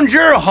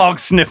 Bonjour,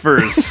 hog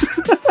sniffers.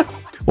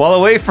 While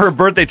away for a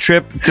birthday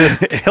trip to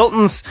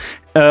Hilton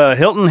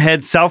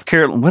Head, South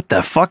Carolina. What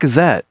the fuck is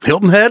that?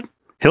 Hilton Head?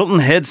 Hilton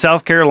Head,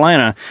 South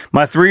Carolina.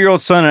 My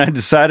 3-year-old son and I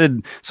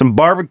decided some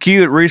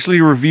barbecue at recently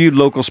reviewed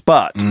local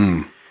spot.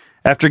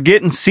 After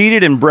getting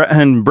seated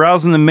and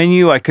browsing the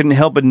menu, I couldn't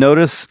help but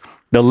notice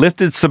the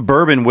lifted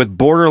Suburban with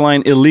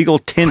borderline illegal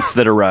tints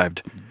that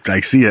arrived. I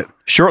see it.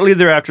 Shortly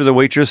thereafter, the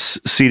waitress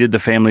seated the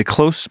family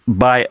close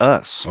by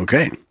us.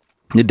 Okay.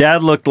 The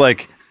dad looked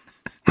like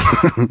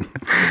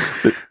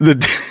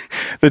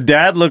The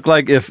dad looked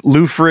like if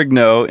Lou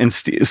Ferrigno and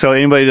so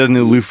anybody who doesn't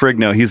know Lou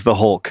Ferrigno, he's the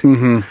Hulk.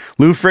 Mm-hmm.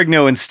 Lou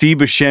Ferrigno and Steve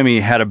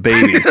Buscemi had a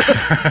baby.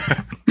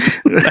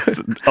 That's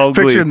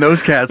ugly. Picturing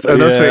those cats, or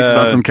those faces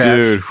on some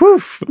cats. Dude.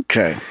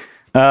 Okay.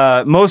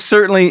 Most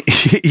certainly,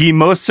 he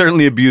most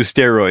certainly abused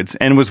steroids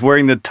and was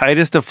wearing the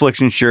tightest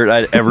affliction shirt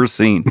I'd ever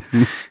seen.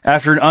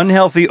 After an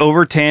unhealthy,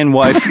 overtanned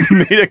wife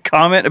made a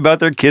comment about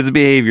their kid's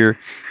behavior,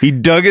 he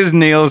dug his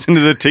nails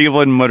into the table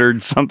and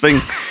muttered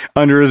something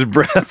under his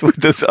breath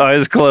with his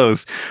eyes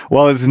closed,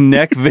 while his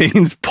neck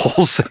veins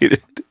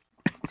pulsated.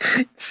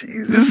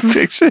 Jesus, this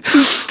picture,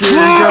 scary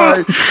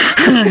guy.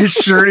 His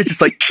shirt is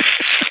just like.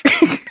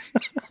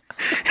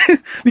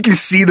 You can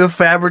see the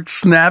fabric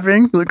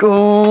snapping. Like,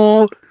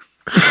 oh.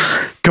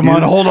 Come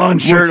on, hold on,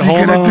 shirt. What's he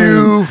gonna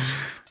do?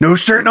 No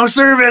shirt, no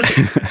service.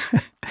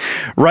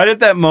 Right at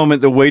that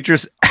moment, the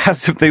waitress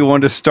asked if they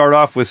wanted to start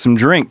off with some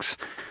drinks.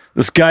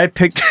 This guy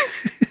picked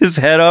his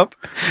head up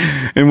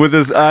and with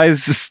his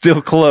eyes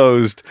still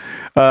closed,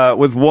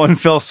 with one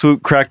fell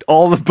swoop, cracked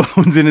all the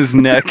bones in his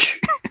neck.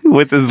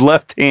 With his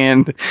left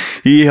hand,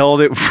 he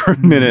held it for a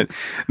minute.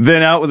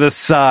 Then out with a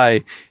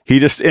sigh, he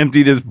just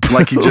emptied his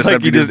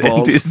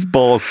emptied his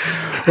balls.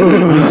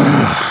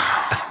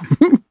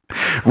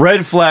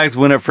 Red flags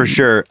went up for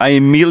sure. I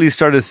immediately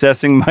started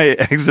assessing my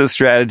exit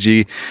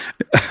strategy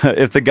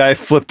if the guy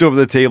flipped over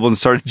the table and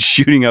started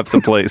shooting up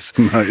the place.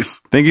 Nice.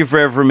 Thank you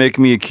forever for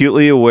making me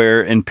acutely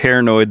aware and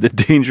paranoid the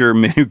danger of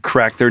men who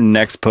crack their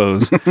necks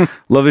pose.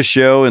 Love the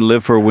show and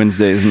live for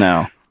Wednesdays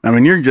now. I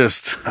mean, you're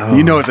just,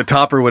 you know what the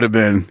topper would have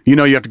been. You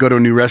know you have to go to a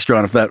new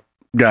restaurant if that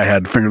guy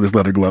had fingerless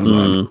leather gloves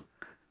on.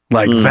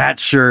 Like that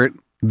shirt,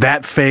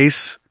 that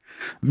face,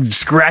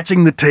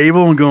 scratching the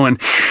table and going,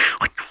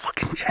 what the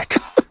fucking shit?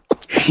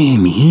 Hey,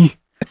 me.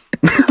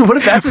 What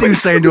if that's what he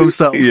was saying to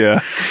himself? Yeah.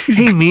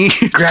 Hey, me.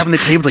 Grabbing the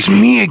table like, It's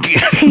me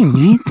again. Hey,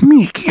 me, it's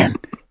me again.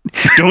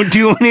 Don't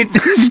do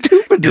anything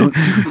stupid.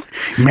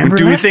 Remember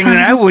do last anything time?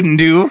 that I wouldn't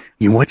do.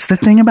 What's the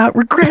thing about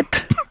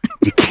regret?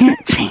 You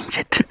can't change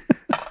it.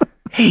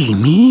 Hey,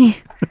 me.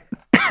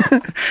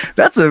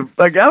 That's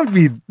that would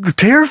be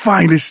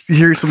terrifying to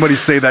hear somebody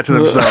say that to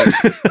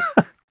themselves.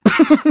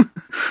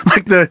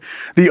 Like the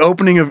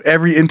opening of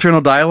every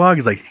internal dialogue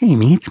is like, hey,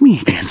 me, it's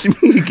me again.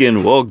 It's me again.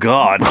 Oh,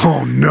 God.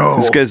 Oh, no.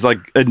 This guy's like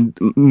a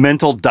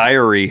mental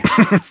diary.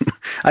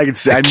 I can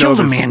say, I know killed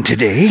a this. man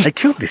today. I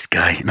killed this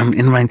guy, and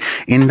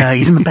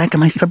he's in the back of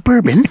my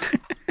Suburban,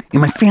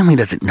 and my family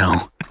doesn't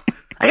know.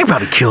 I could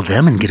probably kill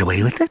them and get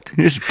away with it.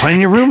 There's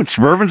plenty of room.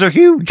 Suburbans are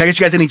huge. Can I get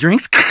you guys any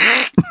drinks?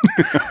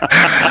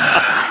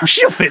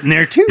 She'll fit in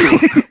there too.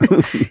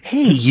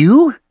 Hey,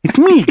 you. It's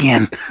me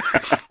again.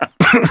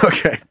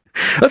 Okay.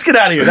 Let's get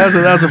out of here. That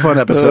was a fun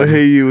episode.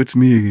 Hey, you. It's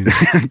me again.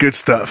 Good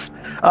stuff.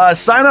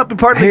 Sign up and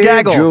part of the Hey,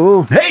 gaggle.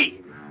 Joe. Hey!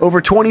 Over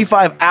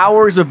 25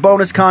 hours of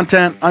bonus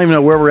content. I don't even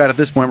know where we're at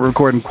this point. We're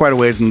recording quite a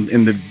ways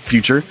in the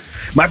future.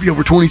 Might be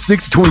over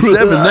 26 or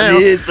 27 now.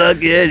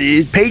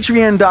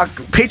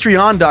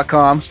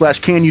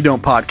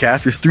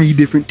 Patreon.com/CanYouDon'tPodcast. There's 3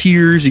 different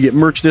tiers. You get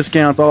merch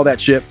discounts, all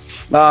that shit.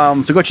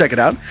 So go check it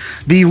out.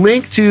 The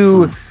link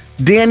to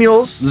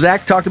Daniel's,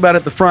 Zach talked about it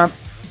at the front.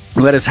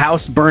 Who had his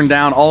house burned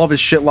down, all of his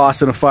shit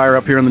lost in a fire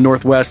up here in the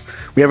Northwest.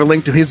 We have a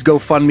link to his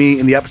GoFundMe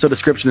in the episode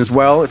description as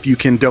well. If you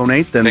can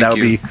donate, then that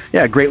would be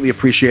greatly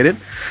appreciated.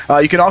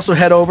 You can also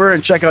head over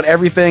and check out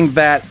everything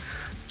that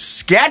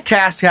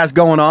Scatcast has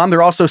going on.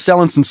 They're also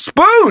selling some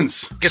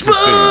spoons. Get some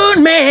spoons.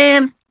 Spoon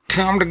man.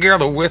 Come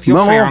together with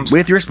your parents.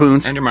 With your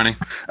spoons. And your money.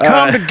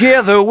 Come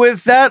together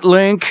with that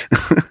link.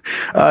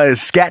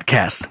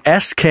 Scatcast,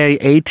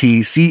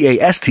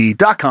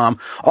 SKATCAST.com.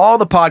 All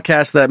the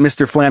podcasts that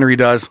Mr. Flannery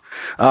does.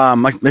 We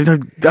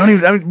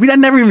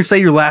never even say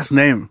your last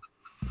name.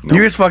 Nope.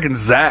 You're just fucking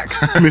Zach.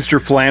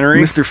 Mr.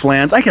 Flannery? Mr.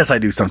 Flans. I guess I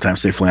do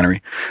sometimes say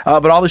Flannery.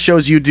 But all the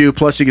shows you do,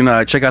 plus you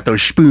can check out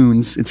those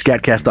spoons at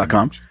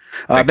scatcast.com.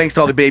 Thanks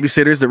to all the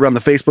babysitters that run the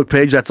Facebook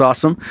page. That's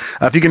awesome.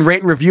 If you can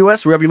rate and review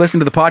us wherever you listen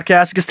to the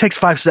podcast, it just takes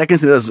 5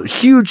 seconds. It does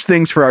huge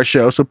things for our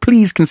show. So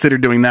please consider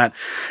doing that.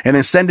 And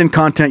then send in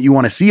content you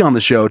want to see on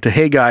the show to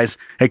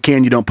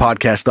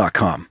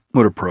heyguys@canyouDon'tPodcast.com.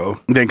 What a pro.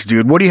 Thanks,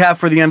 dude. What do you have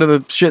for the end of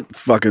the shit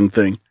fucking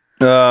thing?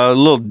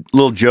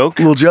 Little joke.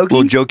 Little jokey?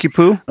 Little jokey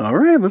poo. All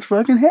right, let's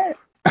fucking hit.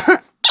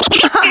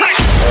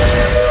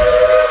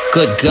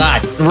 Good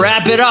God.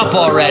 Wrap it up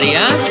already,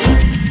 huh?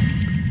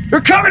 They're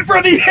coming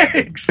for the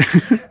eggs!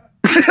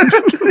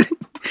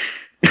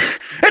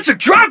 It's a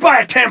drive-by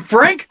attempt,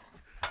 Frank!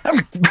 That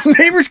was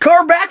neighbor's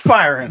car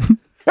backfiring.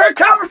 They're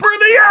coming for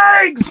the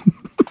eggs!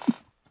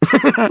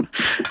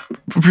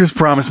 Just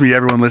promise me,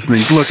 everyone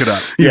listening, look it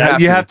up. You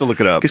have to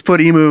look it up. Just put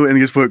emu and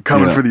just put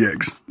coming for the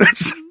eggs.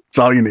 That's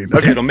all you need.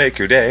 Okay. It'll make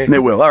your day. It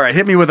will. All right,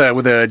 hit me with a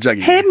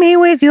juggy. Hit me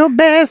with your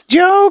best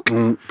joke.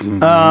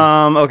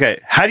 Okay.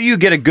 How do you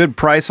get a good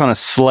price on a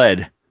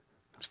sled?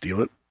 Steal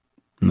it?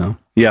 No.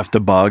 You have to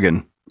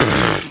bargain.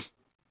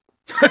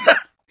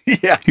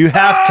 Yeah. You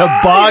have to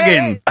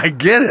bargain. I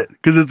get it,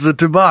 because it's a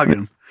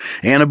toboggan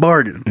and a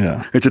bargain.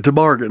 Yeah. It's a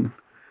toboggan.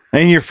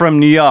 And you're from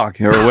New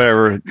York or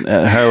whatever,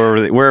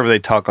 wherever they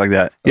talk like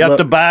that. You have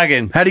to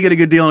bargain. How do you get a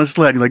good deal on a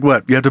sled? You're like,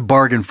 what? You have to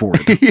bargain for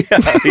it.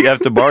 Yeah, you have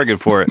to bargain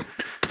for it.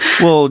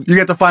 Well, you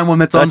have to find one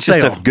that's on sale.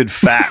 That's just a good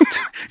fact.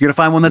 You got to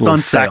find one that's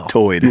on sale.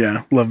 Factoid.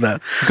 Yeah, love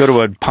that. Go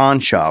to a pawn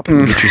shop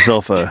and get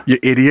yourself a. You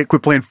idiot!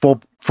 Quit playing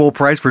full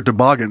price for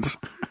toboggans.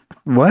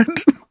 What?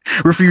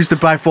 Refuse to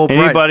buy full price.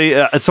 Anybody?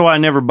 That's why I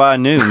never buy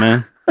new,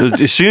 man.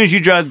 As soon as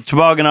you drive the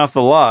toboggan off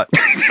the lot,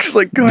 it's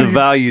like, God, the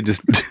value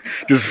just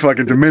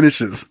fucking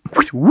diminishes.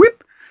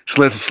 Whip,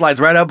 slides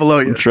right out below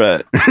you. That's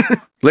right.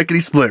 Lickety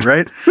split,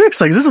 right? It's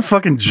like, is this a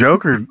fucking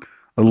joke or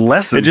a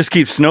lesson? It just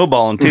keeps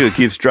snowballing too. It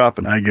keeps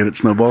dropping. I get it,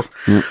 snowballs.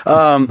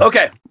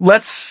 Okay,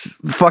 let's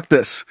fuck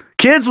this.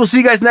 Kids, we'll see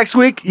you guys next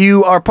week.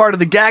 You are part of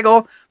the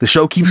gaggle. The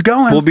show keeps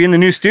going. We'll be in the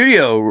new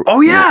studio.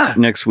 Oh yeah,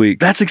 next week.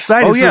 That's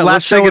exciting. Oh yeah,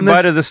 let's say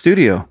goodbye to the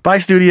studio. Bye,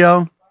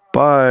 studio.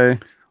 Bye.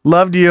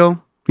 Loved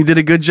you. You did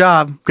a good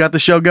job. Got the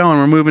show going.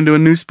 We're moving to a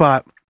new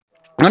spot.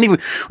 We don't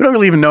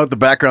really even know what the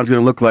background's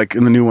going to look like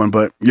in the new one,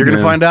 but you're going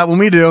to find out when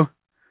we do.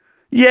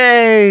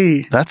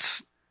 Yay!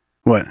 That's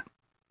what?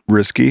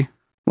 Risky.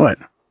 What?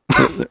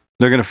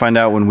 They're going to find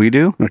out when we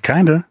do? Well,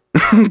 kinda.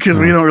 Because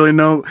we don't really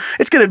know.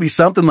 It's going to be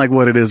something like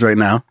what it is right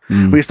now.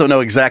 We just don't know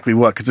exactly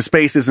what, because the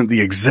space isn't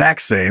the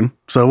exact same.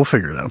 So we'll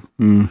figure it out.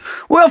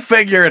 We'll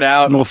figure it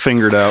out. We'll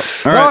figure it out.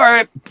 All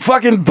right.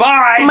 Fucking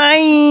bye.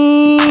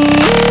 Bye.